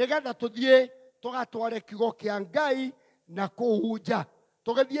nĩgetha tũthiĩ tũgatware kiugo kĩa Ngai na kũhunja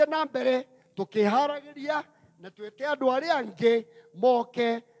tũgĩthiĩ na mbere tũkĩharagĩria na twĩte andũ arĩa angĩ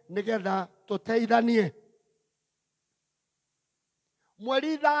moke nĩgetha tũteithanie.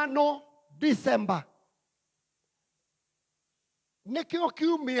 Mweri 5 December nĩkĩo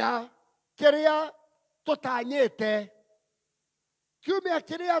kiumia kĩrĩa tũtanyĩte kiumia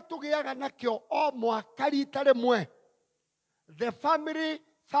kĩrĩa tũgĩaga nakĩo o mwaka rita rĩmwe the Family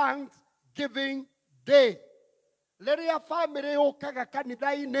Thanksgiving Day rĩrĩa family yũkaga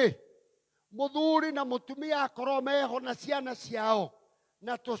kanitha-inĩ mũthuri na mũtumia akorwo meho na ciana ciao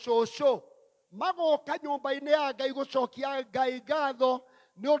na tũcũcũ magoka nyũmba-inĩ ya Ngai gũcokia Ngai ngatho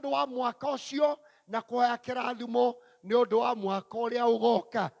nĩ ũndũ wa mwaka ũcio na kũhoya kĩrathimo nĩ ũndũ wa mwaka ũrĩa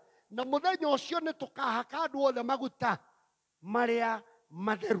ũgoka na mũthenya ũcio nĩ tũkahaka andũ othe maguta marĩa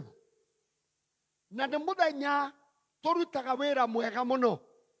matheru na nĩ mũthenya tũrutaga wĩra mwega mũno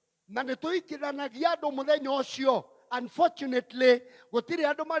na nĩ tũikithanagia andũ mũthenya ũcio. Unfortunately gũtirĩ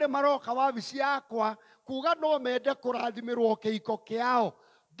andũ marĩ maroka wabici yakwa kuga no mende kũrathimĩrwo kĩhiko kĩao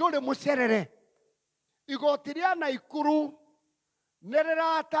ndũrĩ mũcerere. Igoti rĩa Naikuru nĩ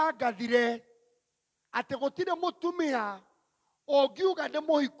rĩratangathire atĩ gũtirĩ mũtumia ũngiuga nĩ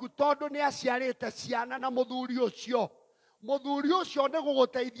mũhiku tondũ nĩ aciarĩte ciana na mũthuri ũcio nĩ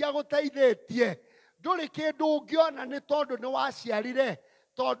gũgũteithia gũteithĩtie ndũrĩ kĩndũ ũngĩona nĩ tondũ nĩ waciarire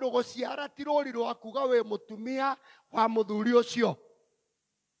tondũ gũciara ti rũri rwa kuga wĩ mũtumia wa mũthuri ũcio.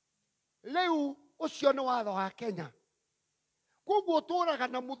 Rĩu ũcio nĩ watho wa Kenya koguo tũraga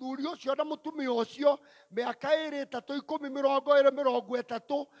na mũthuri ũcio na mũtumia ũcio mĩaka 2, 3, 10, 20,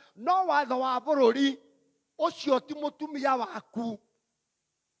 30 no watho wa bũrũri ũcio ti mũtumia waku.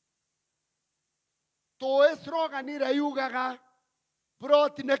 Tũĩ slogan ĩrĩa yugaga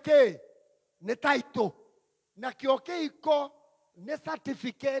ploti nĩ kĩ nĩ title na kĩo kĩhiko nĩ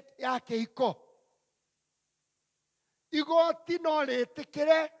certificate ya kĩhiko. igoti no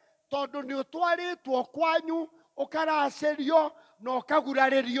rĩtĩkĩre tondũ nĩ ũtwarĩtwo kwanyu ũkaracĩrio na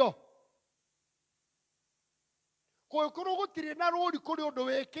ũkagurarĩrio. Kũngĩkorwo gũtirĩ na rũri kũrĩ ũndũ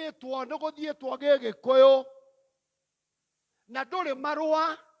wĩkĩtwo nĩ gũthiĩtwo gĩgĩkũyũ na ndũrĩ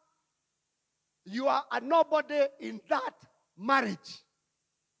marũa, you are a nobody in that marriage.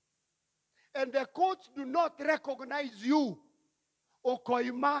 And the courts do not recognize you.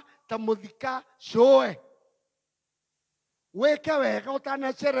 Ukoima ta muthika shoe. Weke wega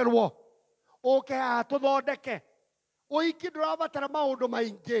utanacererwo. Uke atuthondeke. Uiki ndurabatara maundu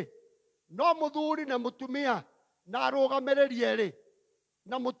maingi. No muthuri na mutumia na arugamiririe ri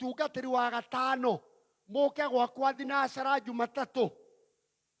na mutungatiri wa gatano muke gwakwa thinacara Jumatatu.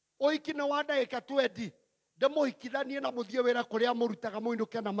 Uiki ni wa ndagika 20. Ndamuhikithanie na muthie wira kuria murutaga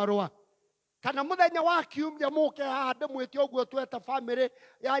muinuke na marua. Kana muthenya wa kiumia muke haha ndimwite uguo tweta family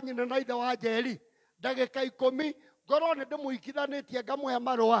ya nyina na ithe wa Njeri. Ndagika 10 ngoro ni ndimuhikithanitie ngamuhe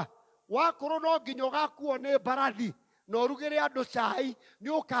marua. Wakorwo no nginya ugakuo ni mbarathi na urugire andu cai ni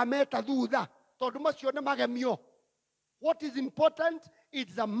ukameta thutha tondu macio ni magemio. What is important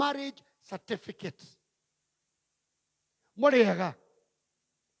is a marriage certificate. Muriega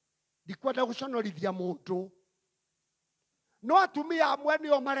ndikwenda guconorithia mundu no atumia amwe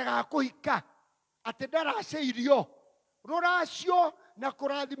nio marega kuhika ati ndaraceirio ruracio na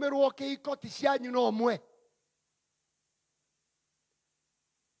kurathimirwo kihiko ti cianyu no mwe.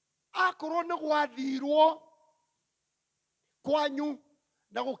 Akorwo ni gwathirwo kwanyu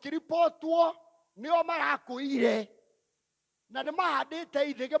na gukiripotwo nio marakuire na ni mahandite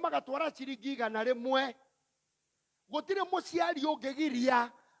ithige magatwara ciringi 100. Gutire muciari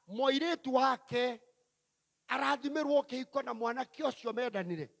ungigiria moiritu wake arathimirwo kihiko na mwanake ucio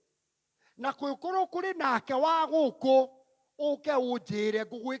mendanire na kwikoro kuri nake wa guku uke unjire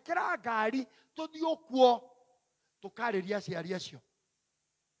ngugwikira ngari tuthio kuo tukariria ciari acio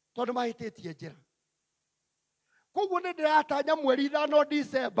tondu mahititie njira. Koguo ni ndiratanya mweri 5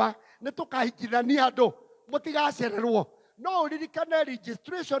 December ni tukahikithania andu mutigacererwo. No uririkane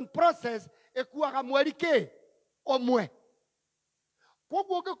registration process ekuaga mweri ki omwe.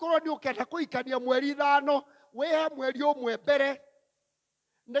 Koguo ungikorwo ni ukenda kuhikania mweri 5 wehe mweri umwe mbere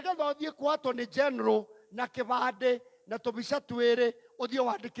nigetha uthie kwa Attorney General na kibande na tubica twiri uthie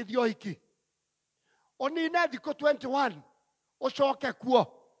wandikithio hiki. Unine thiko 21 ucoke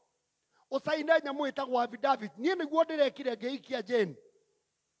kuo usaine nyamu itagwo affidavit. Nie niguo ndirekire ngihikia Jane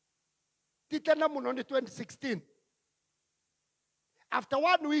titena muno ni 2016. After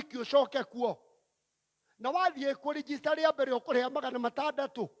 1 week ucoke kuo na wathie ku register ya mbere ukuriha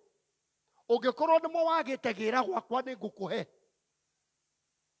 $600. Ungikorwo ni mo wagitegira gwakwa ni ngukuhe.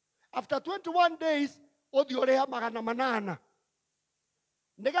 After 21 days uthie uriha $800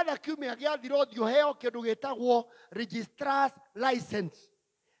 nigetha kiumia giathira uthie uheo kindu gitagwo registrar's license.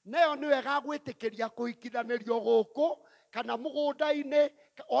 Nayo ni wega gwitikiria kuhikithanirio guku kana mugunda-ini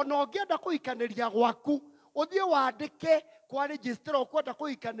ona ungienda kuhikaniria gwaku uthie wandike kwa register ukwenda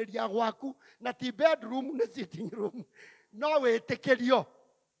kuhikaniria gwaku na ti bedroom na sitting room no witikirio.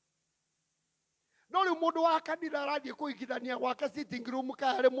 No riu mundu wa kanitha arathie kuhikithania gwake sitting room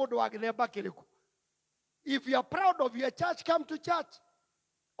kaya ri mundu wa githemba kiriku. If you are proud of your church, come to church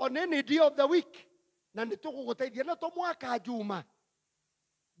on any day of the week na nituguguteithia na tumwaka juma.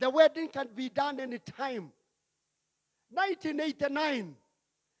 The wedding can be done any time. 1989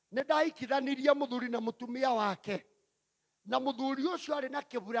 nindahikithanirie muthuri na mutumia wake na muthuri ucio ari na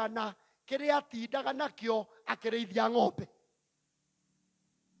kiburana kiria atindaga nakio akirithia ng'ombe.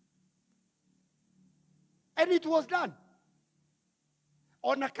 And it was done.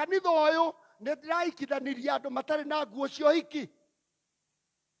 Ona kanitha uyu nindirahikithanirie andu matari na nguo cio hiki.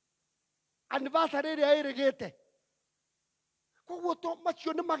 Anniversary iria irigite. Koguo to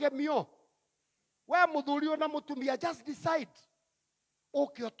macio ni magemio. We muthuri na mutumia just decide.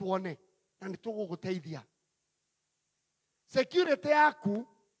 Uke tuone na nituguguteithia. Security yaku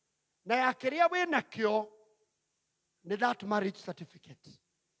na ya kiria we nakio ni that marriage certificate.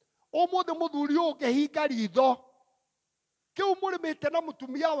 Umuthi muthuri ungihinga ritho kiu murimite na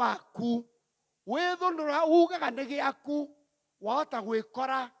mutumia waku withunura ugaga ni giaku wahota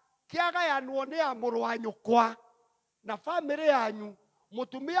gwikora kiagayanwo ni ya muru wa nyukwa na family yanyu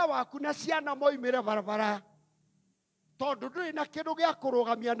mutumia waku na ciana moimire barabara tondu nduri na kindu gia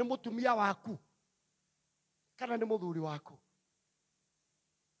kurugamia ni mutumia waku kana ni muthuri waku.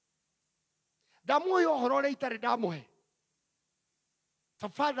 Ndamuhe uhoro uria itari ndamuhe.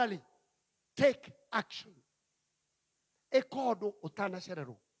 Tafadhali take action. Ekodo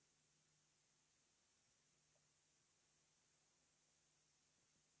utanacererwo.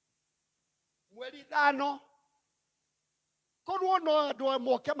 Mweri 5 korwo no andũ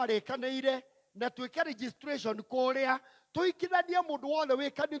moke marĩkanĩire na twĩke registration kũrĩa tũikithanie mũndũ wothe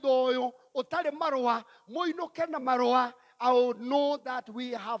wĩ kanitha ũyũ ũtarĩ marũa mũinũke na marũa. I will know that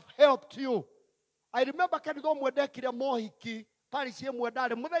we have helped you. I remember kanitha ũmwe ndekire mohiki parish ĩmwe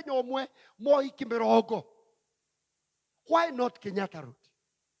ndarĩ mũthenya ũmwe mohiki 40. Why not Kenyatta Road?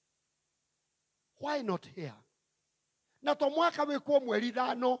 Why not here? Na to mwaka wĩkwo mweri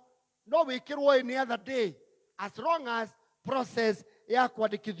 5 no wĩkĩrwo any other day as long as process ya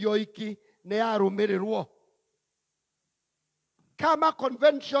kwandĩkithio iki nĩ yarũmĩrĩrwo. Kama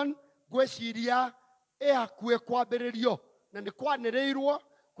convention gwĩciria ĩhakuhĩ kwambĩrĩrio na nĩ kwanĩrĩirwo.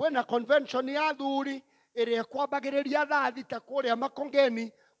 Kwĩna convention ya athuri ĩrĩa kwambagĩrĩria thaa 6 kũrĩa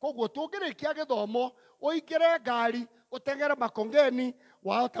Makongeni. Koguo tũngĩrĩkia gĩthomo ũingĩre ngari ũtengere Makongeni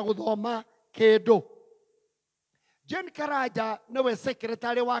wahota gũthoma kĩndũ. Jane Karanja nĩwe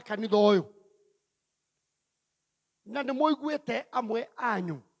secretary wa kanitha ũyũ. Na nĩ mũiguĩte amwe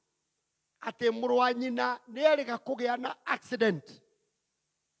anyu atĩ mũrũ wa nyina nĩ erĩga kũgĩa na accident.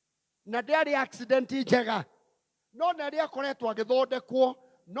 Na ndĩarĩ accident njega. No nĩ arĩa akoretwo agĩthondekwo.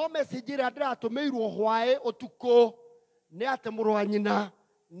 No message ĩrĩa ndĩratũmĩirwo hwaĩ ũtukũ nĩ atĩ mũrũ wa nyina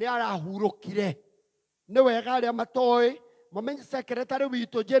nĩ arahurũkire. Nĩ wega arĩa matoĩ mamenye secretary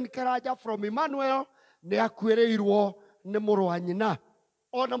witũ Jane Karanja from Emmanuel nĩ akuĩrĩirwo nĩ mũrũ wa nyina.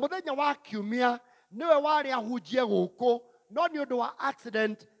 Ona mũthenya wa Kiumia niwe warĩ ahunjie gũkũ no nĩ ũndũ wa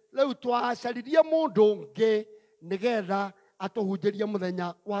accident rĩu twacaririe mũndũ ũngĩ nĩgetha atũhunjĩrie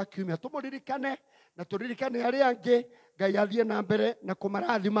mũthenya wa Kiumia. Tũmũririkane na tũririkane arĩa angĩ. Ngai athiĩ na mbere na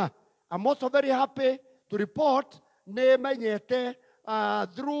kũmarathima. I'm also very happy to report nĩ menyete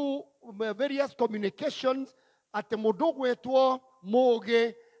through various communications atĩ mũndũ gwĩtwo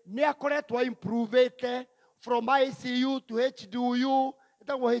Mũgĩ nĩ akoretwo improvete from ICU to HDU.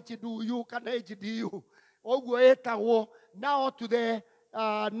 Ĩtagwo HDU kana HDU. Ũguo ĩtagwo now to the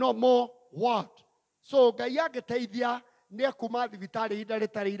normal ward. So Ngai agĩteithia nĩ ekuma thibitarĩ ihinda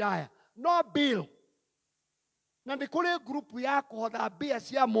rĩtarĩ iraya. No bill. Na nĩ kũrĩ group ya kũhotha mbia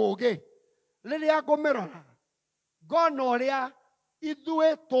cia Mũgĩ. Rĩrĩa ngũmĩrora ngona ũrĩa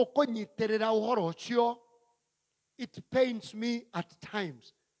ithuĩ tũkũnyitĩrĩra ũhoro ũcio, it pains me at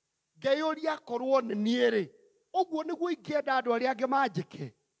times. Ngeyũria korwo nĩ niĩ-rĩ, ũguo nĩguo ingĩenda andũ arĩa angĩ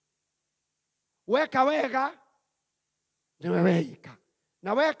manjĩke. Weka wega nĩwe weika,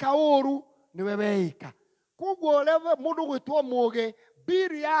 na weka ũru nĩwe weika. Koguo mũndũ gwĩtwo Mũgĩ,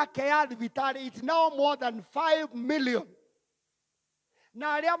 bill yake ya thibitarĩ it's now more than 5 million.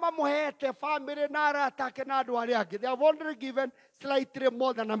 Na arĩa mamũhete family na arata ake na andũ arĩa angĩ, they have only given slightly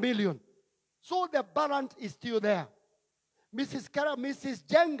more than 1 million. So the balance is still there. Mrs.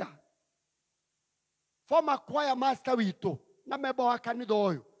 Jenga, former choir master witũ na member wa kanitha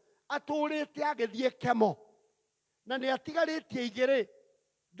ũyũ, atũrĩte agĩthiĩ kemo na nĩ atigarĩtie igĩrĩ.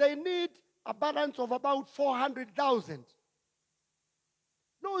 They need a balance of about 400,000.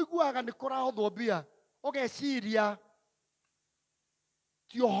 No iguaga nĩ kũrahothwo mbia ũgeciria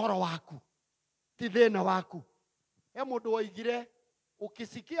ti ũhoro waku, ti thĩna waku. He mũndũ oigire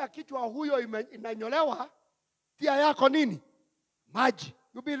ukisikia kichwa huyo inanyolewa tia yako nini? Maji.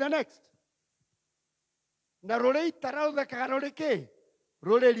 You be the next. Na rũrĩ itara rũthekaga rũrĩ kĩ?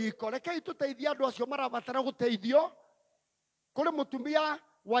 Rũrĩ riko. Rekei tũteithie andũ acio marabatara gũteithio. Kũrĩ mũtumia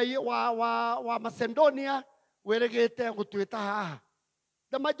wa Macedonia wĩrĩgĩte gũtwĩta haha.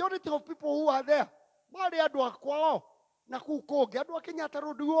 The majority of people who are there marĩ andũ akwao na kũu kũngĩ. Andũ a Kenyatta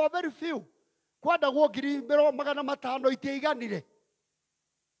Road we are very few. Kwandagwo 500 itiaiganire.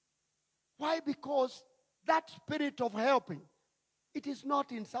 Why? Because that spirit of helping, it is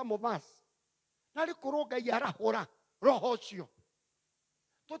not in some of us. Nari kũrũnga yarahũra roho ũcio.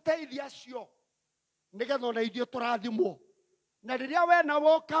 Tũteithie acio nĩgetha ona ithuĩ tũrathimwo. Na rĩrĩa we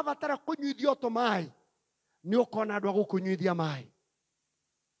nawe ũkabatara kũnyuithio tũmaĩ, nĩ ũkona andũ a gũkũnyuithia maĩ.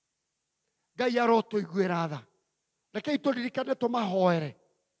 Ngai arotũiguĩra tha. Rekei tũririkane tũmahoere.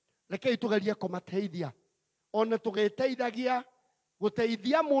 Rekei tũgerie kũmateithia. Ona tũgĩteithagia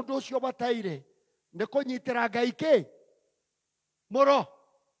gũteithia mũndũ ũcio bataire nĩ kũnyitĩra Ngai kĩ? Mũro.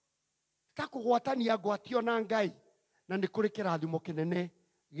 Ta kũgwatania ngwatio na Ngai. Na nĩ kũrĩ kĩrathimo kĩnene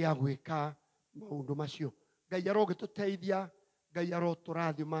gĩa gwĩka maũndũ macio. Ngai arogĩtũteithia, Ngai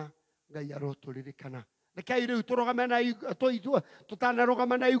arotũrathima, Ngai arotũririkana. Rekei rĩu tũrũgame na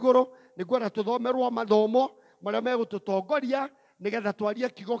tũtanarũgama na igũrũ nĩguo tũthomerwo mathomo marĩa megũtũtongoria nĩgetha twarie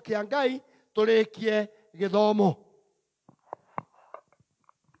kiugo kĩa Ngai tũrĩkie gĩthomo.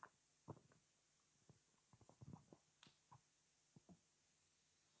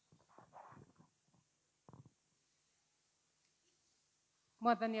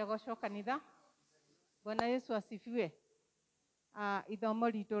 Mwathani agocwo kanitha. Bwana Yesu asifiwe. ithomo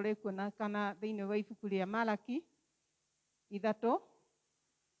ritũ rĩkuonekana thĩinĩ wa ibuku rĩa Malaki 3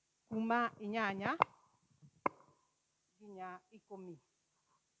 kuma 8 nginya 10.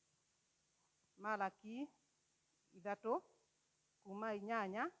 Malaki 3 kuma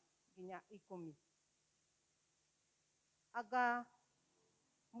 8 nginya 10. Anga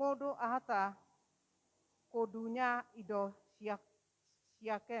mũndũ ahota kũndunya indo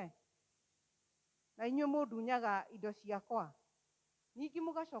ciake, na inyuĩ mũndunyaga indo ciakwa. Ningĩ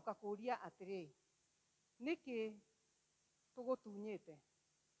mũgacoka kũria atĩrĩ, nĩkĩ tũgũtunyĩte?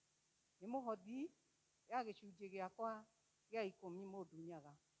 Nĩ mũhothi ya gĩcunjĩ gĩakwa gĩa 10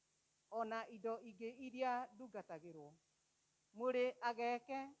 mũndunyaga. Ona indo ingĩ iria ndungatagĩrwo, mũrĩ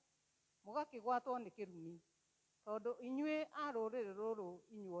ageke mũgakĩgwatwo nĩ kĩrumi, tondũ inyuĩ a rũrĩrĩ rũrũ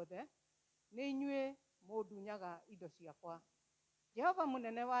inyuothe nĩ inyuĩ mũndunyaga indo ciakwa. Jehova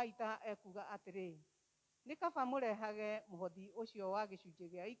mũnene wa ita ekuga atĩrĩ, nĩ kaba mũrehage mũhothi ũcio wa gĩcunjĩ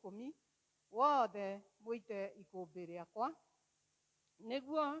gĩa 10 wothe mũite ikũmbĩ rĩakwa,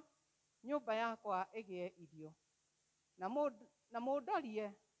 nĩguo nyũmba yakwa ĩgĩe irio. Na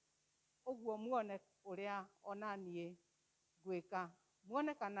mũndorie ũguo muone ũrĩa onaniĩ ngwĩka,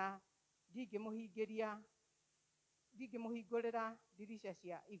 muone kana ndingĩmũhingũrĩra ndirica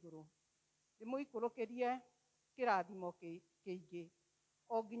cia igũrũ, ndĩmũikũrũkĩrie kĩrathimo kĩingĩ,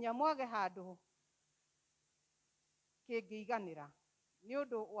 o nginya mwage handũ kĩngĩiganĩra nĩ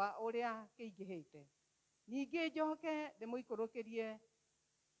ũndũ wa ũrĩa kĩingĩhĩte. Ningĩ njoke ndĩmũikũrũkĩrie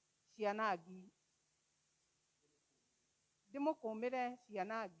cianangi, ndĩmũkũmĩre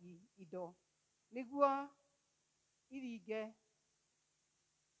cianangi indo, nĩguo iringe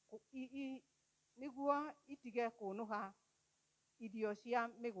nĩguo itige kũnũha irio cia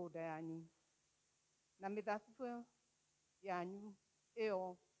mĩgũnda yanyu, na mĩthabibũ yanyu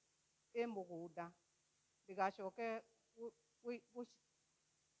ĩyo ĩ mũgũnda ndĩgacoke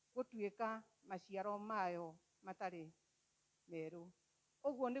gũtuĩka maciaro mayo matarĩ merũ.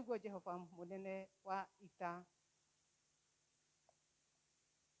 Ũguo nĩguo Jehova mũnene wa ita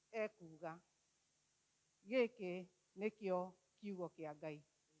ekuga. Gĩkĩ nĩkĩo kiugo kĩa Ngai.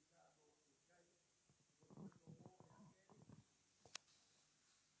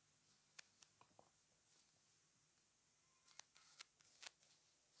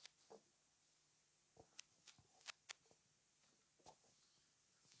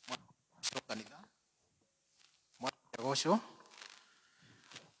 Kanitha mwagoco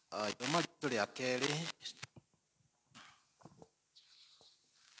ithomo ritũ rĩa kerĩ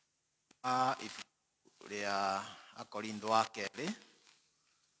ibuku rĩa Akorintho wa kerĩ,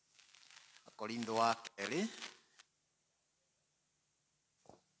 Akorintho wa kerĩ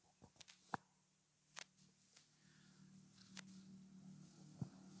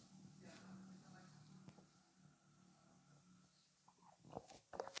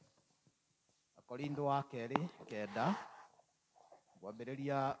Akorintho wa kerĩ 9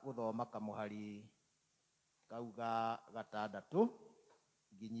 kwambĩrĩria gũthoma kamũhari kauga 6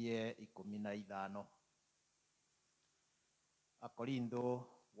 nginyie 15. Akorintho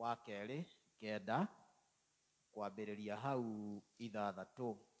wa kerĩ 9 kwambĩrĩria hau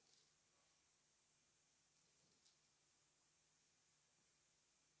 6.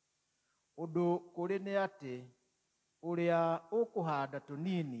 Ũndũ kũrĩ nĩ atĩ ũrĩa ũkũhanda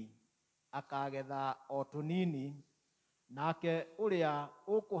tũnini akagetha o tũnini, nake ũrĩa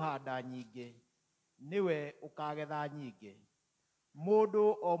ũkũhanda nyingĩ niwe ũkagetha nyingĩ. Mũndũ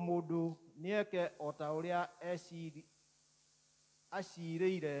o mũndũ nĩeke o ta ũrĩa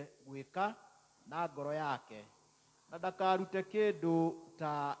acirĩire gwĩka na ngoro yake, na ndakarute kĩndũ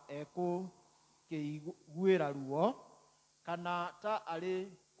ta ekũkĩiguĩra ruo, kana ta arĩ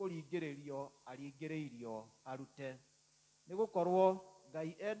kũringĩrĩrio aringĩrĩirio arute. Nĩ gũkorwo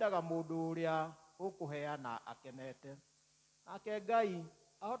Ngai endaga mũndũ ũrĩa ũkũheana akenete. Nake Ngai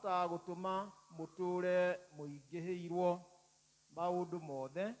ahotaga gũtũma mũtũũre mũingĩhĩirwo maũndũ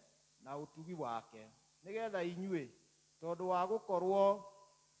mothe na ũtugi wake, nĩgetha inyuĩ tondũ wa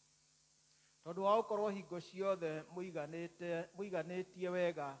gũkorwo hingo ciothe mũiganĩtie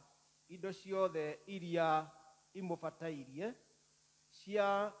wega indo ciothe iria imũbatairie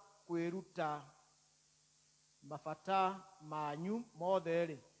cia kwĩruta mabata manyu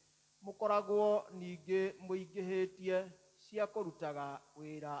mothe-rĩ, mũkoragwo ningĩ mũingĩhĩtie cia kũrutaga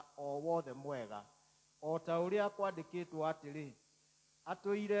wĩra o wothe mwega, o ta ũrĩa kwandĩkĩtwo atĩrĩ,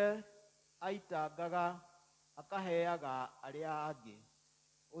 atũire aitangaga akaheaga arĩa angĩ.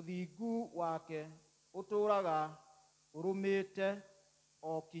 Ũthingu wake ũtũũraga ũrũmĩte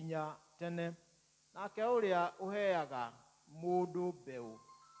o kinya tene. Nake ũrĩa ũheaga mũndũ mbeũ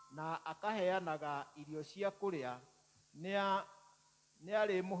na akaheanaga irio cia kũrĩa nĩ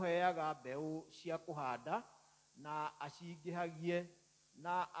arĩmũheaga mbeũ cia kũhanda na acingĩhagie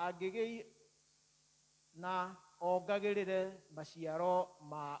na ongagĩrĩre maciaro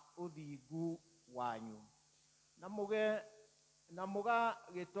ma ũthingu wanyu na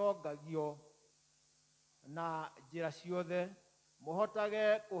mũgagĩtongagio na njĩra ciothe mũhotage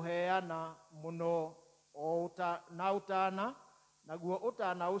kũheana mũno na ũtana naguo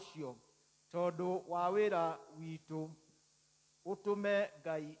ũtana ũcio tondũ wa wĩra witũ ũtũme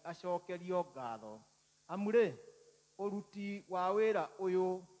Ngai acokerio ngatho amurĩ ũruti wa wĩra ũyũ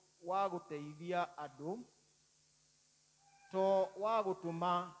wa gũteithia andũ to wa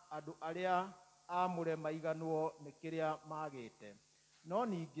gũtũma andũ arĩa amũre maiganwo nĩ kĩrĩa magĩte no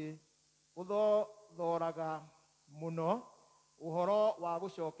ningĩ ũthothoraga mũno ũhoro wa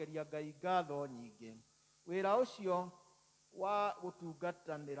gũcokeria Ngai ngatho nyingĩ wĩra ũcio wa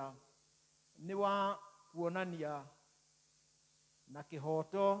gũtungatanĩra nĩ wa kuonania na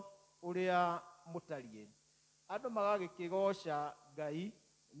kĩhoto ũrĩa mũtariĩ andũ magagĩkĩgoca Ngai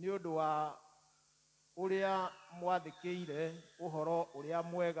nĩ ũndũ wa ũrĩa mwathĩkĩire ũhoro ũrĩa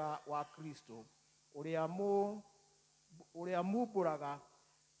mwega wa Kristo ũrĩa mumbũraga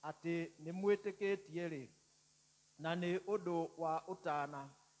atĩ nĩ mwĩtĩkĩtie-rĩ na nĩ ũndũ wa ũtana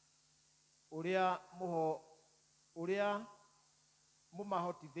ũrĩa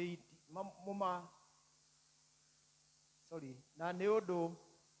na nĩ ũndũ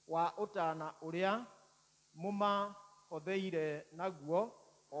wa ũtana ũrĩa mũmahotheire naguo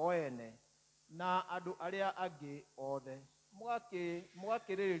o ene na andũ arĩa angĩ othe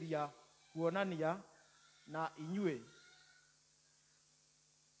mũgakĩrĩrĩria kuonania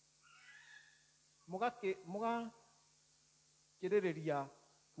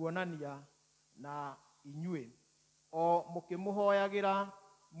na inyuĩ o mũkĩmũhoyagĩra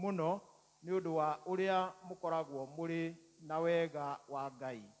mũno nĩ ũndũ wa ũrĩa mũkoragwo mũrĩ na wega wa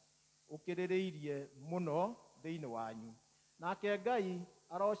Ngai ũkĩrĩrĩirie mũno thĩinĩ wanyu nake Ngai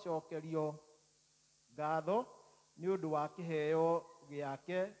arocokerio ngatho nĩ ũndũ wa kĩheo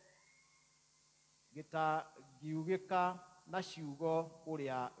gĩake gĩtangiugĩka na ciugo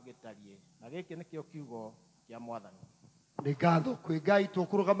ũrĩa gĩtariĩ na gĩkĩ nĩkĩo kiugo kĩa Mwathani. Nĩ ngatho kwĩ Ngai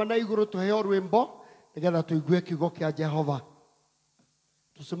tũkũrũgama na igũrũ tũheo rwĩmbo nĩgetha tũigue kiugo kĩa Jehova.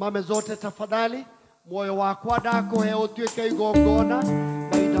 Tusimame zote tafadhali. Moyo wakwa ndakũhe ũtuĩke igongona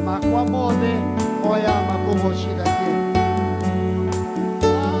mahinda makwa mothe oya makũgocithagie.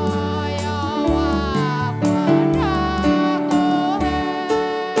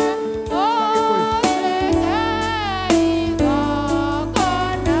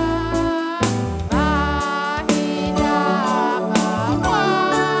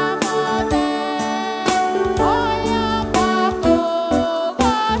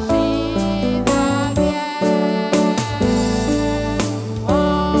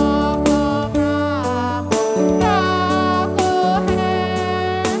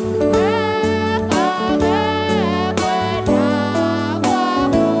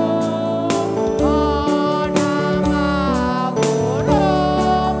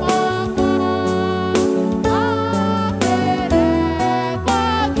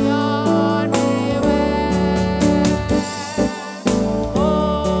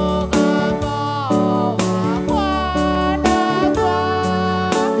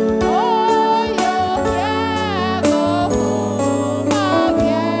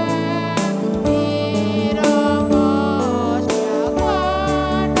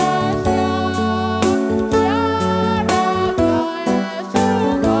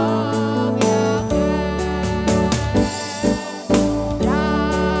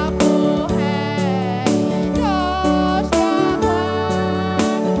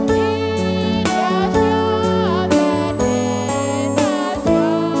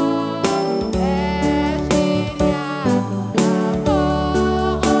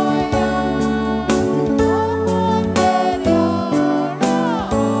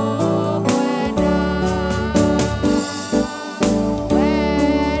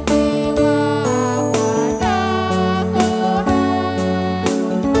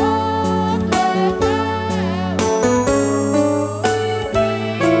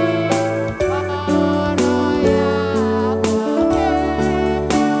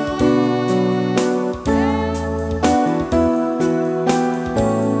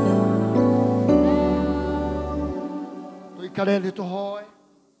 Tuikare tuhoe.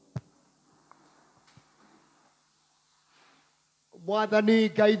 Mwathani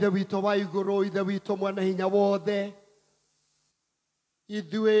Ngai ithe witũ wa igũrũ, ithe witũ mwene hinya wothe,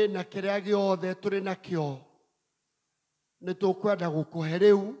 ithuĩ na kĩrĩa gĩothe tũrĩ nakĩo nĩ tũkwenda gũkũhe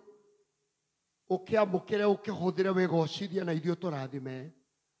rĩu ukiamukire ukihuthire wigocithia na ithio turathime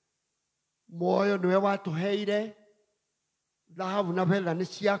muoyo niwe watuheire dhahabu na betha ni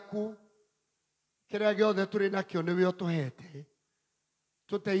ciaku kiria giothe turi nakio niwe utuhete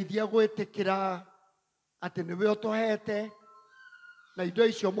tuteithia gwitikira ati niwe utuhete na indo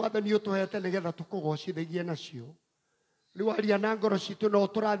icio mwathani utuhete nigetha tukugocithagie nacio riu aria na ngoro citu no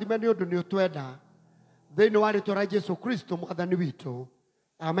turathime ni undu ni utwenda thiini wa ritwa ria Jesu Kristo mwathani witu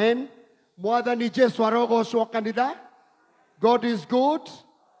amen. Mwathani Jesu arogocwo kanitha. God is good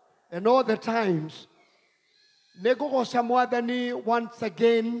and all the times. Nigugoca mwathani once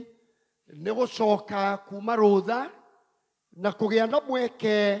again nigucoka kuma rutha na kugia na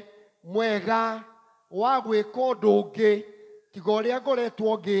mweke mwega wa gwika undu ungi tiga uria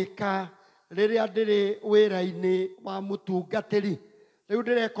ngoretwo ngika riria ndiri wira-ini wa mutungatiri. Riu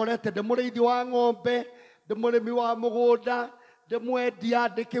ndirekorete ndi muriithi wa ng'ombe, ndi murimi wa mugunda, ndi mwendia,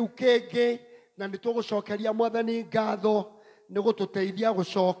 ndi kiu kingi, na nitugucokeria mwathani ngatho ni gututeithia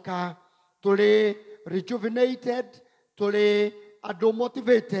gucoka turi rejuvenated, turi andu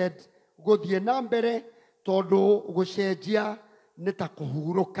motivated guthie na mbere tondu gucenjia ni ta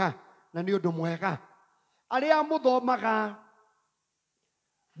kuhuruka na ni undu mwega. Aria muthomaga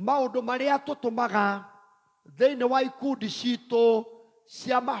maundu maria tutumaga thiini wa ikundi citu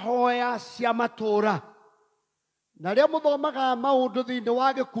cia mahoya cia matura na ria muthomaga maundu thiini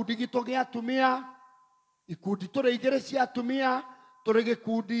wa gikundi gitu gia atumia, ikundi turi igiri cia atumia, turi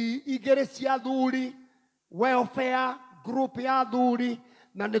gikundi igiri cia athuri, welfare group ya athuri,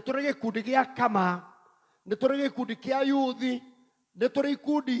 na ni turi gikundi gia kama, ni turi gikundi kia yuthi, ni turi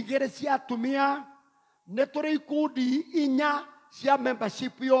ikundi igiri cia atumia, ni turi ikundi inya cia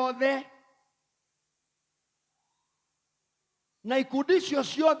membership yothe, na ikundi icio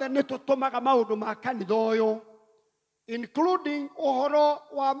ciothe ni tutumaga maundu ma kanitha uyu, including uhoro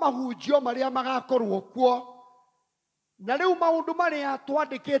wa mahunjio maria magakorwo kuo. Na riu maundu maria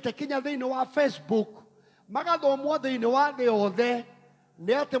twandikite kinya thiini wa Facebook magathomwo thiini wa thi yothe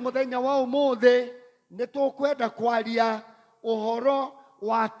ni ati muthenya wa umuthi ni tukwenda kwaria uhoro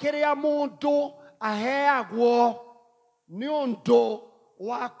wa kiria mundu aheagwo ni undu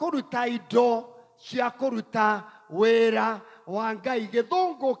wa kuruta indo cia kuruta wira wa Ngai.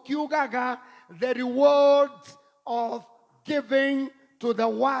 Githungu kiugaga the rewards of giving to the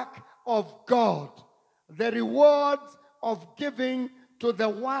work of God. The rewards of giving to the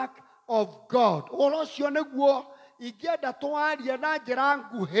work of God. Orocio niguo ingenda twarie na njira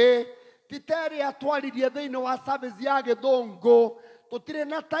nguhi titeri atwaririe thiini wa service ya githungu tutire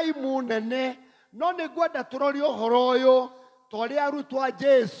na time nene no nigwenda turori uhoro uyu tori arutwo a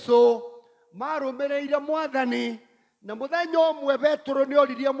Jesu marumireire mwathani na muthenya umwe Petro ni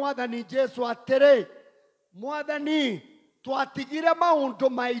oririe mwathani Jesu atiri mwathani twatigire maundu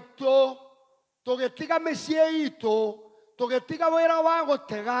maitu tugitiga micii itu tugitiga wira wa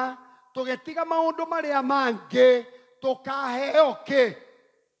gutega tugitiga maundu maria mangi tukaheo ki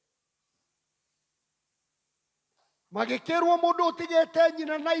magikirwo mundu utigite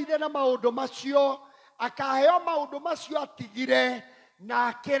nyina na ithe na maundu macio akaheo maundu macio atigire na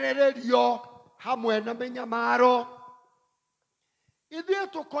akirererio hamwe na minyamaro. Ithuĩ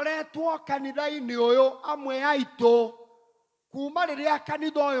tukoretwo kanitha-ini uyu amwe aitu kuma riria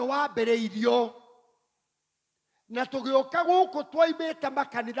kanitha uyu wambiriirio na tugiuka guku twaimite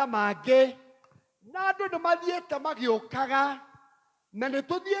makanitha mangi na andu ni mathiite magiukaga na ni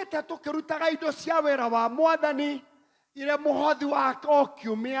tuthiite tukirutaga indo cia wira wa mwathani ire muhothi wa o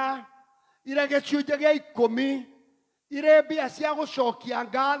kiumia, ire gicunjĩ gia 10, ire mbia cia gucokia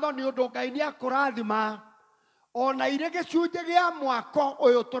ngatho ni undu Ngai ni akurathima, ona ire gicunjĩ gia mwako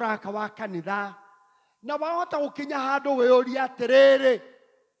uyu turaka wa kanitha. Na wahota gukinya handu wiyuria atiriri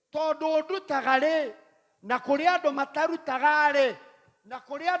tondu ndutaga ri na kuri andu matarutaga ri na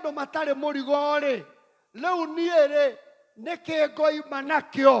kuri andu matari murigo ri riu nie ri niki ngoima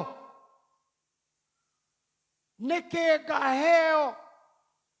nakio niki ngaheo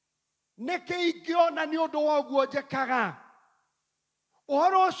niki ingiona ni undu wa uguo njikaga.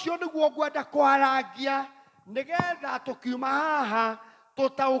 Uhoro ucio niguo ngwenda kwarangia nigetha tukiuma haha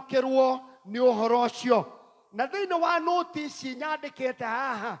tutaukirwo ni uhoro ucio. Na thiini wa notice nyandikite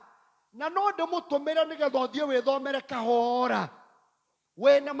haha na no ndimutumire nigetha uthie withomere kahora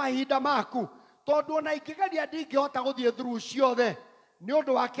wina mahinda maku tondu ona ingigeria ndingihota guthie through ciothe ni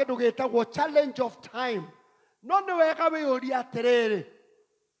undu wa kindu gitagwo challenge of time. No ni wega wiyuria atiriri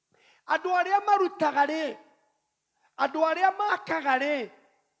andu aria marutaga ri, andu aria makaga ri,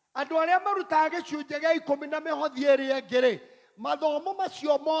 andu aria marutaga gicunjĩ gia 10 na mihothi iri ingi ri, mathomo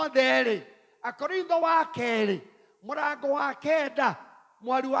macio mothe ri Akorintho wa keri murango wa kenda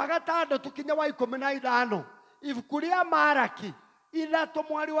mweri wa gatandatu kinya wa 15 ibuku ria Maraki 3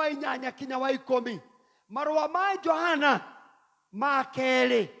 mweri wa 8 kinya wa 10 marua ma Johana ma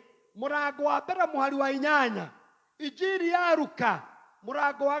kerĩ mũrango wa mbere mweri wa 8 injiri ya Luka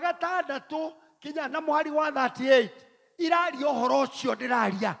mũrango wa gatandatu kinya na mweri wa 38 iraria ũhoro ũcio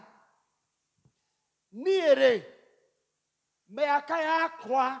ndĩraria niĩ mĩaka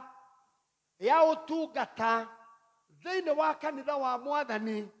yakwa ya ũtungata thĩinĩ wa kanitha wa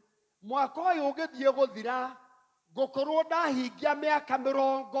Mwathani mwaka ũyũ ũgĩthiĩ gũthira ngũkorwo ndahingia mĩaka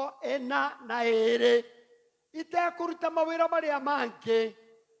 42 itekũruta mawĩra marĩa mangĩ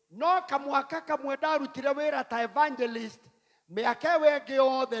no kamwaka kamwe ndarutire wĩra ta evangelist mĩaka ĩyo ĩngĩ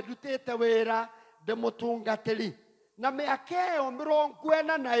yothe ndutĩte wĩra ndĩ mũtungatĩri na mĩaka ĩyo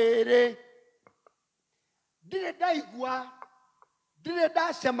 42 ndirĩ ndaigua ndirĩ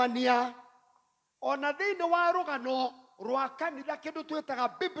ndacemania ona thĩinĩ wa rũgano rwa kanitha kĩndũ twĩtaga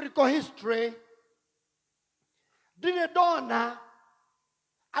biblical history ndirĩ ndona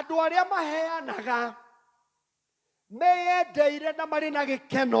andũ arĩa maheanaga meyendeire na marĩ na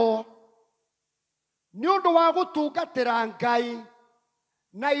gĩkeno nĩ ũndũ wa gũtungatĩra Ngai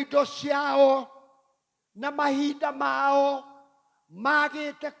na indo ciao na mahinda mao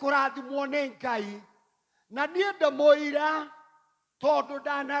magĩte kũrathimwo nĩ Ngai na niĩ ndĩmũira tondũ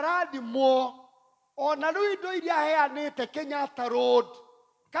ndanarathimwo ona rĩu indo iria heanĩte Kenyatta Road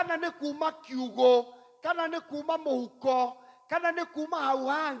kana nĩ kuma kiugo kana nĩ kuma mũhuko kana nĩ kuma hau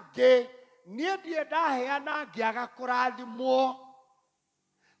hangĩ niĩ ndiĩ ndaheana ngĩaga kũrathimwo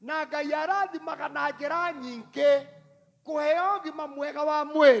na Ngai arathimaga na njĩra nyingĩ kũheo ũgima mwega wa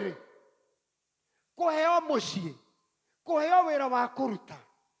mwĩrĩ kũheo mũciĩ kũheo wĩra wa kũruta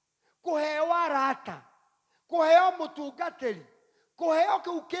kũheo arata kũheo mũtungatĩri kũheo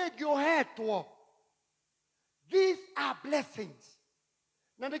kĩu kĩngĩ ũhetwo. These are blessings.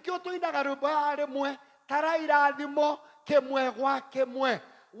 Na nĩkĩo tũinaga rwĩmbo rĩmwe tara irathimo kĩmwe gwa kĩmwe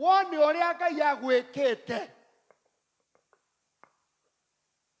wone ũrĩa Ngai agwĩkĩte.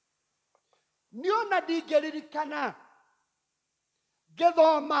 Niona ndingĩririkana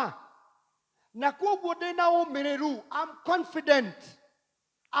ngĩthoma na kuoguo ndĩna ũmĩrĩru.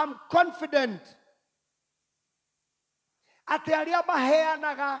 I'm confident atĩ arĩa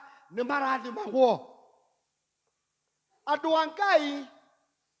maheanaga nĩ marathimagwo. Andũ a Ngai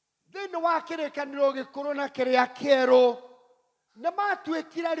thĩinĩ wa kĩrĩkanĩro gĩkũrũ na kĩrĩa kĩerũ nĩ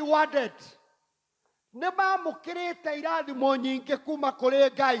matuĩkire rewarded, nĩ mamũkĩrĩte irathimo nyingĩ kuma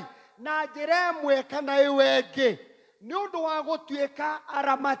kũrĩ Ngai na njĩra ĩmwe kana ĩyo ĩngĩ nĩ ũndũ wa gũtuĩka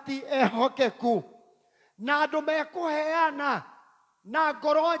aramati ehokeku na andũ mekũheana na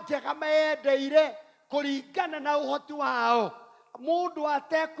ngoro njega meyendeire kũringana na ũhoti wao, mũndũ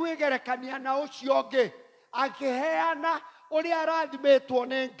atekwĩgerekania na ũcio ũngĩ akĩheana ũrĩa arathimĩtwo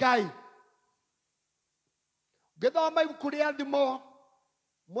nĩ Ngai. Ngĩthoma ibuku rĩa thimo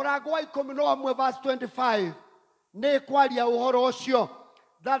mũrango wa 11 verse 25 nĩ kwaria ũhoro ũcio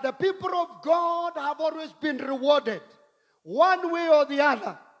that the people of God have always been rewarded one way or the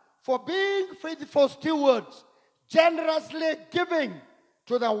other for being faithful stewards, generously giving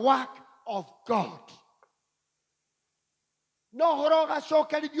to the work of God. No horo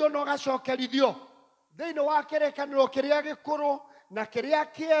gacokerithio no gacokerithio thĩinĩ wa kĩrĩkanĩro kĩrĩa gĩkũrũ na kĩrĩa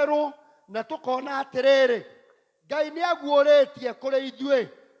kĩerũ na tũkona atĩrĩrĩ Ngai nĩ aguũrĩtie kũrĩ ithuĩ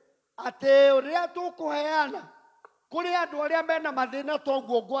atĩ ũrĩa tũkũheana kũrĩ andũ arĩa mena mathĩna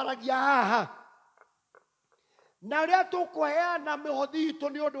toguo ngwaragia haha na ũrĩa tũkũheana mĩhothi itũ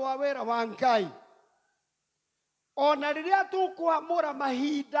nĩ ũndũ wa wĩra wa Ngai. Ona rĩrĩa tũkwamũra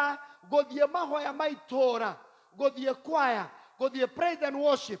mahinda gũthiĩ mahoya ma itũũra, gũthiĩ kwaya, gũthiĩ praise and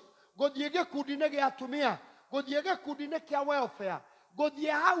worship, gũthiĩ gĩkundi-inĩ gĩa atumia, gũthiĩ gĩkundi-inĩ kĩa welfare,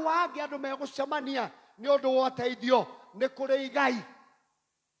 gũthiĩ hau hangĩ andũ megũcemania nĩ ũndũ wa ũteithio nĩ kũrĩ igai,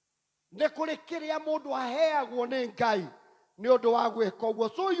 nĩ kũrĩ kĩrĩa mũndũ aheagwo nĩ Ngai nĩ ũndũ wa gwĩka ũguo.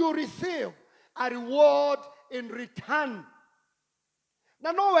 So you receive a reward in return.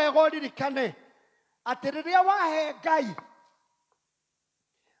 Na no wega ũririkane atĩ rĩrĩa wahe Ngai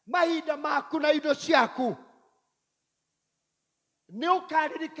mahinda maku na indo ciaku nĩ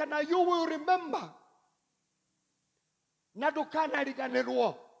ũkaririkana, you will remember na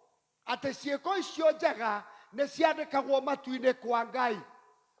ndũkanariganĩrwo atĩ ciĩko icio njega nĩ ciandĩkagwo matu-inĩ kwa Ngai.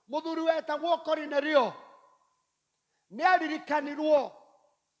 Mũthuri wetagwo Korinelio nĩ aririkanirwo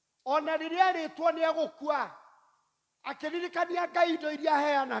ona rĩrĩa rĩtwo nĩ egũkua akĩririkania Ngai indo iria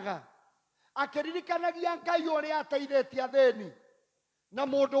aheanaga, akĩririkanagia Ngai ũrĩa ateithĩtie athĩni na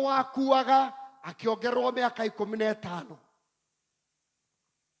mũndũ wakuaga akĩongererwo mĩaka 15.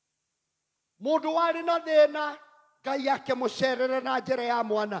 Mũndũ warĩ na thĩna Ngai yake mucerere na njira ya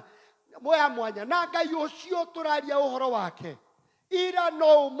mwana moya mwanya na Ngai ucio turaria uhoro wake ira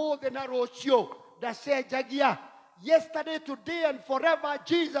no umuthi na rucio ndacenjagia. Yesterday, today and forever,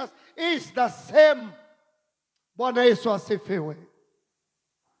 Jesus is the same. Bwana Yesu asifiwe.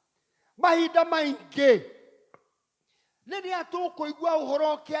 Mahinda maingi riria tukuigua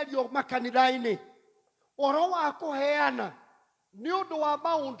uhoro ukiario makanitha-ini uhoro wa kuheana ni undu wa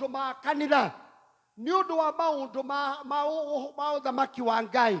maundu ma kanitha, ni undu wa maundu ma uthamaki wa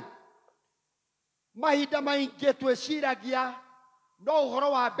Ngai. Mahinda maingi twiciragia no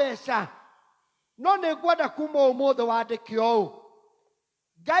uhoro wa mbeca, no nĩ ngwenda kuma ũmũthĩ wandĩke ũũ.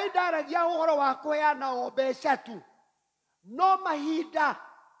 Ngai ndaragia ũhoro wa kũheana o mbeca tu, no mahinda,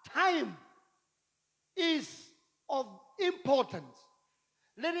 time is of importance.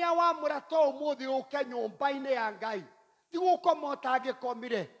 Rĩrĩa wamũra to ũmũthĩ ũke nyũmba-inĩ ya Ngai, ti gũkoma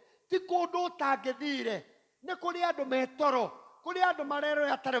ũtangĩkomire, ti kũndũ ũtangĩthire. Nĩ kũrĩ andũ me toro, kũrĩ andũ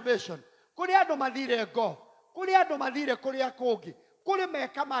marerorera television, kũrĩ andũ mathire ngo, kũrĩ andũ mathire kũrĩa kũngĩ, kũrĩ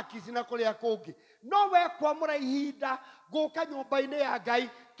meka makici na kũrĩa kũngĩ. No we kwamũra ihinda gũka nyũmba-inĩ ya Ngai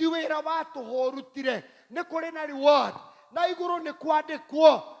ti wĩra wa tũhũ ũrutire, nĩ kũrĩ na reward na igũrũ nĩ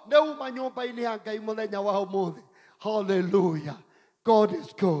kwandĩkwo nĩ uma nyũmba-inĩ ya Ngai mũthenya wa ũmũthĩ. Hallelujah. God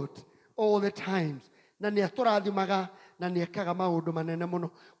is good all the times. Na nĩ atũrathimaga na nĩ ekaga maũndũ manene mũno.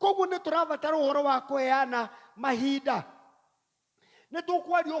 Koguo nĩ tũrabatara ũhoro wa kũheana mahinda. Nĩ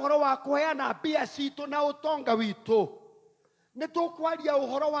tũkwaria ũhoro wa kũheana mbia citũ na ũtonga witũ. Nĩ tũkwaria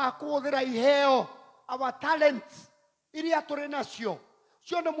ũhoro wa kũhũthĩra iheo, our talents iria tũrĩ nacio.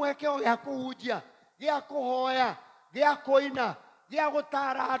 Cio nĩ mwekeo gĩa kũhunjia, gĩa kũhoya, gĩa kũina, gĩa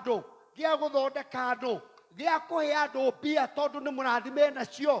gũtara andũ, gĩa gũthondeka andũ, gĩa kũhe andũ mbia tondũ nĩ mũrathime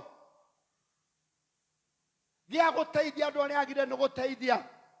nacio, gĩa gũteithia andũ arĩa agire nĩ gũteithia.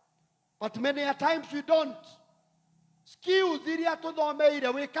 But many a times we don't. Skills iria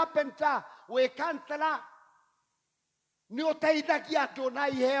tũthomeire, wĩ carpenter, wĩ counselor, ni uteithagia andu na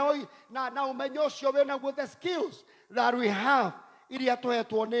iheo na umenyo ucio wina with the skills that we have iria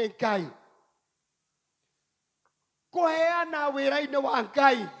tuhetwo ni Ngai. Kuheana wira-ini wa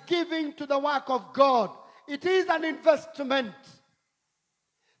Ngai, giving to the work of God, it is an investment.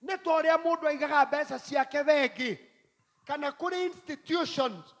 Nĩ ta ũrĩa mũndũ aigaga mbeca ciake bengi kana kũrĩ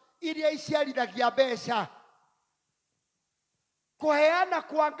institutions iria iciarithagia mbeca. Kuheana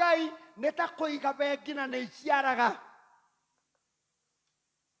kwa Ngai nĩ ta kũiga bengi na nĩ iciaraga.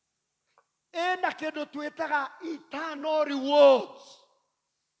 Ena kĩndũ twĩtaga eternal rewards,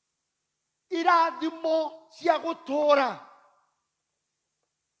 irathimo cia gũtũũra.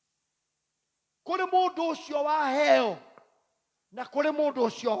 Kũrĩ mũndũ ũcio waheo na kũrĩ mũndũ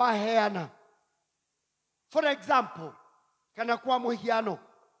ũcio waheana. For example, kana kwa mũhiano,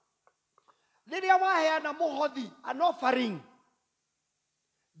 rĩrĩa waheana mũhothi, an offering,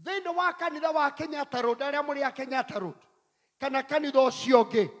 thĩinĩ wa kanitha wa Kenyatta Road, arĩa mũrĩ a Kenyatta Road, kana kanitha ũcio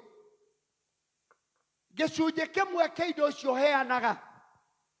ũngĩ, gĩcunjĩ kĩmwe kĩa indo icio heanaga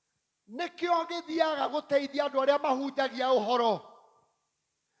nĩkĩo gĩthiaga gũteithia andũ arĩa mahunjagia ũhoro.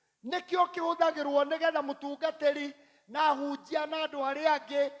 Nĩkĩo kĩhũthagĩrwo nĩgetha mũtungatĩri na ahunjia na andũ arĩa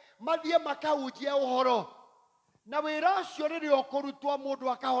angĩ mathiĩ makahunjia ũhoro. Na wĩra ũcio rĩrĩa ũkũrutwo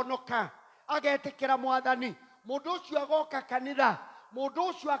mũndũ akahonoka, agetĩkĩra Mwathani, mũndũ ũcio agoka kanitha, mũndũ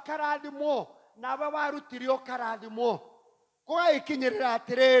ũcio akarathimwo, nawe warutire ũkarathimwo. Gũgagĩkinyĩrĩra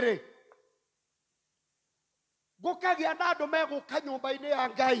atĩrĩrĩ, gũkagĩa na andũ megũka nyũmba-inĩ ya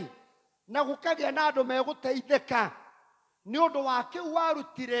Ngai na gũkagĩa na andũ megũteithĩka nĩ ũndũ wa kĩu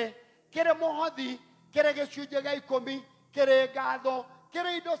warutire, kĩrĩ mũhothi, kĩrĩ gĩcunjĩ gĩa 10, kĩrĩ ngatho,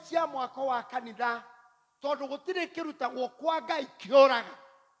 kĩrĩ indo cia mwako wa kanitha, tondũ gũtirĩ kĩrutagwo kwa Ngai kĩũraga.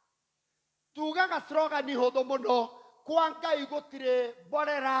 Tugaga slogan hũthũ mũno, kwa Ngai gũtirĩ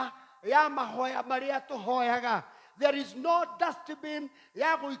mborera ya mahoya marĩa tũhoyaga. There is no dustbin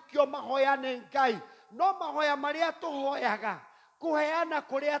ya gũikio mahoya nĩ Ngai. No mahoya marĩa tũhoyaga, kũheana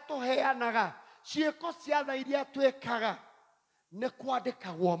kũrĩa tũheanaga, ciĩko cia tha iria twĩkaga, nĩ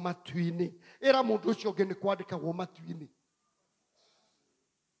kwandĩkagwo matu-inĩ. Ĩra mũndũ ũcio ũngĩ nĩ kwandĩkagwo matu-inĩ.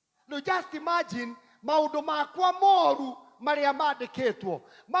 No, just imagine maũndũ makwa moru marĩa mandĩkĩtwo,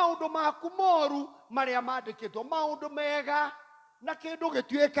 maũndũ maku moru marĩa mandĩkĩtwo, maũndũ mega na kĩndũ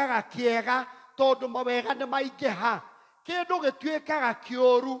gĩtuĩkaga kĩega tondũ mawega nĩ maingĩha, kĩndũ gĩtuĩkaga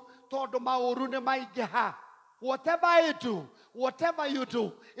kĩũru tondũ maũru nĩ maingĩha. Whatever I do, whatever you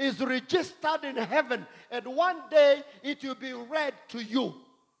do is registered in heaven, and one day it will be read to you.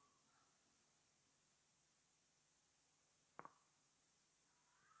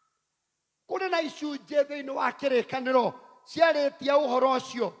 Kũrĩ na icunjĩ thĩinĩ wa kĩrĩkanĩro ciarĩtie ũhoro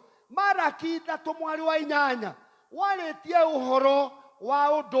ũcio. Maraki 3:8, warĩtie ũhoro wa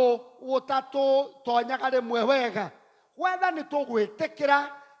ũndũ ũtatũ tonyaga rĩmwe wega whether nĩ tũgwĩtĩkĩra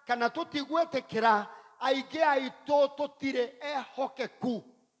kana tũtigwĩtĩkĩra aingĩ aitũ tũtirĩ ehokeku.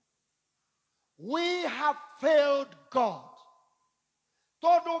 We have failed God.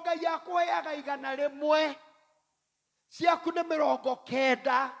 Tondũ Ngai akũheaga 100, ciaku nĩ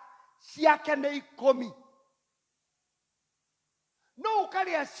 90, ciake nĩ 10. No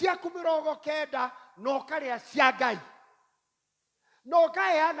ũkarĩa ciaku 90 no ũkarĩa cia Ngai. No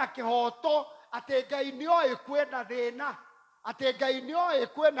ũkaheana kĩhoto atĩ Ngai nĩoĩ kwĩna thĩna, atĩ Ngai nĩoĩ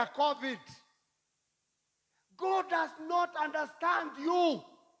kwĩna COVID. God does not understand you.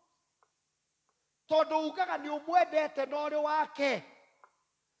 Tondũ ugaga nĩ ũmwendete na ũrĩ wake,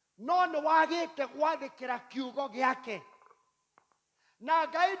 no nĩ wagĩte gwathĩkĩra kiugo gĩake. Na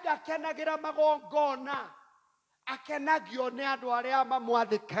Ngai ndakenagĩra magongona, akenagio nĩ andũ arĩa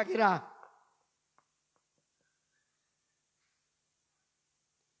mamwathĩkagĩra.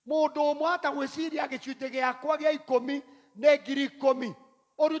 Mũndũ ũmwe atagwĩciria gĩcunjĩ gĩakwa gĩa 10 nĩ 10,000.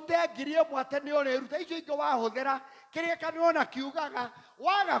 Ũrute 1,000 atĩ nĩ ũrĩruta. Icio ingĩ wahũthĩra kĩrĩkanĩro na kiugaga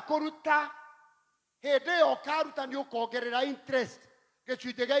waga kũruta hĩndĩ ĩyo ũkaruta nĩ ũkongerera interest.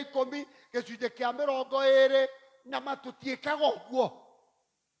 Gĩcunjĩ gĩa 10, gĩcunjĩ kĩa 20 na matũtiĩkaga ũguo.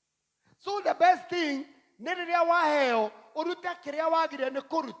 So the best thing nĩ rĩrĩa waheo ũrute kĩrĩa wagire nĩ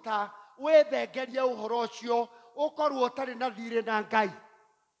kũruta, wĩthengerie ũhoro ũcio, ũkorwo ũtarĩ na thirĩ na Ngai.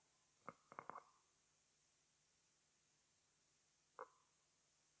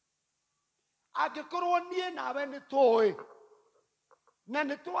 Angĩkorwo niĩ nawe nĩ tũĩ na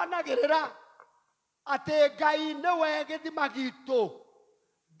nĩ twanagĩrĩra atĩ Ngai nĩwe gĩthima gitũ,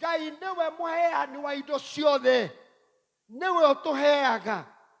 Ngai nĩwe mũheani wa indo ciothe, nĩwe ũtũheaga,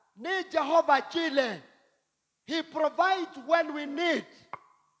 nĩ Jehovah Jireh. He provides when we need.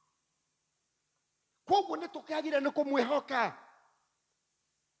 Koguo nĩ tũkĩagire nĩ kũmwĩhoka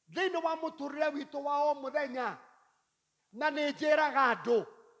thĩinĩ wa mũtũrĩre witũ wa o mũthenya. Na nĩ njĩraga andũ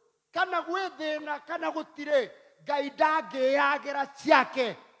kana gwĩ thĩna kana gũtirĩ, Ngai ndangĩagĩra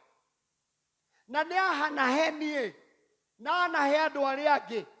ciake. Na nĩ ahanahe niĩ na anahe andũ arĩa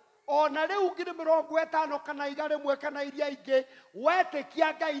angĩ. Ona rĩu 50 kana 100 kana iria ingĩ,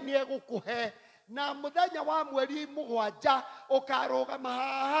 wetĩkia Ngai nĩ egũkũhe. Na mũthenya wa mweri 7 ũkarũgama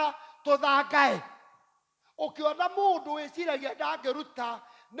haha tũthangae. Ũkĩona mũndũ wĩciragia ndangĩruta,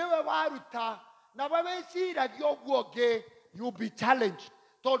 nĩwe waruta, na we wĩciragia ũguo ũngĩ, you'll be challenged.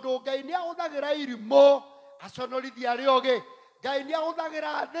 Tondũ Ngai nĩ ahũthagĩra irimũ aconorithia arĩa ũgĩ. Ngai nĩ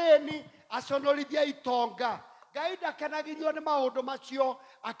ahũthagĩra thĩni aconorithia itonga. Ngai ndakenagĩrio nĩ maũndũ macio,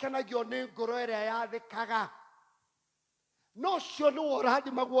 akenagio nĩ ngoro ĩrĩa yathĩkaga. No ũcio nĩwe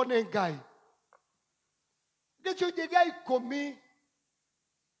ũrathimagwo nĩ Ngai. Gĩcunjĩ gĩa 10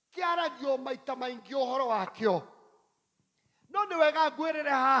 kĩaragio maita maingĩ ũhoro wakĩo. No nĩ wega ngwĩrĩre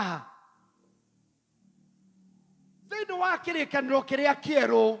haha thĩinĩ wa kĩrĩkanĩro kĩrĩa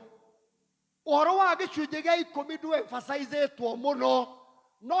kĩerũ, ũhoro wa gĩcunjĩ gĩa 10 ndũ-emphasizĩtwo mũno,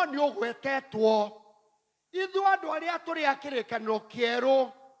 no nĩ ũgwetetwo. Ithuĩ andũ arĩa tũrĩ a kĩrĩkanĩro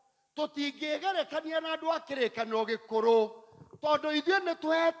kĩerũ tũtingĩgerekania na andũ a kĩrĩkanĩro gĩkũrũ, tondũ ithuĩ nĩ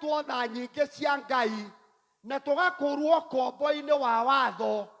tũhetwo tha nyingĩ cia Ngai na tũgakũrwo kombo-inĩ wa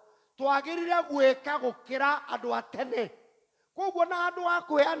watho. Twagĩrĩire gwĩka gũkĩra andũ a tene. Koguo na andũ a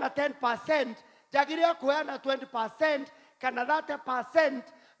kũheana 10%, njagĩrĩire kũheana 20% kana 30%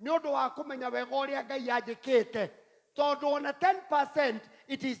 nĩ ũndũ wa kũmenya wega ũrĩa Ngai anjĩkĩte. Tondũ ona 10%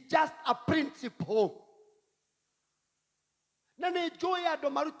 it is just a principle. Na nĩ njũĩ andũ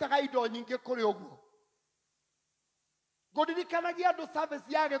marutaga indo nyingĩ kũrĩ ũguo. Ngũririkanagia andũ service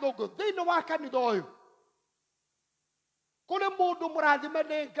ya Gĩthũngũ thĩinĩ wa kanitha ũyũ. Kũrĩ mũndũ mũrathime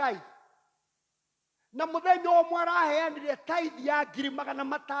nĩ Ngai, na mũthenya ũmwe araheanire tithe ya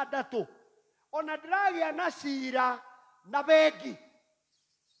 600,000. Ona ndĩragĩa na cira na bengi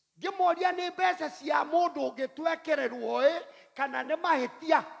ngĩmoria nĩ mbeca cia mũndũ ũngĩtwekererwo kana nĩ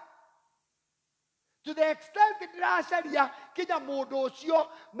mahĩtia. To the extent ndĩracaria kinya mũndũ ũcio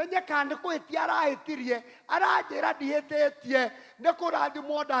menye kana nĩ kũhĩtia arahĩtirie, aranjĩra ndihĩtĩtie, nĩ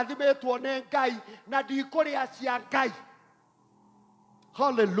kũrathimwo ndathimĩtwo nĩ Ngai na ndikũrĩa cia Ngai.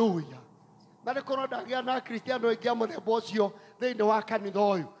 Hallelujah. Na nĩ kũrwo ndagĩa na Kristiano aingĩ a mũthemba ũcio thĩinĩ wa kanitha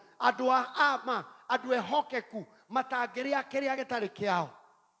ũyũ. Andũ a ama, andũ ehokeku, matangĩrĩa kĩrĩa gĩtarĩ kĩao.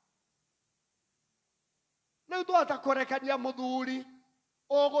 Rĩu twahota kũrekania mũthuri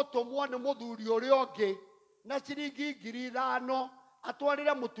ũgũtũmwo nĩ mũthuri ũrĩa ũngĩ na ciringi 5,000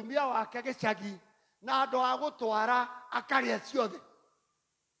 atwarĩre mũtumia wake gĩcagi na andũ a gũtwara akarĩa ciothe.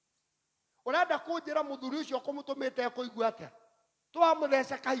 Ũrenda kũnjĩra mũthuri ũcio kũmũtũmĩte kũigua atĩa?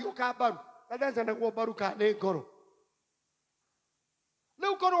 Twamũtheca kahiũ ka mbaru, gatheca nĩguo mbaru ka nĩ ngoro.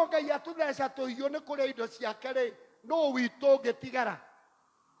 Rĩu korwo Ngai atũtheca tũhiũ nĩ kũrĩa indo ciake rĩ, no witũ ũngĩtigara.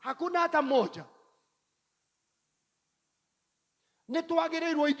 Hakuna hata moja. Nĩ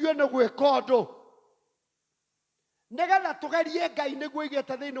twagĩrĩirwo ithuĩ nĩ gwĩka ũndũ nĩgetha tũgerie Ngai nĩguo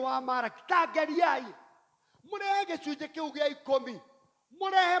igĩte thĩinĩ wa Maraki. Ta ngeriai, mũrehe gĩcunjĩ kĩu gĩa 10,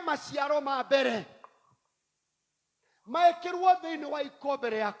 mũrehe maciaro ma mbere, maĩkĩrwo thĩinĩ wa ikombe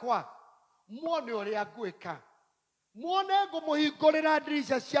rĩakwa, muone ũrĩa ngwĩka. Muone ngũmũhingũrĩra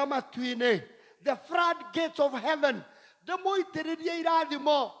ndirica cia matu-inĩ, the floodgates of heaven, ndĩmũitĩrĩrie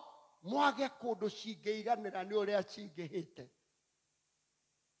irathimo, mwage kũndũ cingĩiganĩra nĩ ũrĩa cingĩhĩte.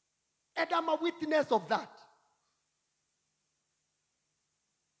 And I'm a witness of that.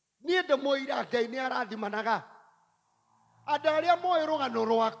 Niĩ ndĩmũira Ngai nĩ arathimanaga. Andũ arĩa moĩ rũgano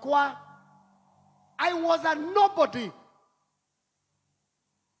rwakwa, I was a nobody.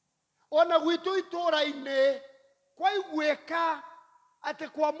 Ona gwitũ itũũra-inĩ kwaiguĩka atĩ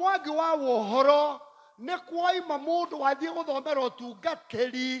kwa Mwangi wa Wohoro nĩ kwaima mũndũ wathiĩ gũthomera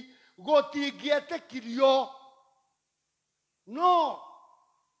ũtungatĩri gũtingĩetĩkirio. No,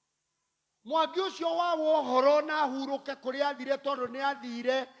 Mwangi ũcio wa Wohoro na ahurũke kũrĩa athire tondũ nĩ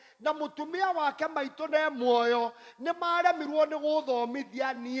athire, na mũtumia wake maitũ ne muoyo nĩ maremirwo nĩ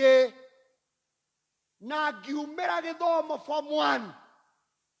gũthomithia niĩ, na ngiumĩra gĩthomo form 1.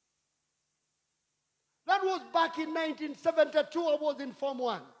 That was back in 1972. I was in form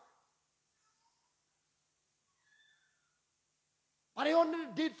 1. But I only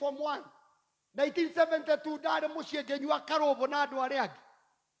did form 1. 1972 ndarĩ mũciĩ ngĩnyua karũbũ na andũ arĩa angĩ,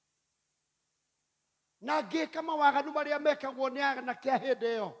 na ngĩka mawaganu marĩa mekagwo nĩ anake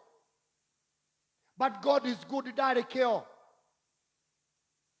hĩndĩ ĩyo. But God is good. Ndarĩ kĩo.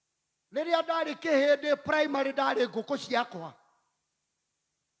 Rĩrĩa ndarĩ kĩhĩndĩ primary ndarĩ ngũkũ ciakwa.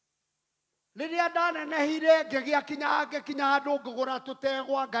 Rĩrĩa ndanenehire ngĩkinya handũ ngũgũra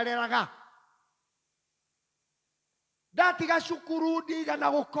tũtegwa ngareraga. Ndatiga cukuru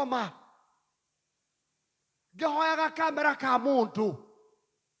ndigana gũkoma, ngĩhoyaga kamera ka mũndũ.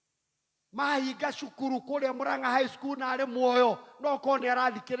 Mahinga cukuru kũrĩa Mũrang'a High School na arĩ muoyo, no korwo nĩ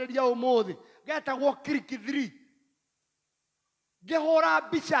arathikĩrĩria ũmũthĩ, getagwo Creek 3. Ngĩhũra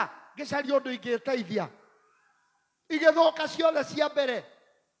mbica ngĩcaria ũndũ ingĩteithia, igĩthũka ciothe cia mbere.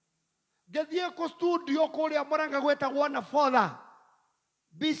 Ngĩthiĩ kũ studio kũrĩa Mũrang'a gwĩtagwo na Fother,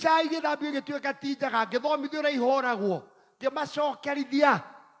 mbica igĩthambio igĩtuĩka ti njega, ngĩthomithio ũrĩa ihũragwo, ngĩmacokerithia.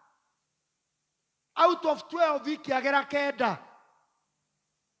 Out of 12 ikĩagĩra 9.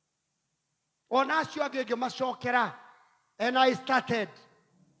 Ona acio angĩ ngĩmacokera. And I started.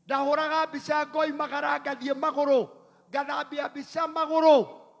 Ndahũraga mbica ngoimagara ngathiĩ magũrũ, ngathambia mbica magũrũ,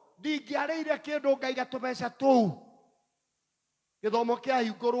 ndingĩarĩire kĩndũ ngaiga tũbeca tũu. Gĩthomo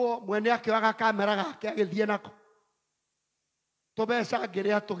kĩahingũrwo, mwene akĩoyaga kamera gake agĩthiĩ nako. Tũbeca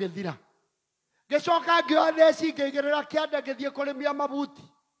ngĩrĩa tũgĩthira. Ngĩcoka ngĩoya theci ngĩigĩrĩra kĩande ngĩthiĩ kũrĩmia mabuti.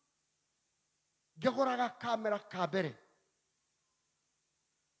 Ngĩgũraga kamera ka mbere.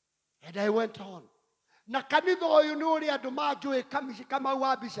 And I went on. Na kanitha ũyũ nĩ ũrĩa andũ manjũĩ Kamau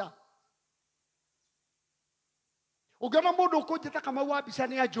wa mbica. Ũngĩona mũndũ ũkũnjĩta Kamau wa mbica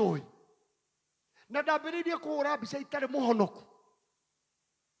nĩ anjũĩ. Na ndambĩrĩirie kũhũra mbica itarĩ mũhonoku.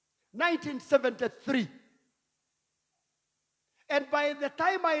 1973. And by the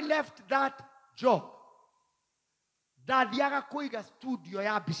time I left that job, ndathiaga kũiga studio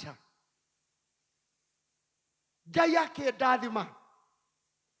ya mbica. Ngai akĩndathima.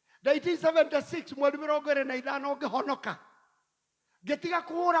 1976 mweri 25 ngĩhonoka. Ngĩtiga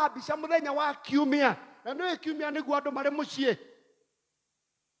kũhũra mbica mũthenya wa kiumia. Na nĩ kiumia nĩguo andũ marĩ mũciĩ.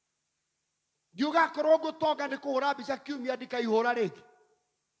 Ndiuga korwo ngũtonga nĩ kũhũra mbica kiumia ndikaihũra rĩngĩ.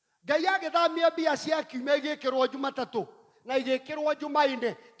 Ngai agĩthamia mbia cia kiumia igĩkĩrwo Jumatatũ na igĩkĩrwo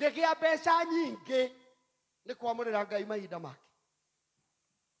Jumaine, ngĩgĩa mbeca nyingĩ. Nĩ kwamũrĩra Ngai mahinda make.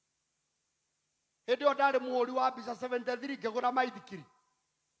 Hĩndĩ ĩyo ndarĩ mũhũri wa mbica 73 ngĩgũra maithikiri.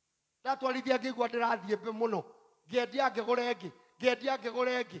 Ndatwarithia ngĩigua ndĩrathiĩ mbĩ mũno. Ngĩendia ngĩgũra ĩngĩ, ngĩendia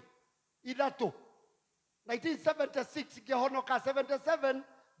ngĩgũra ĩngĩ. Ithatũ. 1976 ngĩhonoka. 77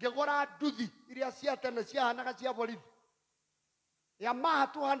 ngĩgũra nduthi iria cia tene ciahanaga cia borithi. Yamaha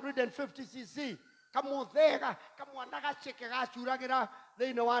 250cc. Kamũthega, kamwana gaceke gacuragĩra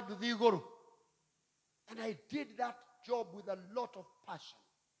thĩinĩ wa nduthi igũrũ. And I did that job with a lot of passion.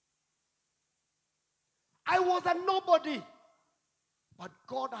 I was a nobody. But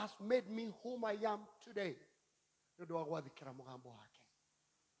God has made me whom I am today.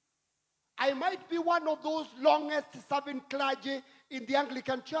 I might be one of those longest serving clergy in the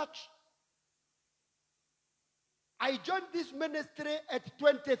Anglican Church. I joined this ministry at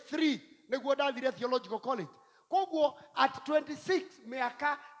 23, Neguada Theological College. Koguo at 26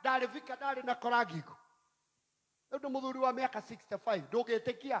 miaka ndarifika ndari na koragiko. Ndo muthuri wa miaka 65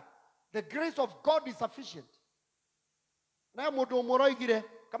 ndugetekia. The grace of God is sufficient. Na mundu moroigire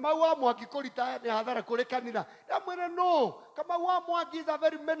kama wa mwaki kurita ni hadhara kuri kanitha. Ndamwira no, kama wa mwaki is a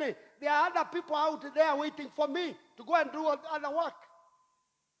very many. There are other people out there waiting for me to go and do other work.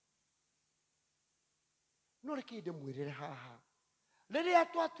 No rekide mwirire haha. Riria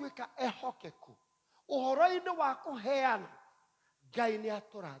twatuika ehokeku uhoro-ini wa kuheana Ngai ni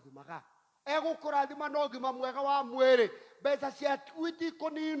aturathimaga. Egukurathima no ngima mwega wa mwiri, mbeca cia witi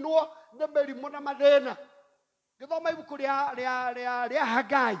kuninwo ni mirimu na mathina. Githoma ibuku ria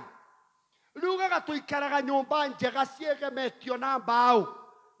Hagai riugaga tuikaraga nyumba njega ciegemetio na mbao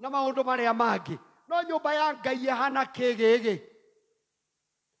na maundu maria mangi, no nyumba ya Ngai ihana kigigi.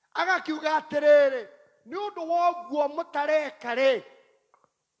 Agakiuga atiriri ni undu wa uguo mutareka ri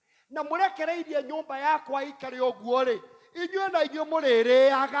na murekereirie nyumba yakwa ikare uguo ri, inyue na inyue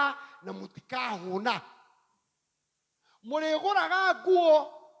muririaga na mutikahuna. Muriguraga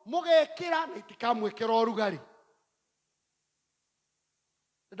nguo mugekira na itikamwikira urugari.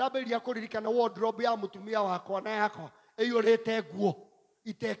 Ndaberia kuririkana wardrobe ya mutumia wakwa na yakwa iyurite nguo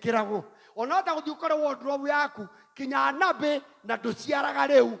itekiragwo. Ona ta guthi ukore wardrobe yaku kinya nabe na nduciaraga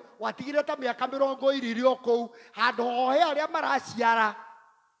riu watigire ta miaka 20 iri kou handu hohe aria maraciara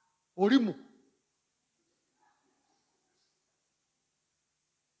urimu.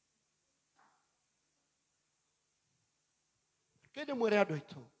 Kende mwere andu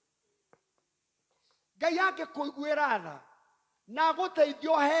aitu Ngai yake kuiguira tha na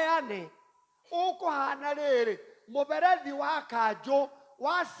guteithio heane ukuhana riri muberethi wa kanjo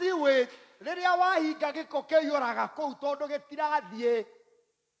wa siwe riria wahinga giko kiyuraga kou tondu gitirathie.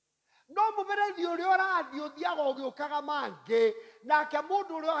 No muberethi uria urathie uthiaga ugiukaga mangi nake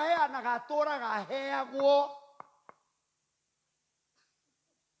mundu uria heanaga aturaga heagwo.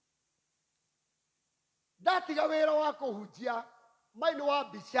 Ndatiga wira wa kuhunjia maini wa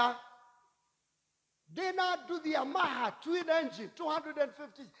mbica ndina nduthi ya Maha twin engine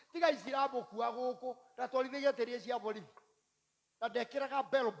 250 tiga icirambukua guku ndatwarithagia tirie cia borithi na ndekiraga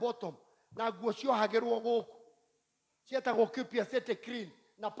bell bottom na nguo ciohagirwo guku cietagwo Kikuyu Service On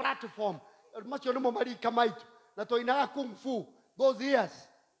na platform macio nimo marika maitu na twainaga kung fu those years.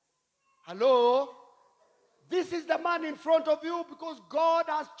 Hello, this is the man in front of you because God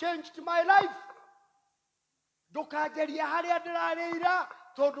has changed my life. Ndukageria haria ndirarira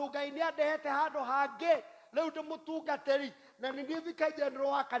tondu Ngai ni andehete handu hangi riu ndi mutungatiri na ni thika general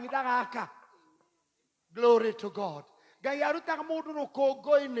wa kanitha gaka. Glory to God. Ngai arutaga mundu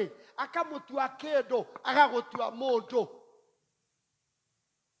rukungu-ini akamutua kindu agagutua mundu.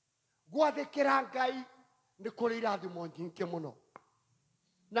 Gwathikira Ngai ni kuri irathimo nyingi muno.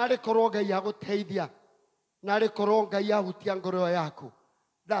 Na rikorwo Ngai aguteithia na rikorwo Ngai ahutia ngoro yaku.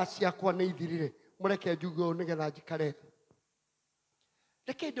 Thaa ciakwa ni ithirire. Mureke njugo nigetha njikare.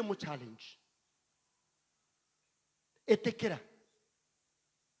 Reke ndi mu challenge. Etekera.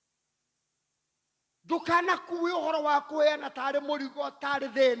 Ndukana kuwi uhoro wa kuheana tari murigo tari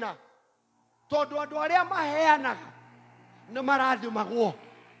thina. Tondu andu aria maheanaga ni marathimagwo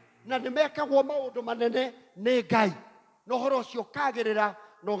na ni mekagwo maundu manene ni Ngai. No horo ucio kagirira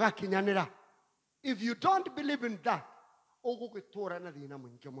no gakinyanira. If you don't believe in that, ugugitura na thina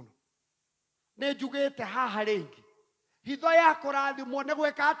mwingi muno. Nejugete haha ringi hitho ya kurathimwo ni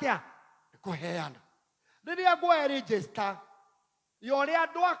gweka atia kuheana. Riria ngwe register yore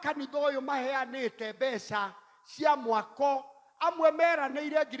andu akanitha uyu maheanite mbeca cia mwako amwe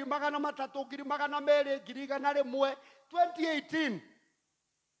meranire 300,000 200,000 1,100 2018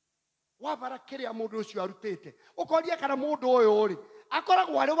 wabara kiria mundu ucio arutite ukoria kana mundu uyu ri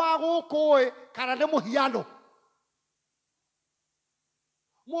akoragwo ari wa guku kana ni muhiano.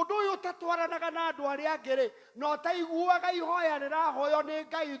 Mundu uyu tatwaranaga na andu aria angiri no taiguaga ihoya rirahoyo ni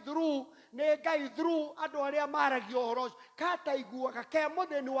Ngai through andu aria maragia uhoro kataiguaga ke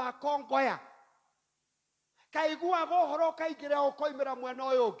muthini wa kongoya kaiguaga uhoro kaingire ukoimira mwena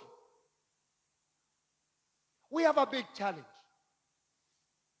uyu ungi. We have a big challenge,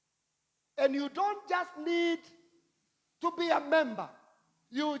 and you don't just need to be a member,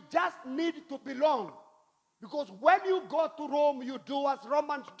 you just need to belong. Because when you go to Rome, you do as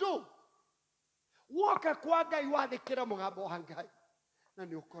Romans do. Woka kwa Ngai wathikira mugambo wa Ngai na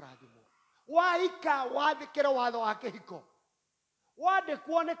ni ukurathimwo. Waika wathikira watho wa kihiko.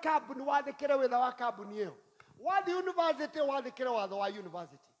 Wandikwo ni kambuni wathikira witha wa kambuni iyo. Wathi university wathikira watho wa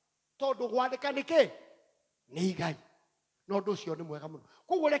university. Tondu gwathika niki ni Ngai. No ndu ucio ni mwega muno.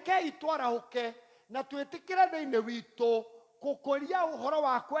 Koguo reke itwarahuke na twitikire thiini witu kukuria uhoro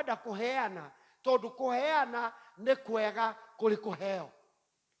wa kwenda kuheana tondu kuheana ni kwega kuri kuheo.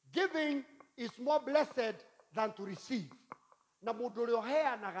 Giving is more blessed than to receive. Na mundu uri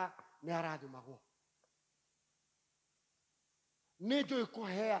uheanaga ni arathimagwo. Ni njui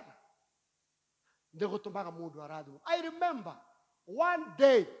kuheana ndi gutumaga mundu arathimwo. I remember one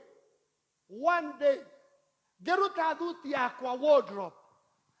day ngeruta thuti yakwa wardrobe,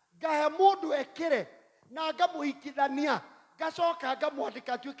 ngahe mundu ekire na ngamuhikithania, ngacoka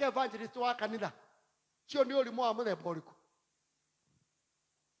ngamwandika atuike evangelist wa kanitha. Cio ni urimu wa muthemba uriku?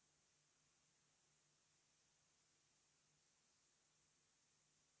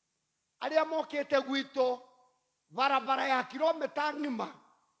 Aria mokite gwitu barabara ya kilomita ng'ima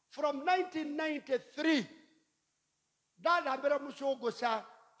from 1993 ndandambira mucunguca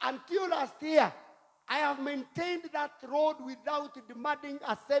until last year. I have maintained that road without demanding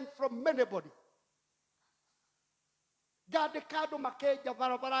a cent from anybody. Ngandika andu makenja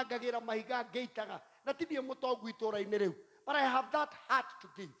barabara ngagira mahiga ngeitaga na tithie mutongu itura-ini riu, but I have that heart to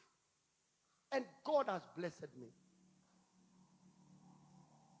give, and God has blessed me.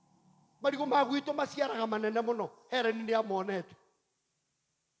 Marigo magwitu maciaraga manene muno, Hereni ni amonete.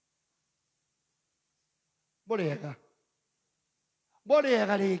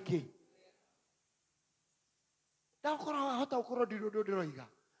 Muriega riki ndakora hota ukoro ndiroiga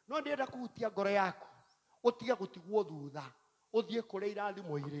no ndienda kuhutia ngoro yaku utige gutigwo thutha uthie kuria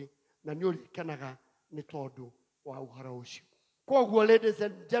irathimo iri na ni urikenaga ni tondu wa uhoro ucio. Koguo, ladies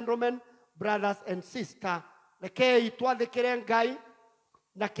and gentlemen, brothers and sisters, rekei twathikire Ngai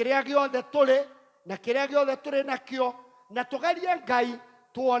na kiria giothe turi na kiria giothe turi nakio, na tugerie Ngai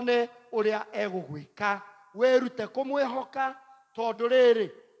tuone uria egugwika. Werute kumwihoka tondu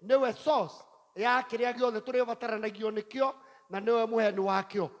riri niwe source ya kiria giothe turi bataranagio nikio, na niwe muheni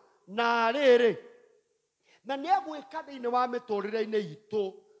wakio. Na riri na ni egwika thiini wa miturire-ini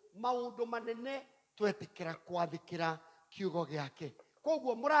itu maundu manene twetikira kwathikira kiugo giake.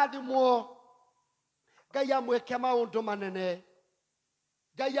 Koguo murathimwo, Ngai amwike maundu manene,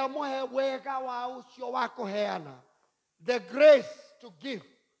 Ngai amuhe wega wa ucio wa kuheana, the grace to give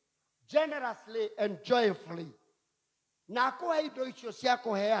generously and joyfully, na kuhe indo icio cia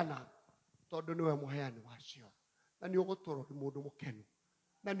kuheana tondu niwe muheani wacio, na ni uguturwo ni mundu mukenu,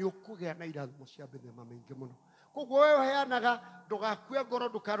 na ni ukugia na irathimo cia mithemba mingi muno. Koguo wewe heanaga ndugakue ngoro,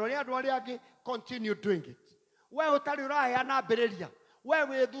 ndukarore andu aria angi, continue doing it. Wewe utari uraheana ambiriria,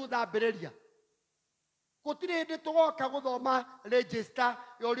 wewe withutha ambiriria. Gutiri hindi tugoka guthoma register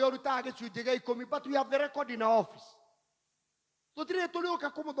yoria urutaga gicunji gia 10, but we have the record in our office. Tutiri tulioka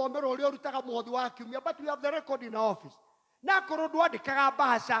kumuthomera uria urutaga muhothi wa kiumia, but we have the record in our office. Na korwo ndwandikaga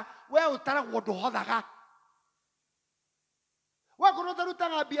bahasha, we utaragwo nduhothaga. We korwo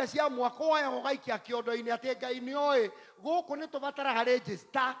ndarutaga mbia cia mwaka oya ugaikia kiondo-ini ati Ngai ni oi guku ni tubataraga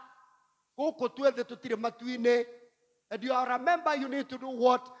register, guku twethe tutire matu-ini, and you remember you need to do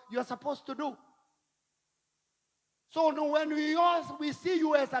what you are supposed to do. So no, when we see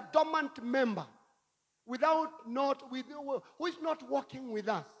you as a dormant member, who is not working with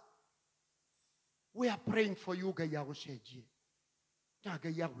us, we are praying for you, Ngai agucenjie na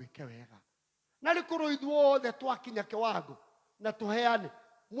Ngai agwike wega. Na rikuru ithuothe twakinya kiwango na tuheane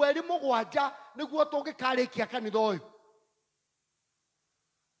mweri 7 niguo tungikarikia kanitha uyu,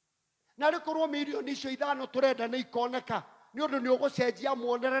 na rikuru milioni icio 5 turenda ni ikoneka ni undu ni ugucenjia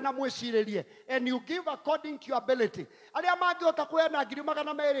muonere na mwiciririe, and you give according to your ability. Aria mangihota kuheana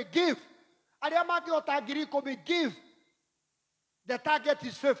 200,000 give, aria mangihota 10,000 give. The target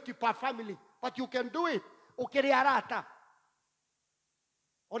is 50 per family, but you can do it ukiri arata.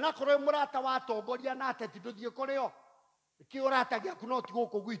 Ona korwo murata wa tongoria na ateti nduthie kurio kiurata giaku no ti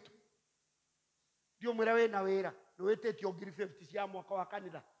guku gwitu. Ndio mwira wina wira ndwititio 50 cia mwaka wa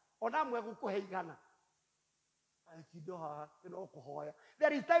kanitha, ona mwe gukuhe 100.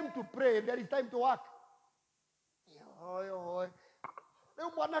 There is time to pray, there is time to work.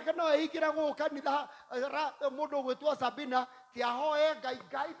 Riu mwanake no ehingire guku kanitha mundu gwitwo Sabina ti ahoe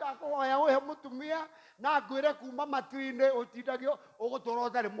Ngai ndakuhoya uhe mutumia na ngwire kuma matu-ini utindagio ugutura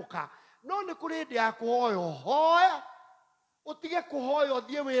uthari muka. No ni kuri ndi ya kuhoya hoya, utige kuhoya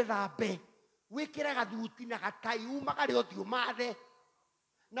uthie withambe, wikire gathuti na gatai umagare uthio mathe,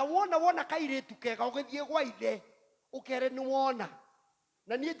 na wona kairitu kega ugithie gwa ithe ukere ni wona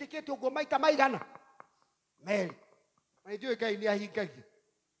na nie ndikite uguo maita maigana meri maithiwe Ngai ni ahingagia.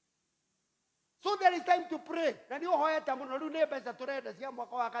 So there is time to pray. Na ni uhoyete muno riu ni mbeca turenda cia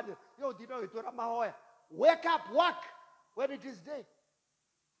mwaka wa kanitha yo uthindo witura mahoya. Wake up, work when it is day.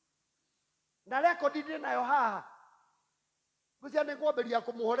 Na record ndi nayo haha gucia ni ngwamberia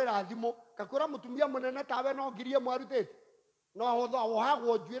kumuhorera thimu kakura mutumia munene tawe no ngirie mwarutite no hotho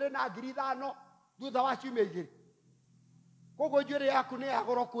wohagwo njuire na 5,000 thutha wa ciumia igĩrĩ. Koguo njuĩrĩ yaku nĩ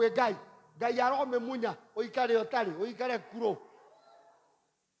yagũrwo kwĩ Ngai. Ngai aromĩmunya ũikare ũtarĩ, ũikare kuro.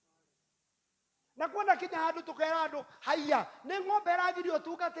 Na kuona kinya handũ tũkera andũ haiya nĩ ng'ombe ĩragirio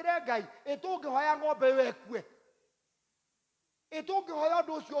tungatĩre Ngai, ĩtũngĩhoya ng'ombe ĩyo ĩkue. Ĩtũngĩhoya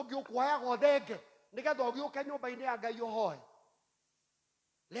ũndũ ũcio ũngĩ ũkuoyaga ũthenge nĩgetha ũgĩũke nyũmba-inĩ ya Ngai ũhoe.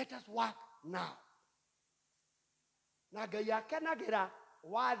 Let us work now. Na Ngai akenagĩra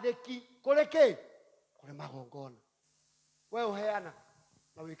wathĩki kũrĩ kĩ? Kũrĩ magongona. We ũheana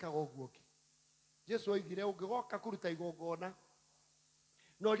na wĩkaga ũguo ũngĩ. Jesu oigire ũngĩgoka kũruta igongona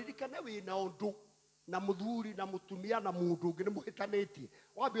na ũririkane wĩna ũndũ na mũthuri na mũtumia na mũndũ ũngĩ nĩ mũhĩtanĩtie,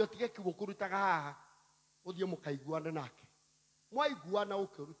 wambe ũtige kiugo kũrutaga haha ũthiĩ mũkaiguane nake. Mwaiguana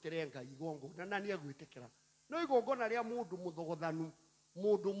ũkĩrutĩre Ngai igongona na nĩegwĩtĩkĩra. No igongona rĩa mũndũ mũthogothanu,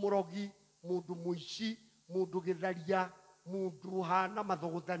 mũndũ mũrogi, mũndũ mũici, mũndũ gĩtharia, mũndũ hana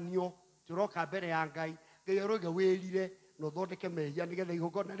mathogothanio, tũroka mbere ya Ngai, Ngai aroiga wĩrire na ũthondeke mehia nĩgetha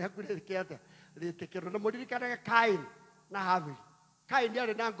igongona rĩaku rĩtĩkĩrwo. Na mũririkanage Kaini na Habili. Kaini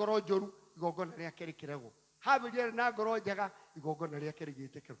arĩ na ngoro njũru, igongona rĩake rĩkĩregwo. Habili arĩ na ngoro njega, igongona rĩake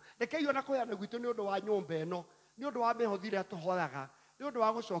rĩgĩtĩkĩrwo. Rekei ona kũheana gwitũ nĩ ũndũ wa nyũmba ĩno, nĩ ũndũ wa mĩhothi ĩrĩa tũhoyaga, nĩ ũndũ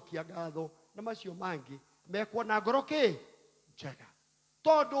wa gũcokia ngatho na macio mangĩ mekwo na ngoro kĩ njega.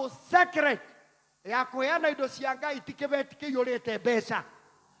 Tondũ secret ya kũheana indo cia Ngai ti kĩbeti kĩiyũrĩte mbeca,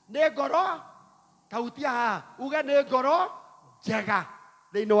 nĩ ngoro. Kautia haha uge nĩ ngoro njega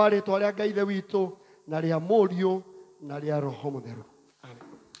thĩinĩ wa rĩtwa rĩa Ngai ithe witũ na rĩa Mũriũ na rĩa Roho Mũtheru.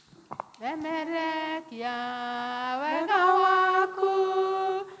 Remerekia wega waku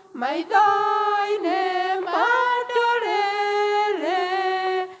maitho-inĩ ma ndũrĩrĩ,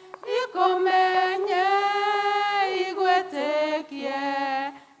 ikũmenye igwĩtĩkie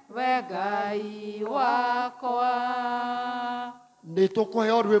we Ngai wakwa. Nĩ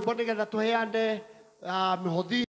tũkũheo rwĩmbo nĩgetha tũheane mĩhothi